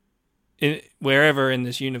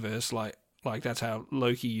universe, like that's how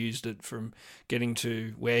Loki used it, from getting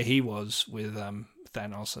to where he was with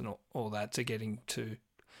Thanos and all that, to getting to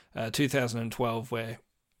 2012 where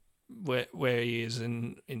he is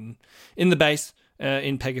in the base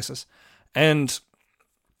in Pegasus. And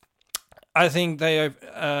I think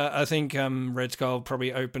Red Skull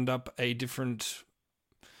probably opened up a different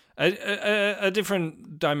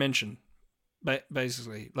dimension,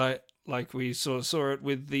 basically, like we sort of saw it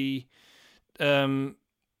with the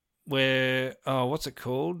where what's it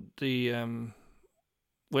called, the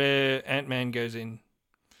where Ant-Man goes in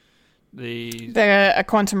A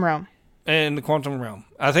quantum realm. In the quantum realm.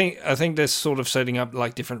 I think they're sort of setting up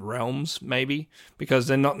like different realms, maybe, because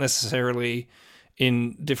they're not necessarily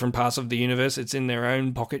in different parts of the universe. It's in their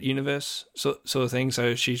own pocket universe, sort of thing.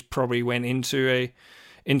 So she's probably went into a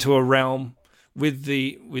realm with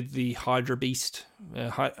the Hydra beast,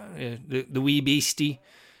 the wee beastie,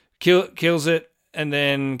 kills it, and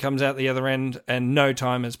then comes out the other end, and no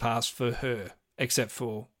time has passed for her except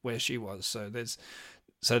for where she was. So there's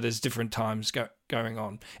different times going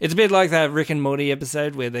on. It's a bit like that Rick and Morty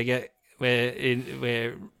episode where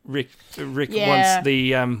where Rick wants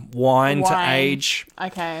the wine to age.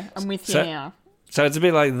 Okay, I'm with you now. So it's a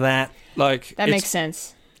bit like that. Like that makes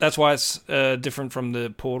sense. That's why it's different from the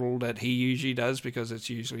portal that he usually does, because it's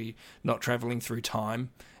usually not traveling through time.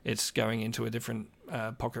 It's going into a different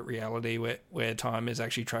pocket reality where time is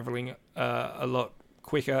actually traveling a lot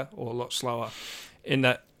quicker or a lot slower in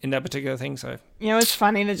that particular thing. So it's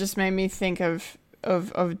funny. That just made me think of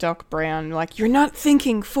Doc Brown. Like, you're not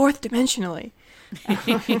thinking fourth dimensionally.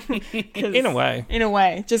 In a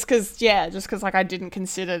way, just because like I didn't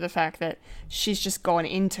consider the fact that she's just gone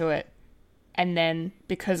into it, and then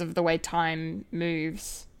because of the way time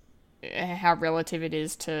moves, how relative it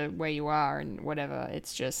is to where you are and whatever,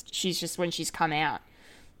 she's just when she's come out,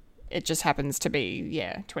 it just happens to be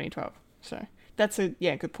 2012. So that's a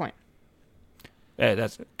good point. Yeah,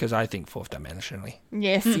 that's because I think fourth dimensionally.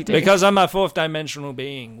 Yes, you do. Because I'm a fourth dimensional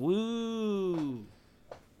being. Woo!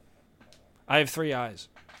 I have 3 eyes.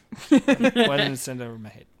 One in the center of my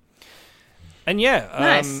head. And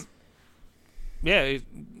nice.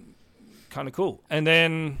 Kind of cool. And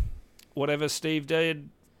then whatever Steve did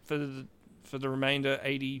for the remainder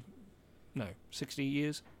 60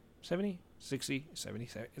 years, 70, 60, 70,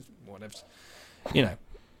 whatever.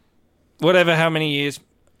 Whatever, how many years,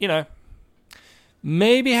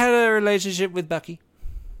 maybe had a relationship with Bucky.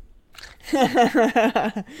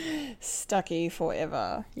 Stucky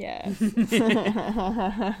forever. Yeah.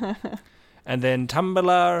 And then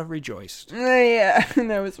Tumblr rejoiced. Yeah,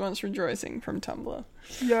 there was once rejoicing from Tumblr.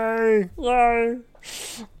 Yay.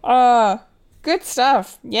 Good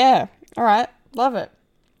stuff. Yeah. All right. Love it.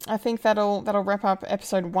 I think that'll wrap up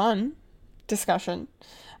episode 1 discussion,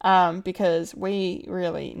 because we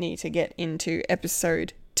really need to get into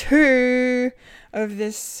episode 2 of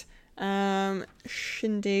this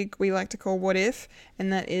shindig we like to call What If,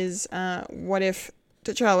 and that is what if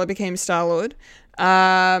T'Challa became Star-Lord.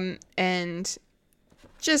 And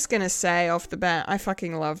just gonna say off the bat, I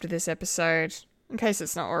fucking loved this episode, in case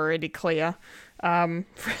it's not already clear from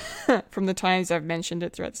the times I've mentioned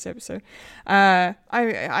it throughout this episode. I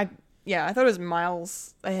thought it was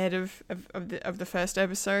miles ahead of the first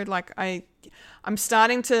episode. Like I'm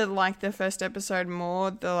starting to like the first episode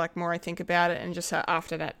more the more I think about it, and just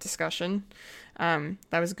after that discussion, that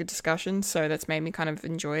was a good discussion, so that's made me kind of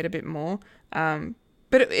enjoy it a bit more.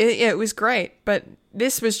 But it was great. But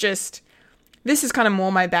this is kind of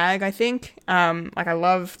more my bag, I think. I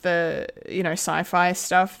love the sci-fi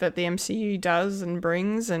stuff that the MCU does and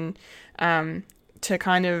brings, and to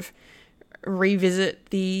kind of revisit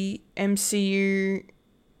the MCU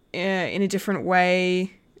in a different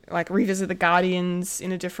way, like revisit the Guardians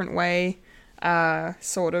in a different way,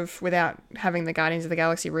 sort of without having the Guardians of the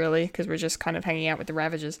Galaxy really, because we're just kind of hanging out with the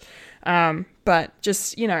Ravagers. But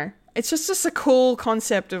just, it's just a cool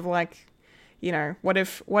concept of what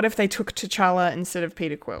if they took T'Challa instead of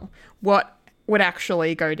Peter Quill? What would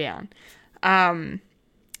actually go down?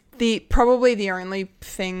 Probably the only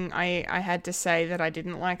thing I had to say that I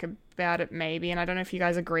didn't like about it, maybe, and I don't know if you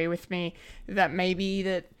guys agree with me, that maybe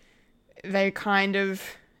that they kind of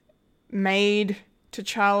made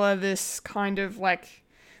T'Challa this kind of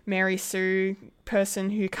Mary Sue person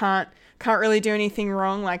who can't really do anything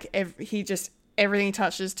wrong. Everything he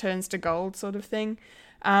touches turns to gold, sort of thing.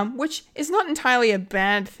 Which is not entirely a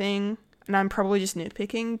bad thing, and I'm probably just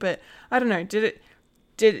nitpicking, but I don't know, did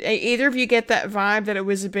either of you get that vibe that it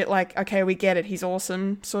was a bit okay, we get it, he's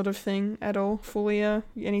awesome sort of thing at all? Fulia,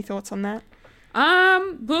 any thoughts on that?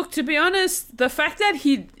 Look, to be honest, the fact that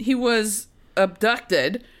he was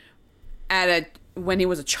abducted when he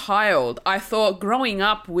was a child, I thought growing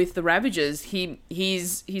up with the Ravagers,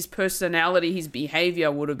 his personality, his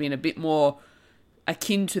behavior would have been a bit more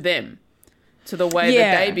akin to them, to the way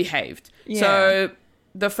that they behaved. Yeah. So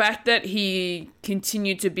the fact that he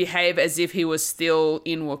continued to behave as if he was still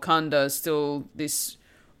in Wakanda, still this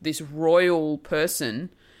royal person,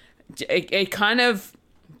 it kind of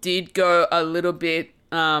did go a little bit,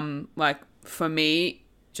 for me,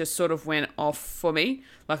 just sort of went off for me.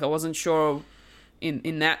 I wasn't sure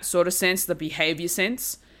in that sort of sense, the behavior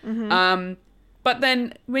sense. Mm-hmm. But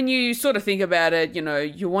then when you sort of think about it,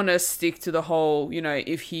 you want to stick to the whole,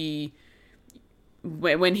 if he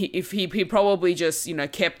probably just,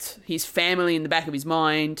 kept his family in the back of his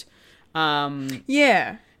mind.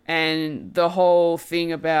 Yeah. And the whole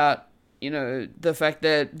thing about, the fact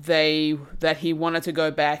that he wanted to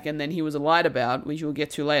go back and then he was lied about, which we'll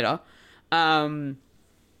get to later.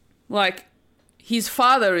 His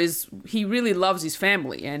father he really loves his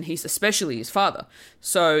family, and he's especially his father.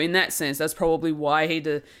 So in that sense, that's probably why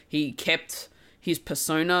he kept his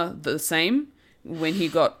persona the same when he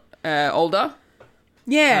got older.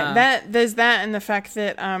 Yeah, there's that, and the fact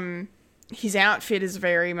that his outfit is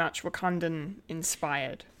very much Wakandan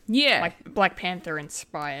inspired. Yeah. Black Panther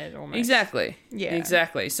inspired almost. Exactly. Yeah.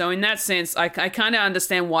 Exactly. So in that sense, I kind of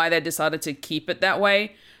understand why they decided to keep it that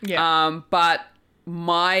way. Yeah. But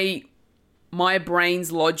my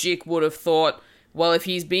brain's logic would have thought, well, if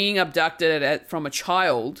he's being abducted from a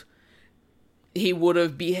child, he would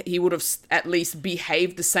have at least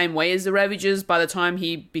behaved the same way as the Ravagers by the time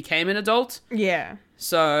he became an adult. Yeah.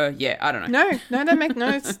 So, yeah, I don't know. No, that makes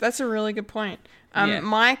no. That's a really good point.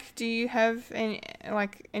 Mike, do you have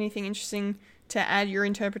anything interesting to add your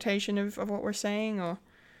interpretation of what we're saying, or?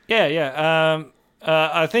 Yeah.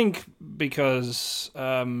 I think because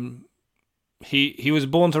he was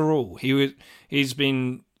born to rule. He's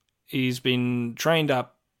been trained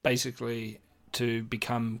up basically to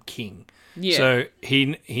become king. Yeah. So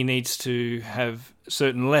he needs to have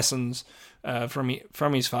certain lessons from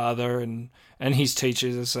his father and his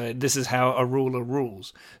teachers that say this is how a ruler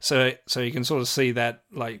rules. So you can sort of see that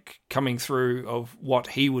coming through of what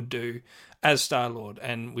he would do as Star-Lord,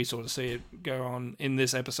 and we sort of see it go on in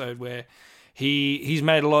this episode where he's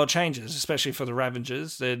made a lot of changes, especially for the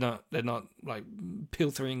Ravagers. They're not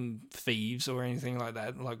pilfering thieves or anything like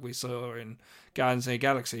that, like we saw in Guardians of the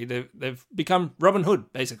Galaxy. They've become Robin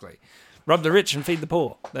Hood, basically. Rob the rich and feed the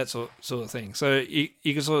poor, that sort of thing. So you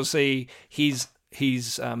can sort of see his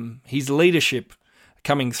leadership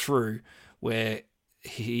coming through, where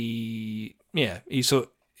he's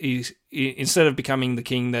instead of becoming the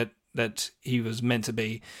king that he was meant to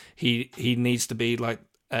be, he needs to be like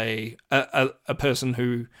a person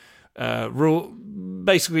who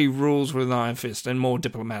basically rules with an iron fist and more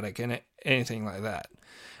diplomatic and anything like that.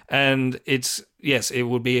 And it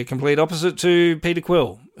would be a complete opposite to Peter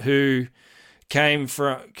Quill, who came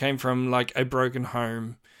from like a broken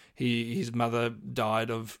home. His mother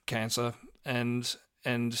died of cancer, and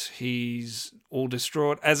he's all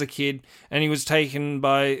distraught as a kid, and he was taken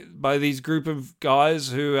by these group of guys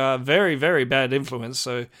who are very, very bad influence.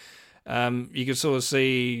 So you could sort of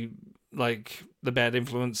see like the bad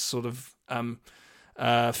influence sort of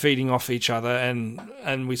feeding off each other,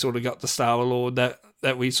 and we sort of got the Star-Lord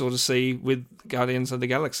that we sort of see with Guardians of the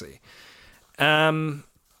Galaxy. And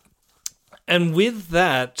with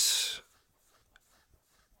that,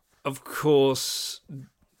 of course,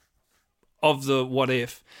 of the what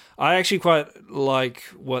if, I actually quite like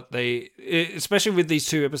what they, especially with these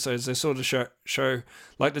two episodes, they sort of show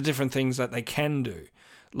like the different things that they can do.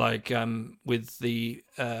 Like with the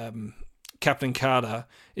Captain Carter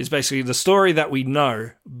is basically the story that we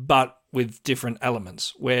know, but with different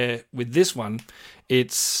elements. Where with this one,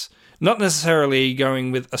 it's not necessarily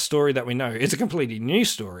going with a story that we know. It's a completely new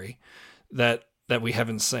story that we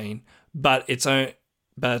haven't seen, but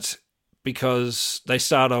because they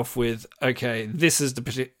start off with, okay, this is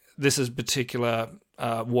particular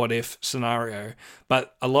what if scenario,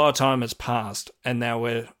 but a lot of time has passed, and now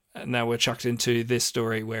we're chucked into this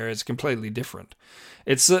story where it's completely different.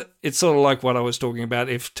 It's sort of like what I was talking about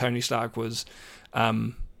if Tony Stark was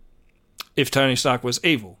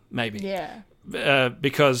evil, maybe. Yeah.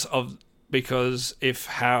 Because if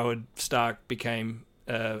Howard Stark became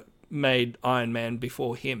made Iron Man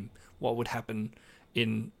before him, what would happen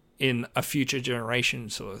in a future generation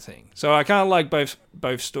sort of thing. So I kind of like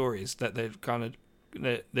both stories that they're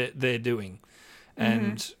doing,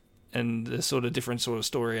 and the sort of different sort of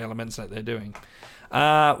story elements that they're doing.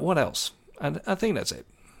 What else? I think that's it.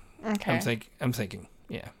 Okay. I'm thinking.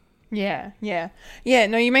 Yeah. Yeah.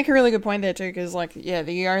 No, you make a really good point there too, because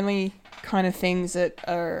the only kind of things that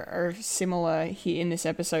are similar here in this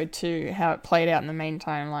episode to how it played out in the main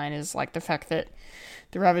timeline is like the fact that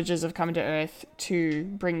the Ravagers have come to Earth to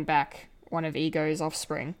bring back one of Ego's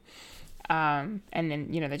offspring, and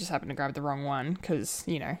then they just happen to grab the wrong one because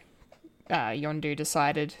Yondu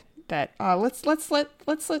decided that let's let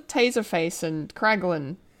Taserface and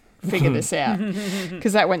Kraglin figure this out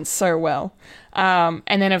because that went so well.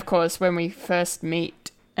 And then of course when we first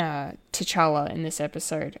meet T'Challa in this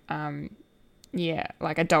episode,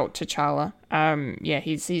 like adult T'Challa,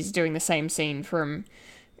 he's doing the same scene from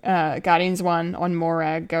Guardians 1 on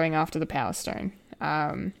Morag going after the Power Stone.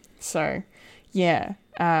 And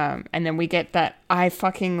then we get that I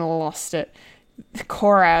fucking lost it,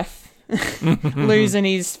 Korath losing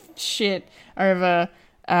his shit over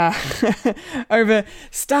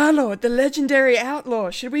Star-Lord, the legendary outlaw.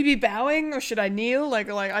 Should we be bowing or should I kneel? Like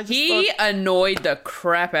I just annoyed the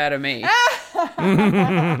crap out of me.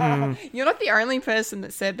 You're not the only person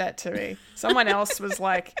that said that to me. Someone else was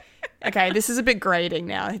like, okay, this is a bit grating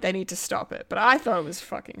now. They need to stop it. But I thought it was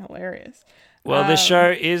fucking hilarious. Well, this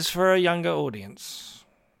show is for a younger audience.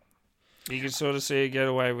 You can sort of see it get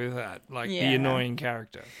away with that, like the annoying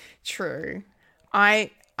character. True.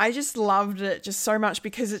 I just loved it just so much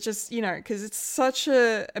because it just, because it's such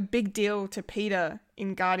a big deal to Peter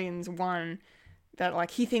in Guardians 1 that, like,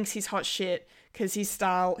 he thinks he's hot shit because he's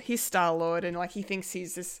Star-Lord and, like, he thinks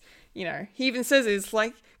he's this, he even says it's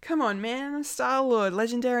like, come on, man, I'm Star-Lord,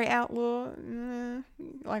 legendary outlaw.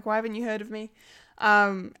 Like, why haven't you heard of me?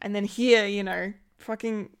 And then here,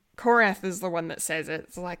 fucking Korath is the one that says it.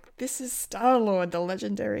 It's like, this is Star-Lord, the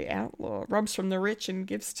legendary outlaw, robs from the rich and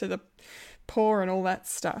gives to the poor and all that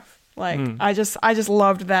stuff. Like, I just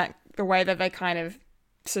loved that, the way that they kind of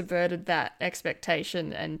subverted that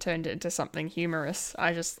expectation and turned it into something humorous.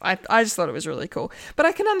 I just thought it was really cool. But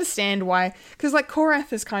I can understand why, because like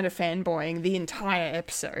Korath is kind of fanboying the entire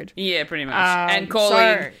episode. Yeah, pretty much. And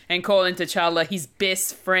calling T'Challa his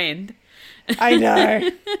best friend. I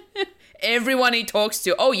know. Everyone he talks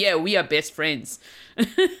to, oh yeah, we are best friends.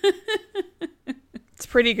 It's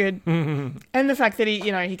pretty good. And the fact that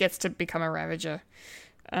he gets to become a Ravager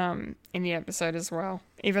in the episode as well.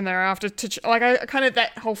 Even though after I kind of,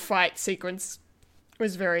 that whole fight sequence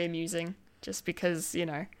was very amusing just because,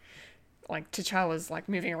 like T'Challa's like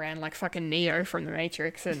moving around like fucking Neo from the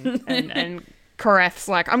Matrix and Korath's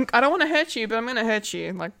like, I don't want to hurt you, but I'm going to hurt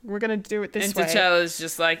you. Like, we're going to do it this way. And T'Challa's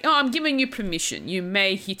just like, oh, I'm giving you permission. You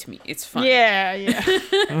may hit me. It's fine. Yeah.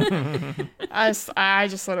 I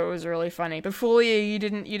just thought it was really funny. But Fulia, you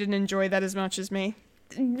didn't enjoy that as much as me?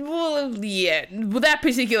 Well, yeah. Well, that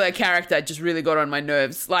particular character just really got on my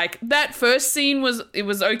nerves. Like, that first scene was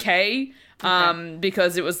okay.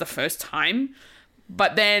 Because it was the first time.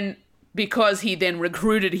 But then, because he then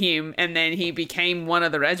recruited him and then he became one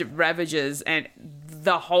of the Ravagers, and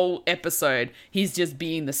the whole episode, he's just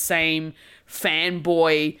being the same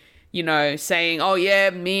fanboy, you know, saying, oh yeah,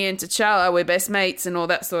 me and T'Challa, we're best mates and all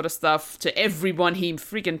that sort of stuff to everyone he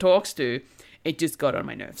freaking talks to. It just got on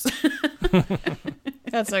my nerves.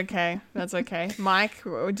 That's okay. That's okay. Mike,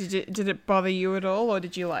 did it bother you at all, or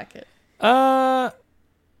did you like it? I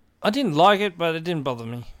didn't like it, but it didn't bother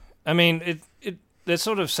me. I mean, they're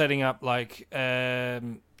sort of setting up like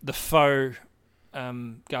the faux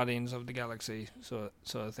Guardians of the Galaxy sort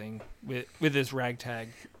of thing with this ragtag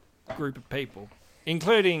group of people,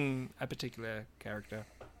 including a particular character,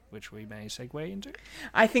 which we may segue into.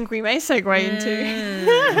 I think we may segue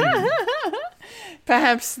into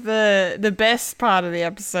perhaps the best part of the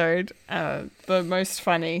episode, the most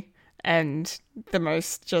funny and the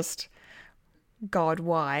most just God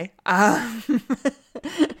why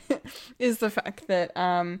is the fact that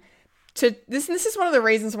this is one of the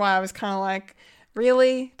reasons why I was kind of like,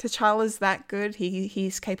 really, T'Challa's that good?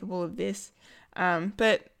 He's capable of this,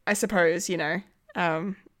 but I suppose, you know,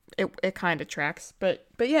 it kind of tracks. But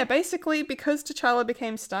yeah, basically because T'Challa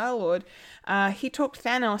became Star-Lord, he talked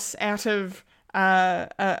Thanos out of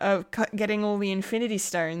getting all the Infinity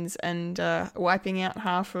Stones and wiping out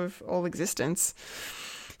half of all existence.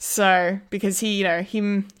 So because he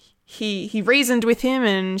reasoned with him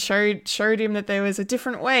and showed him that there was a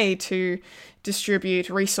different way to distribute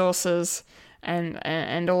resources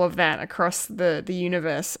and all of that across the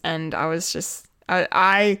universe, and I was just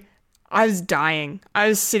I was dying. I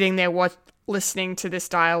was sitting there listening to this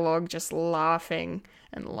dialogue, just laughing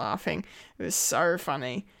and laughing. It was so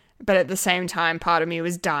funny, but at the same time, part of me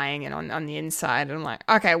was dying, and on the inside, I'm like,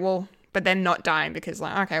 okay, well. But then not dying because,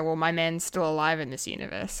 like, okay, well, my man's still alive in this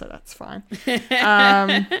universe, so that's fine.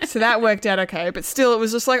 So that worked out okay. But still, it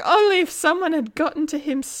was just like, only if someone had gotten to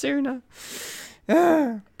him sooner.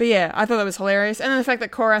 But yeah, I thought that was hilarious. And then the fact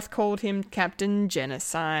that Korath called him Captain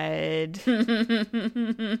Genocide.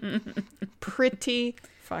 Pretty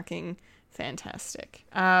fucking fantastic.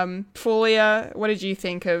 Fulia, what did you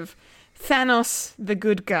think of Thanos, the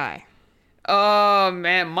good guy? Oh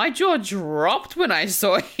man, my jaw dropped when I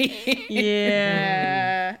saw him.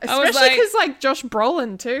 Yeah, especially because like Josh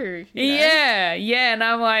Brolin too. You know? Yeah, and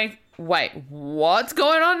I'm like, wait, what's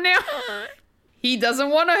going on now? He doesn't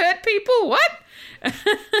want to hurt people. What?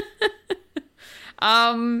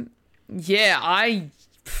 Yeah, I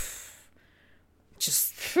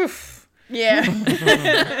just yeah.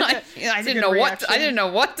 I didn't know what I didn't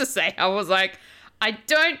know what to say. I was like, I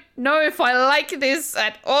don't know if I like this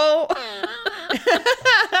at all.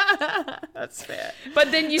 That's fair.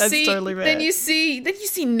 But then you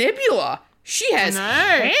see Nebula. She has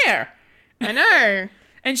hair. I know.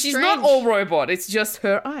 And she's not all robot. It's just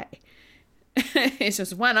her eye. It's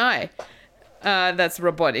just one eye. That's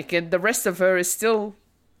robotic, and the rest of her is still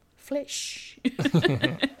flesh.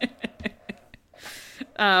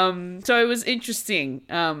 So it was interesting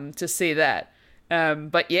to see that.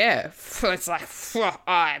 But yeah, it's like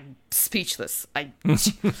I'm speechless. I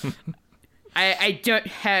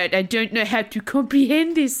don't know how to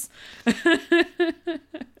comprehend this.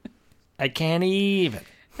 I can't even.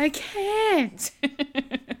 I can't.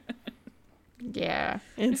 Yeah,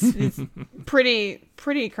 it's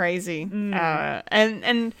pretty crazy,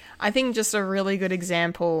 and I think just a really good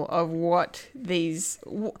example of what this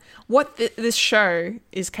show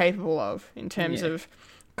is capable of in terms of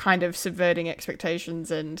kind of subverting expectations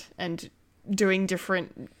and doing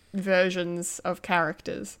different versions of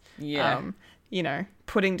characters. Yeah, you know,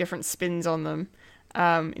 putting different spins on them.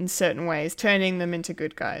 In certain ways, turning them into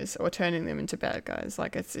good guys or turning them into bad guys.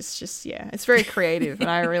 Like it's just, yeah, it's very creative and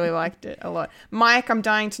I really liked it a lot. Mike, I'm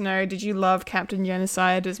dying to know, did you love Captain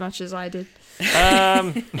Genocide as much as I did?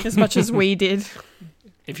 As much as we did?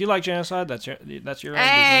 If you like Genocide, that's your own business.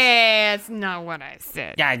 Hey, that's not what I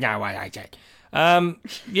said. Yeah, no, what I said.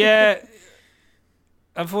 Yeah,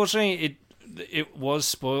 unfortunately, it was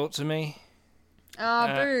spoiled to me. Oh,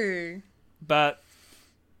 boo. But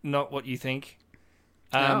not what you think.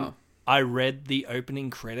 I read the opening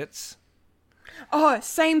credits. Oh,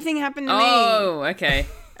 same thing happened to me. Oh, okay.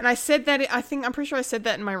 And I said that, I'm pretty sure I said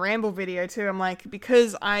that in my Ramble video too. I'm like,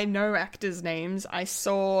 because I know actors' names, I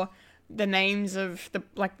saw the names of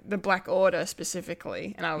the Black Order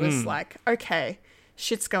specifically. And I was like, okay,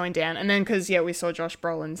 shit's going down. And then because, we saw Josh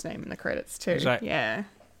Brolin's name in the credits too. Yeah.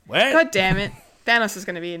 What? God damn it. Thanos is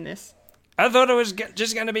going to be in this. I thought it was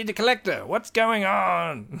just going to be the Collector. What's going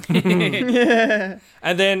on? And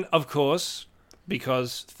then, of course,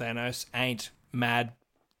 because Thanos ain't mad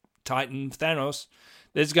Titan Thanos,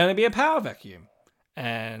 there's going to be a power vacuum.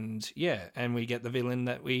 and we get the villain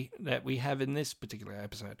that we have in this particular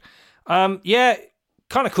episode. Yeah,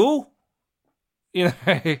 kind of cool, you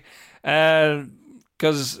know,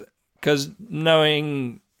 because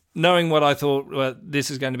knowing what I thought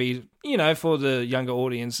this is going to be, you know, for the younger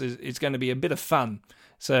audience, it's going to be a bit of fun.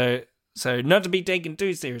 So not to be taken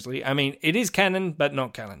too seriously. I mean, it is canon, but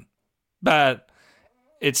not canon. But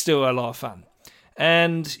it's still a lot of fun.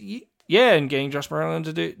 And yeah, and getting Josh Brolin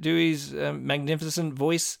to do his magnificent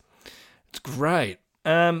voice, it's great.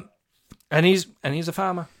 And he's a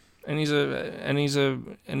farmer, and he's a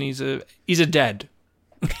dad.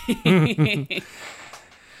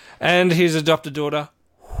 And his adopted daughter.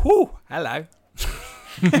 Whew, hello.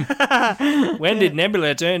 When did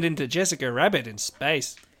Nebula turn into Jessica Rabbit in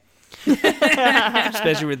space?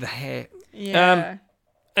 Especially with the hair. Yeah.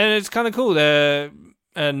 And it's kind of cool.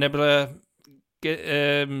 Nebula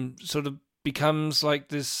sort of becomes like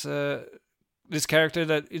this character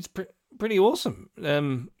that it's pretty awesome.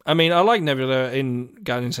 I mean, I like Nebula in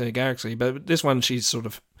Guardians of the Galaxy, but this one she's sort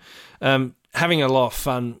of having a lot of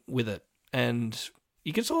fun with it, and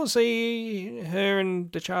you can sort of see her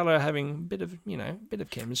and T'Challa having a bit of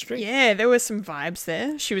chemistry. Yeah, there were some vibes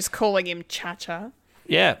there. She was calling him Cha-Cha.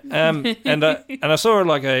 Yeah, and I saw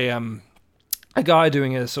like a guy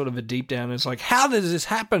doing a sort of a deep down. It's like, how did this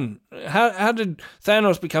happen? How did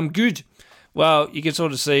Thanos become good? Well, you can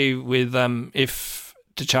sort of see with if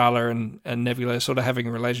T'Challa and Nebula sort of having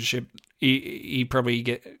a relationship, he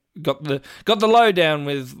probably got the lowdown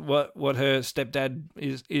with what her stepdad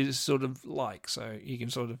is sort of like. So you can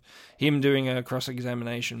sort of him doing a cross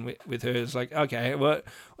examination with her. It's like, okay,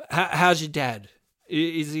 how's your dad?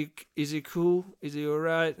 Is he cool? Is he all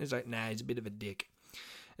right? It's like, nah, he's a bit of a dick.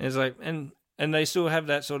 And it's like, and they still have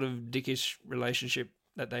that sort of dickish relationship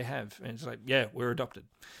that they have. And it's like, yeah, we're adopted.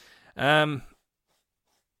 And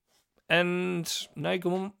no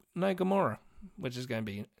Gamora, which is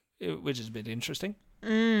a bit interesting.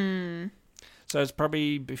 So it's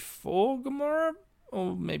probably before Gamora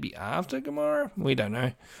or maybe after Gamora. We don't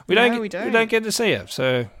know. We don't get to see her.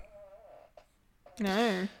 So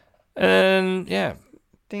No. and yeah,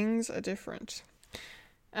 Things are different.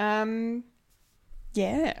 Yeah.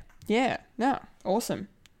 No. Awesome.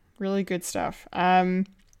 Really good stuff.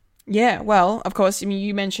 Yeah, well, of course, I mean,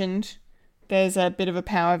 you mentioned there's a bit of a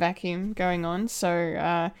power vacuum going on.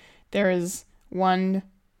 So there is one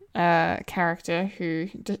character who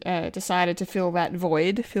decided to fill that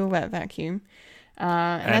void, fill that vacuum.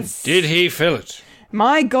 and did he fill it?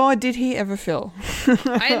 My God, did he ever fill?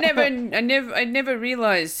 I never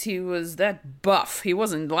realized he was that buff. He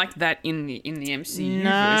wasn't like that in the MCU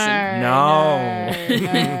version.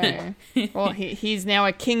 No. Well, he's now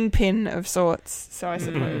a kingpin of sorts, so I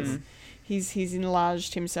suppose he's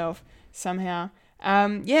enlarged himself somehow.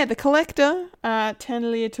 Yeah, the Collector,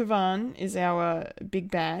 Talia Tavan, is our big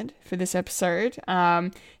bad for this episode.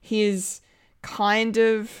 He is kind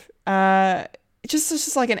of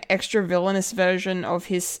just like an extra villainous version of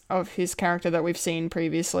his character that we've seen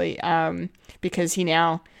previously, because he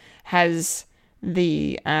now has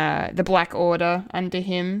the Black Order under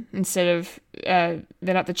him instead of they're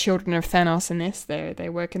not the children of Thanos in this.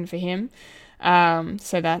 They're working for him.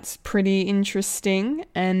 So that's pretty interesting,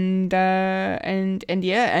 and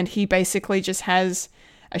he basically just has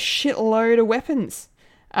a shitload of weapons,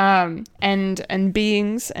 and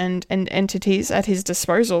beings and entities at his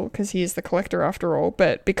disposal, because he is the Collector after all.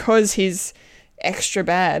 But because he's extra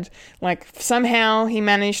bad, like somehow he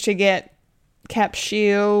managed to get Cap's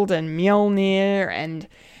shield and Mjolnir and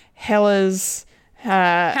Hela's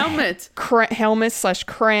helmet /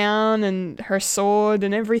 crown and her sword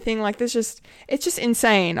and everything. Like this, it's just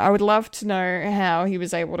insane. I would love to know how he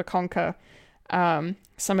was able to conquer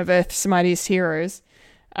some of Earth's mightiest heroes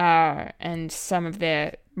and some of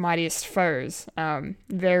their mightiest foes.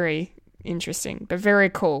 Very interesting, but very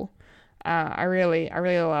cool. I really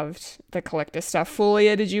loved the Collector stuff.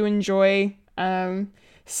 Fulia, did you enjoy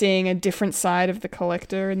seeing a different side of the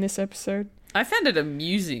Collector in this episode? I found it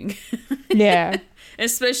amusing. Yeah.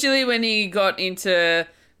 Especially when he got into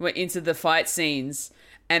the fight scenes,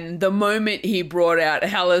 and the moment he brought out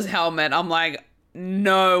Hela's helmet, I'm like,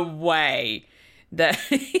 no way. That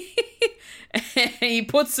he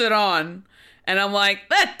puts it on, and I'm like,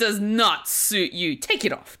 that does not suit you. Take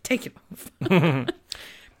it off.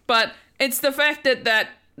 But it's the fact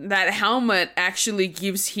that helmet actually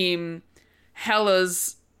gives him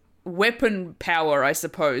Hela's weapon power, I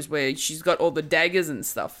suppose, where she's got all the daggers and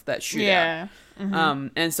stuff that shoot out. Mm-hmm.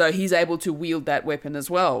 And so he's able to wield that weapon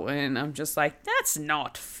as well. And I'm just like, that's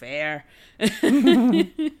not fair.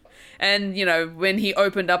 And, you know, when he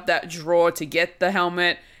opened up that drawer to get the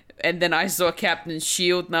helmet, and then I saw Captain's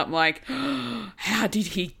shield, and I'm like, how did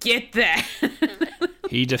he get that?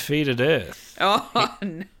 He defeated Earth. Oh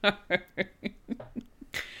no.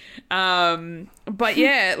 But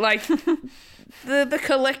yeah, like the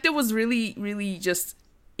Collector was really, really just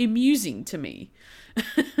amusing to me.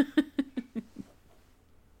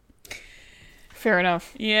 Fair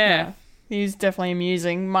enough. Yeah. He's definitely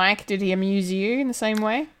amusing. Mike, did he amuse you in the same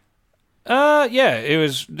way? Yeah, it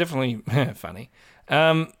was definitely funny.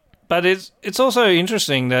 But it's also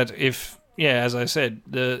interesting that if, as I said,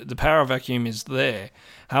 the power vacuum is there,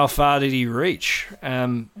 how far did he reach?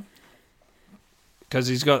 Because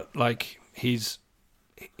he's got, like, his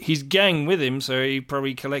gang with him, so he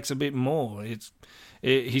probably collects a bit more.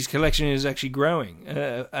 His collection is actually growing,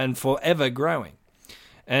 and forever growing.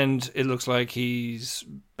 And it looks like he's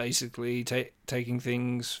basically taking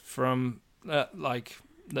things from, like,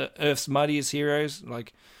 the Earth's mightiest heroes.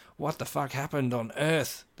 Like, what the fuck happened on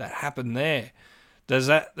Earth that happened there? Does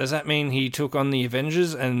that mean he took on the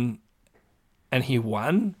Avengers and he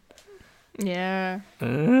won? Yeah.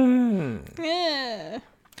 Yeah.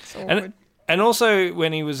 And also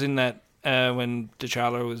when he was in that, when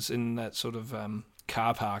T'Challa was in that sort of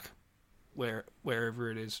car park, wherever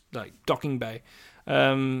it is, like docking bay,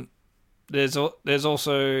 there's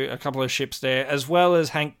also a couple of ships there, as well as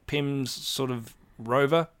Hank Pym's sort of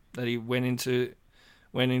rover that he went into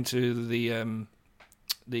the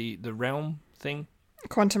realm thing.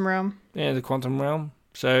 Quantum realm. Yeah, the quantum realm.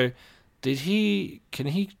 So can he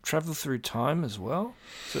travel through time as well?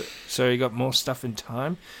 So he got more stuff in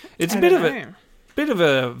time. It's a bit of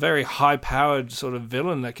a very high powered sort of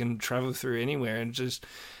villain that can travel through anywhere and just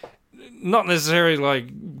not necessarily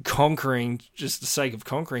like conquering just the sake of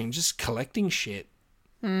conquering, just collecting shit.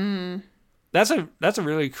 Mm. That's a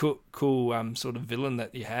really cool sort of villain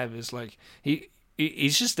that you have. Is like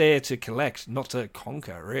he's just there to collect, not to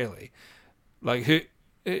conquer, really. Like who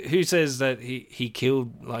says that he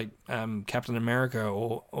killed like Captain America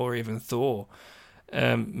or even Thor?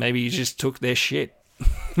 Maybe he just took their shit.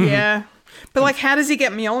 Yeah, but like, how does he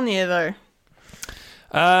get Mjolnir though?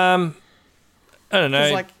 I don't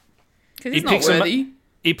know. Like, because he's not worthy.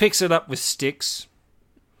 He picks it up with sticks.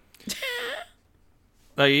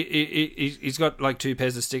 Like he's got like 2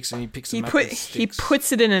 pairs of sticks, and he picks them up with sticks. He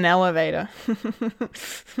puts it in an elevator.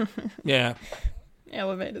 Yeah.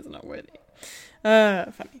 Elevator's not worthy.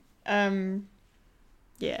 Funny.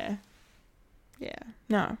 Yeah.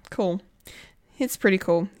 No, cool. It's pretty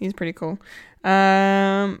cool. He's pretty cool.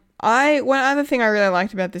 One other thing I really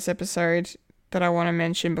liked about this episode that I want to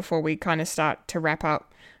mention before we kind of start to wrap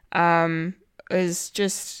up, is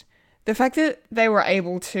just the fact that they were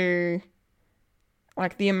able to,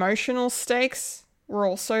 like, the emotional stakes were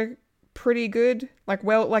also pretty good. Like,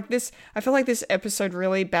 well, like this, I feel like this episode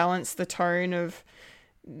really balanced the tone of,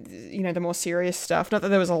 you know, the more serious stuff. Not that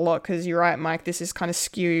there was a lot, because you're right, Mike, this is kind of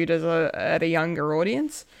skewed at a younger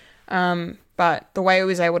audience. But the way it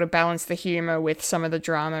was able to balance the humor with some of the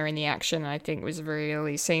drama and the action, I think was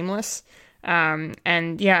really seamless. And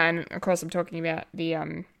of course I'm talking about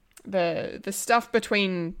the stuff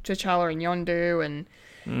between T'Challa and Yondu and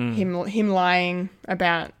him lying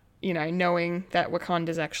about, you know, knowing that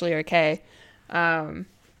Wakanda's actually okay. Like,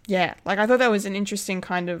 I thought that was an interesting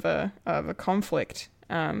kind of a conflict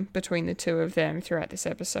between the two of them throughout this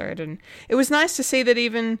episode, and it was nice to see that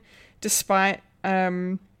even despite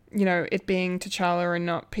you know, it being T'Challa and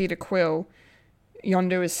not Peter Quill,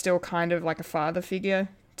 Yondu is still kind of like a father figure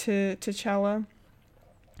to T'Challa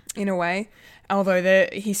in a way, although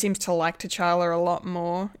he seems to like T'Challa a lot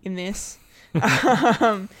more in this.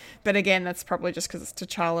 But again, that's probably just because it's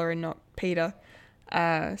T'Challa and not Peter.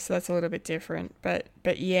 So that's a little bit different. But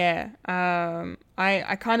yeah,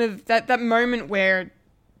 I kind of, that moment where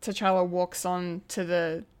T'Challa walks on to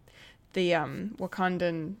the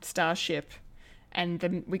Wakandan starship,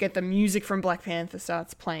 and we get the music from Black Panther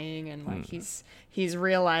starts playing, and like he's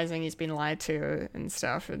realizing he's been lied to and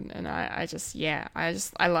stuff, and I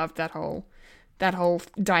love that whole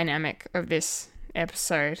dynamic of this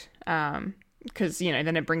episode, because, you know,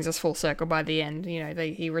 then it brings us full circle by the end. You know,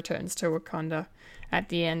 he returns to Wakanda at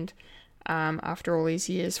the end, after all these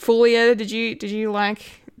years. Fulia, did you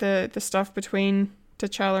like the stuff between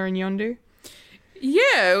T'Challa and Yondu?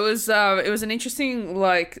 Yeah, it was an interesting,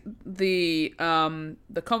 like, the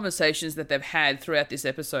conversations that they've had throughout this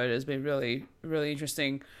episode has been really, really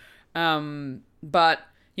interesting. But,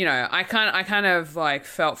 you know, I kind of like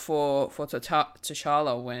felt for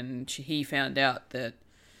T'Challa when he found out that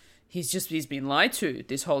he's been lied to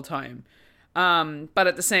this whole time. But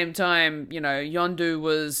at the same time, you know, Yondu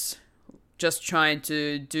was just trying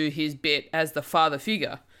to do his bit as the father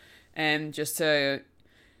figure, and just to,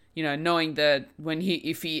 you know, knowing that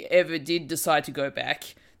if he ever did decide to go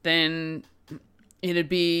back, then it'd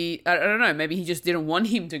be, I don't know, maybe he just didn't want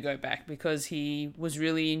him to go back because he was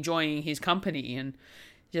really enjoying his company and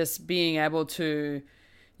just being able to,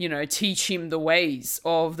 you know, teach him the ways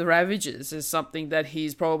of the Ravagers is something that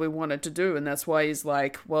he's probably wanted to do. And that's why he's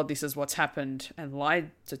like, well, this is what's happened, and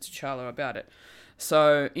lied to T'Challa about it.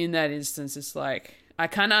 So in that instance, it's like, I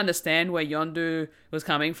kind of understand where Yondu was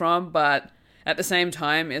coming from, but at the same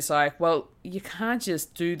time, it's like, well, you can't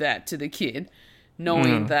just do that to the kid,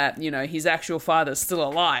 knowing that, you know, his actual father's still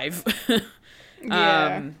alive.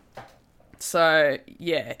 Yeah. So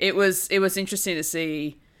yeah, it was interesting to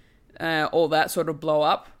see all that sort of blow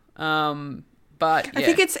up. But yeah. I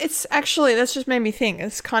think it's actually, that's just made me think.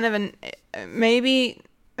 It's kind of maybe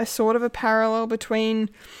a sort of a parallel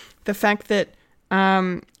between the fact that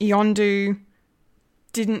Yondu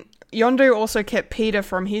also kept Peter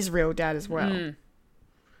from his real dad as well.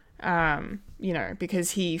 You know,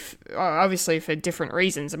 because he obviously for different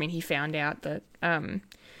reasons. I mean, he found out that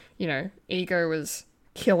you know, Ego was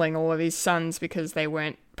killing all of his sons because they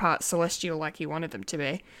weren't part celestial like he wanted them to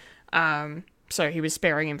be. So he was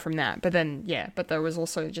sparing him from that. But then, yeah, but there was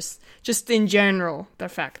also just in general the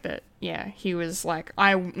fact that, yeah, he was like,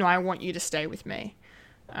 I want you to stay with me,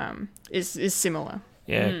 is similar.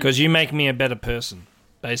 Yeah, because you make me a better person,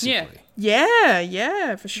 basically.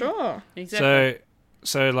 Yeah, for sure. Exactly.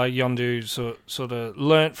 So like Yondu sort of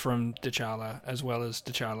learnt from T'Challa, as well as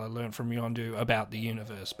T'Challa learnt from Yondu about the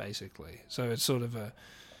universe, basically. So it's sort of a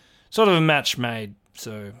match made.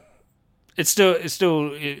 So it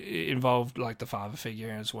still involved like the father figure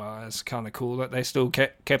as well. It's kind of cool that they still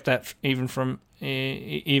kept that even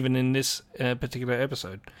in this particular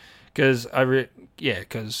episode. Because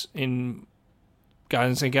because in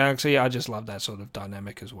Guardians of the Galaxy, I just love that sort of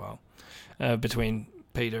dynamic as well between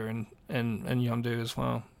Peter and Yondu as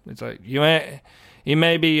well. It's like he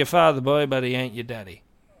may be your father, boy, but he ain't your daddy.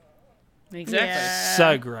 Exactly. Yeah.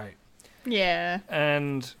 So great. Yeah.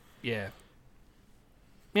 And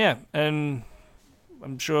and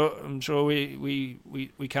I'm sure we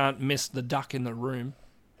can't miss the duck in the room.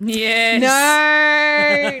 Yes.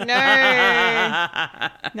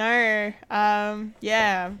 No.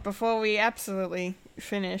 Yeah. Before we absolutely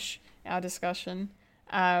finish our discussion,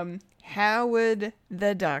 Howard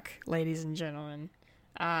the Duck, ladies and gentlemen,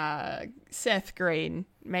 Seth Green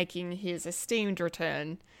making his esteemed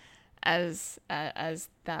return as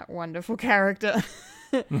that wonderful character.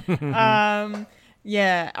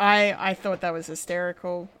 Yeah, I thought that was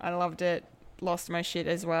hysterical. I loved it. Lost my shit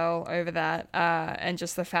as well over that. And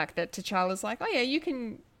just the fact that T'Challa's like, oh yeah, you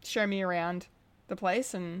can show me around the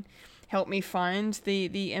place and help me find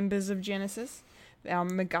the embers of Genesis, our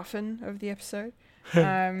MacGuffin of the episode.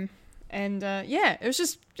 And yeah, it was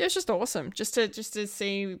just awesome. Just to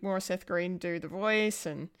see more Seth Green do the voice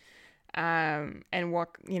and what,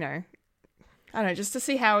 you know, I don't know, just to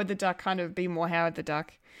see Howard the Duck kind of be more Howard the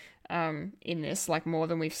Duck in this, like more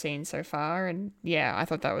than we've seen so far. And yeah, I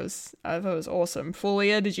thought that was awesome.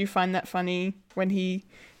 Fulia, did you find that funny when he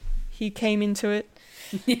came into it?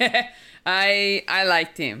 Yeah, I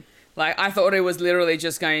liked him. Like, I thought it was literally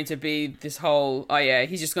just going to be this whole, oh yeah,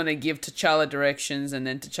 he's just going to give T'Challa directions and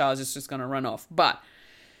then T'Challa's just going to run off. But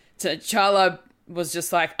T'Challa was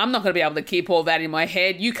just like, I'm not going to be able to keep all that in my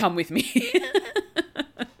head. You come with me.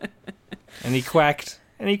 And he quacked.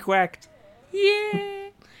 Yeah.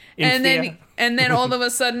 And then all of a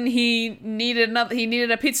sudden he needed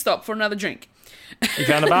a pit stop for another drink. He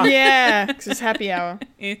found a bar. Yeah, because it's happy hour.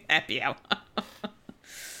 Happy hour.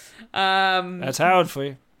 That's Howard for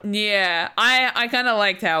you. Yeah, I kind of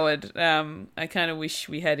liked Howard. I kind of wish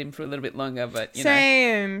we had him for a little bit longer, but you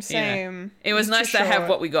Same. know, it was nice to have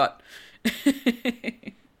what we got.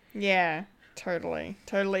 Yeah, totally.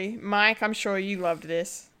 Mike, I'm sure you loved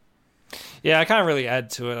this. Yeah, I can't really add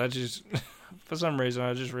to it. I just, for some reason,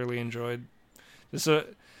 I just really enjoyed this.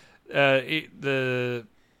 The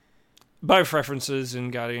both references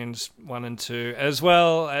in Guardians 1 and 2, as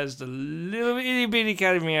well as the little itty bitty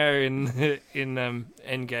cameo in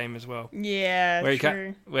Endgame as well. Yeah,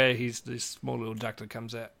 true. Where he's this small little duck that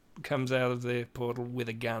comes out of the portal with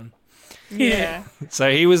a gun. Yeah.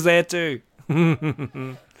 So he was there too.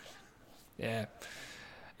 Yeah.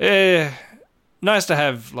 Nice to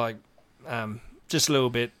have like just a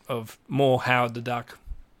little bit of more Howard the Duck.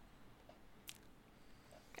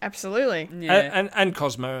 Absolutely. Yeah. And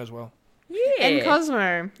Cosmo as well. Yeah. And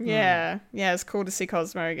Cosmo. Yeah. Yeah, it's cool to see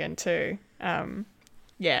Cosmo again too.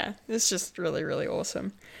 Yeah, it's just really, really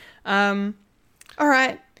awesome. All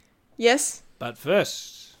right. Yes? But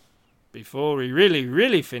first, before we really,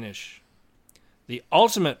 really finish, the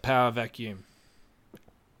ultimate power vacuum.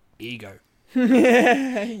 ego.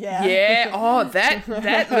 Yeah. Oh,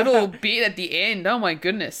 that little bit at the end. Oh my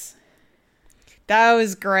goodness. That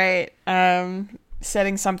was great.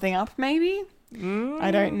 Setting something up, maybe?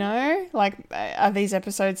 I don't know. Like, are these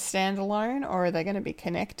episodes standalone, or are they going to be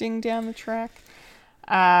connecting down the track?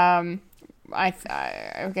 I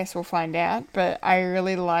guess we'll find out. But I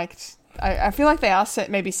really liked... I feel like they are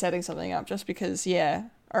maybe setting something up just because, yeah.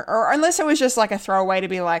 Or unless it was just like a throwaway to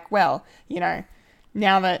be like, well, you know,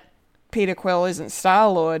 now that Peter Quill isn't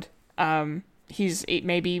Star-Lord, he's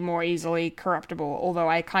maybe more easily corruptible, although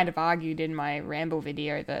I kind of argued in my Ramble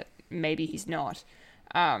video that maybe he's not.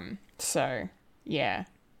 So, yeah.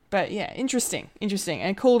 But, yeah, interesting.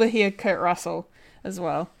 And cool to hear Kurt Russell as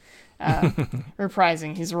well,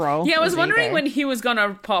 reprising his role. Yeah, I was as wondering Ego. when he was going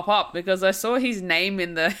to pop up, because I saw his name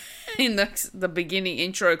in the the beginning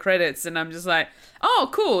intro credits, and I'm just like, oh,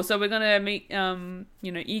 cool, so we're going to meet,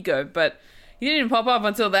 Ego, but... He didn't pop up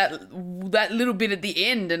until that little bit at the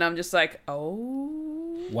end, and I'm just like,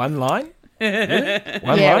 oh. One line?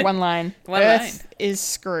 One line. Earth is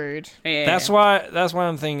screwed. Yeah. That's why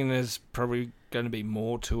I'm thinking there's probably going to be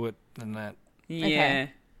more to it than that. Yeah.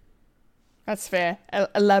 Okay. That's fair.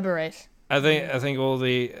 Elaborate. I think all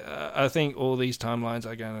these timelines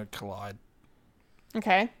are going to collide.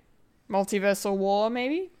 Okay. Multiversal war,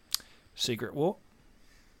 maybe? Secret War.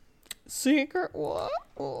 Secret war?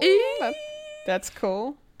 Oh, that's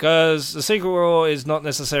cool. Because the Secret War is not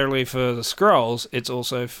necessarily for the Skrulls, it's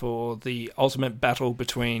also for the ultimate battle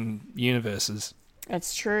between universes.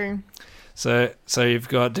 That's true. So you've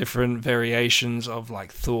got different variations of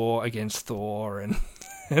like Thor against Thor, and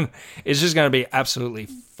it's just going to be absolutely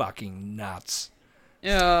fucking nuts.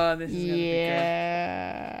 Oh, this is going to be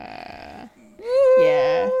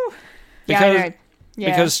Yeah. Because, I know.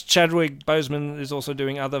 Yeah. because Chadwick Boseman is also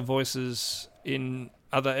doing other voices in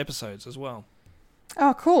other episodes as well.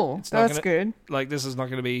 Oh, cool. It's not That's gonna- good. Like, this is not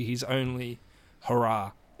going to be his only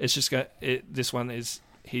hurrah. It's just this one is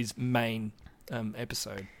his main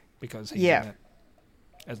episode because he's in it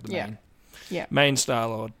as the main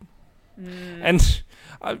Star-Lord. And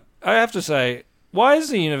I have to say, why is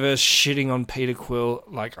the universe shitting on Peter Quill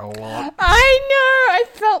like a lot? I know. I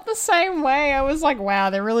felt the same way. I was like, wow,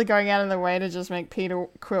 they're really going out of their way to just make Peter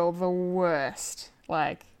Quill the worst.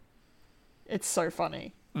 Like, it's so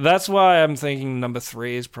funny. That's why I'm thinking number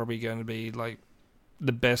 3 is probably going to be like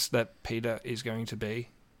the best that Peter is going to be.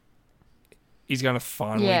 He's going to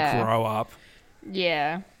finally grow up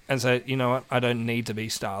Yeah. and say, you know what, I don't need to be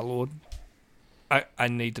Star-Lord. I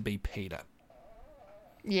need to be Peter.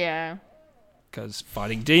 Yeah. Because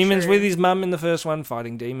fighting demons with his mum in the first one,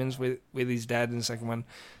 fighting demons with his dad in the second one,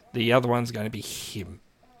 the other one's going to be him.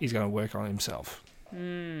 He's going to work on himself.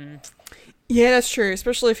 Yeah, that's true.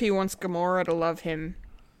 Especially if he wants Gamora to love him.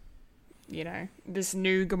 You know, this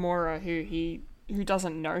new Gamora who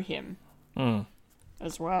doesn't know him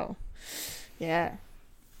as well. Yeah.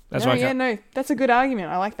 That's that's a good argument.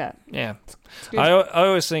 I like that. Yeah. good. I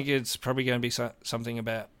always think it's probably going to be something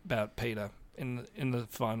about Peter in the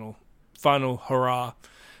final hurrah,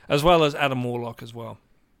 as well as Adam Warlock as well.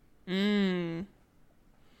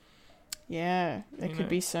 Yeah, there could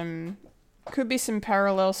be some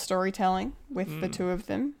parallel storytelling with the two of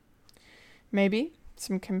them. Maybe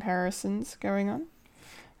some comparisons going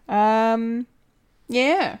on.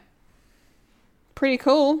 Yeah. Pretty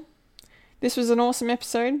cool. This was an awesome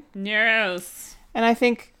episode. Yes. And I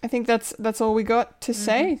think that's all we got to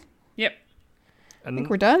say. Yep. And I think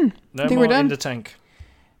we're done. no more in the tank.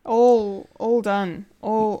 All done.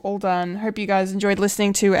 All done. Hope you guys enjoyed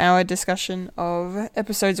listening to our discussion of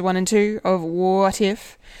episodes 1 and 2 of What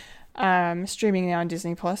If. Streaming now on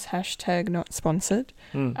Disney Plus. # not sponsored.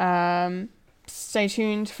 Stay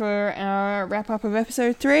tuned for our wrap up of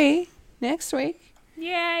episode 3 next week.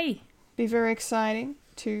 Yay. Be very exciting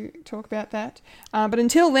to talk about that. But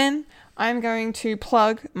until then, I'm going to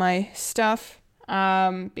plug my stuff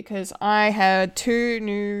because I had 2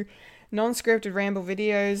 new non-scripted ramble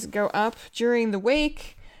videos go up during the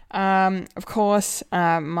week. Of course,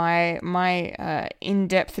 my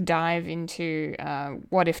in-depth dive into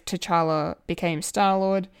what if T'Challa became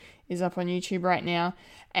Star-Lord is up on YouTube right now.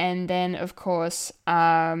 And then, of course,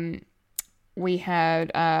 we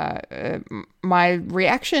had my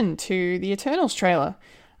reaction to the Eternals trailer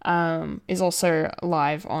is also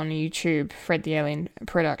live on YouTube. Fred the Alien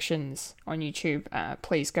Productions on YouTube.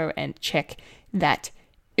 Please go and check that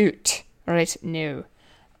out right now.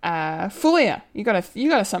 Fulia, you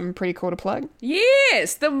got something pretty cool to plug?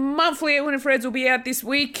 Yes, the monthly Edwin and Freds will be out this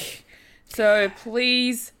week, so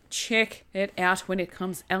please check it out when it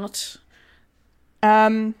comes out.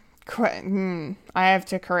 I have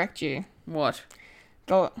to correct you. What?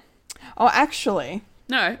 The Oh, actually,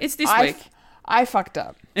 No, it's this I week. I fucked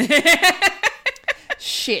up.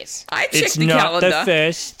 Shit. I checked It's the not calendar. the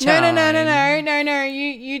first No. time. No.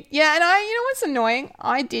 You. Yeah, and you know what's annoying?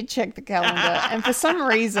 I did check the calendar, and for some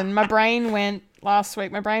reason, my brain went last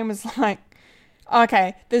week. My brain was like,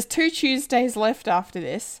 okay, there's 2 Tuesdays left after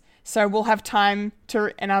this, so we'll have time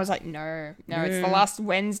to. And I was like, no, it's the last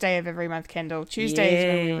Wednesday of every month, Kendall. Tuesday is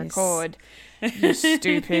when we record. You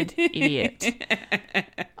stupid idiot.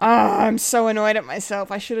 Oh, I'm so annoyed at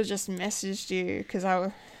myself. I should have just messaged you because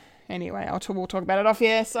Anyway, we'll talk about it off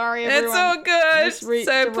here. Sorry, everyone. It's all good. Just So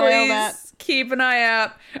derail please that. keep an eye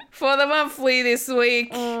out for the monthly this week.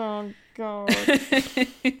 Oh, God.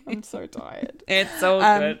 I'm so tired. It's all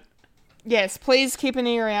good. Yes, please keep an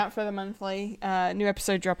ear out for the monthly. New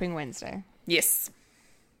episode dropping Wednesday. Yes.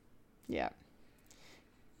 Yeah.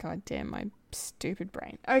 God damn my stupid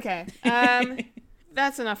brain. Okay.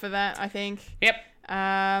 That's enough of that, I think. Yep.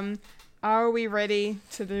 Are we ready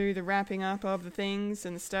to do the wrapping up of the things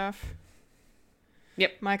and stuff?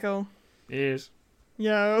 Yep. Michael? Yes.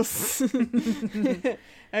 Yes.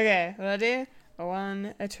 Okay, ready?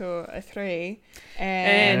 1, 2, 3.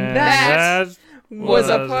 And that was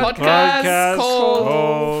a podcast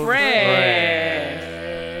called Fred.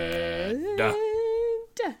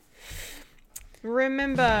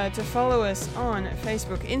 Remember to follow us on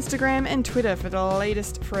Facebook, Instagram, and Twitter for the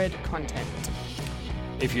latest Fred content.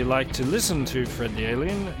 If you like to listen to Fred the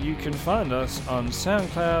Alien, you can find us on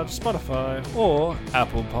SoundCloud, Spotify, or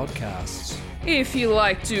Apple Podcasts. If you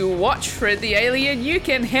like to watch Fred the Alien, you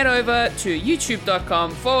can head over to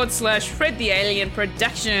youtube.com/Fred the Alien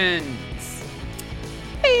Productions.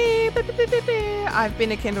 I've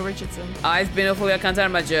been a Kendall Richardson. I've been Ophelia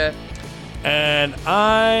Cantarmajer. And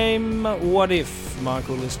I'm What If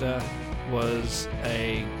Michael Lister was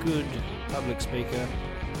a good public speaker.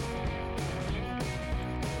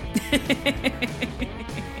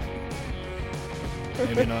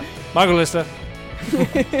 Maybe not. Michael Lister.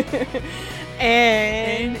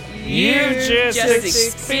 And You've just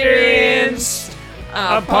experienced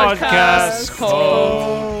a podcast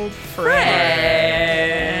called Fred.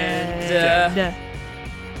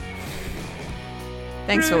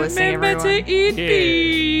 Thanks for listening, Remember everyone. to eat Yeah.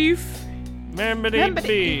 beef. Remember Remember to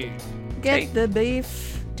to be. Get the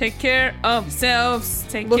beef. Take care of yourselves.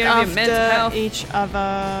 Take Look care of your mental after health. each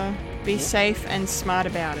other. Be safe and smart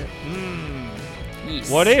about it. Yes.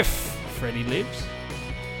 What if Freddy lives?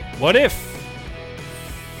 What if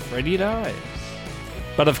Freddy dies?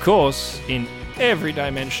 But of course, in every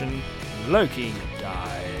dimension, Loki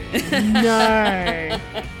dies. No.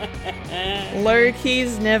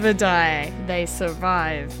 Lokis never die. They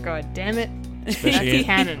survive. God damn it. Especially, That's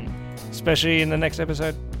canon. especially in the next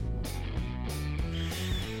episode.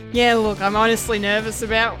 Yeah, look, I'm honestly nervous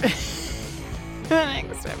about the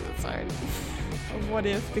next episode of What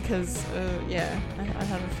If because, I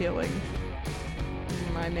have a feeling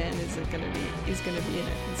my man is gonna be in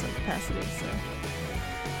it in some capacity. So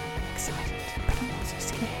excited, but I'm also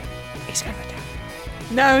scared. He's gonna die.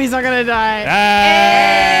 No, he's not gonna die.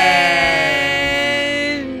 Ah!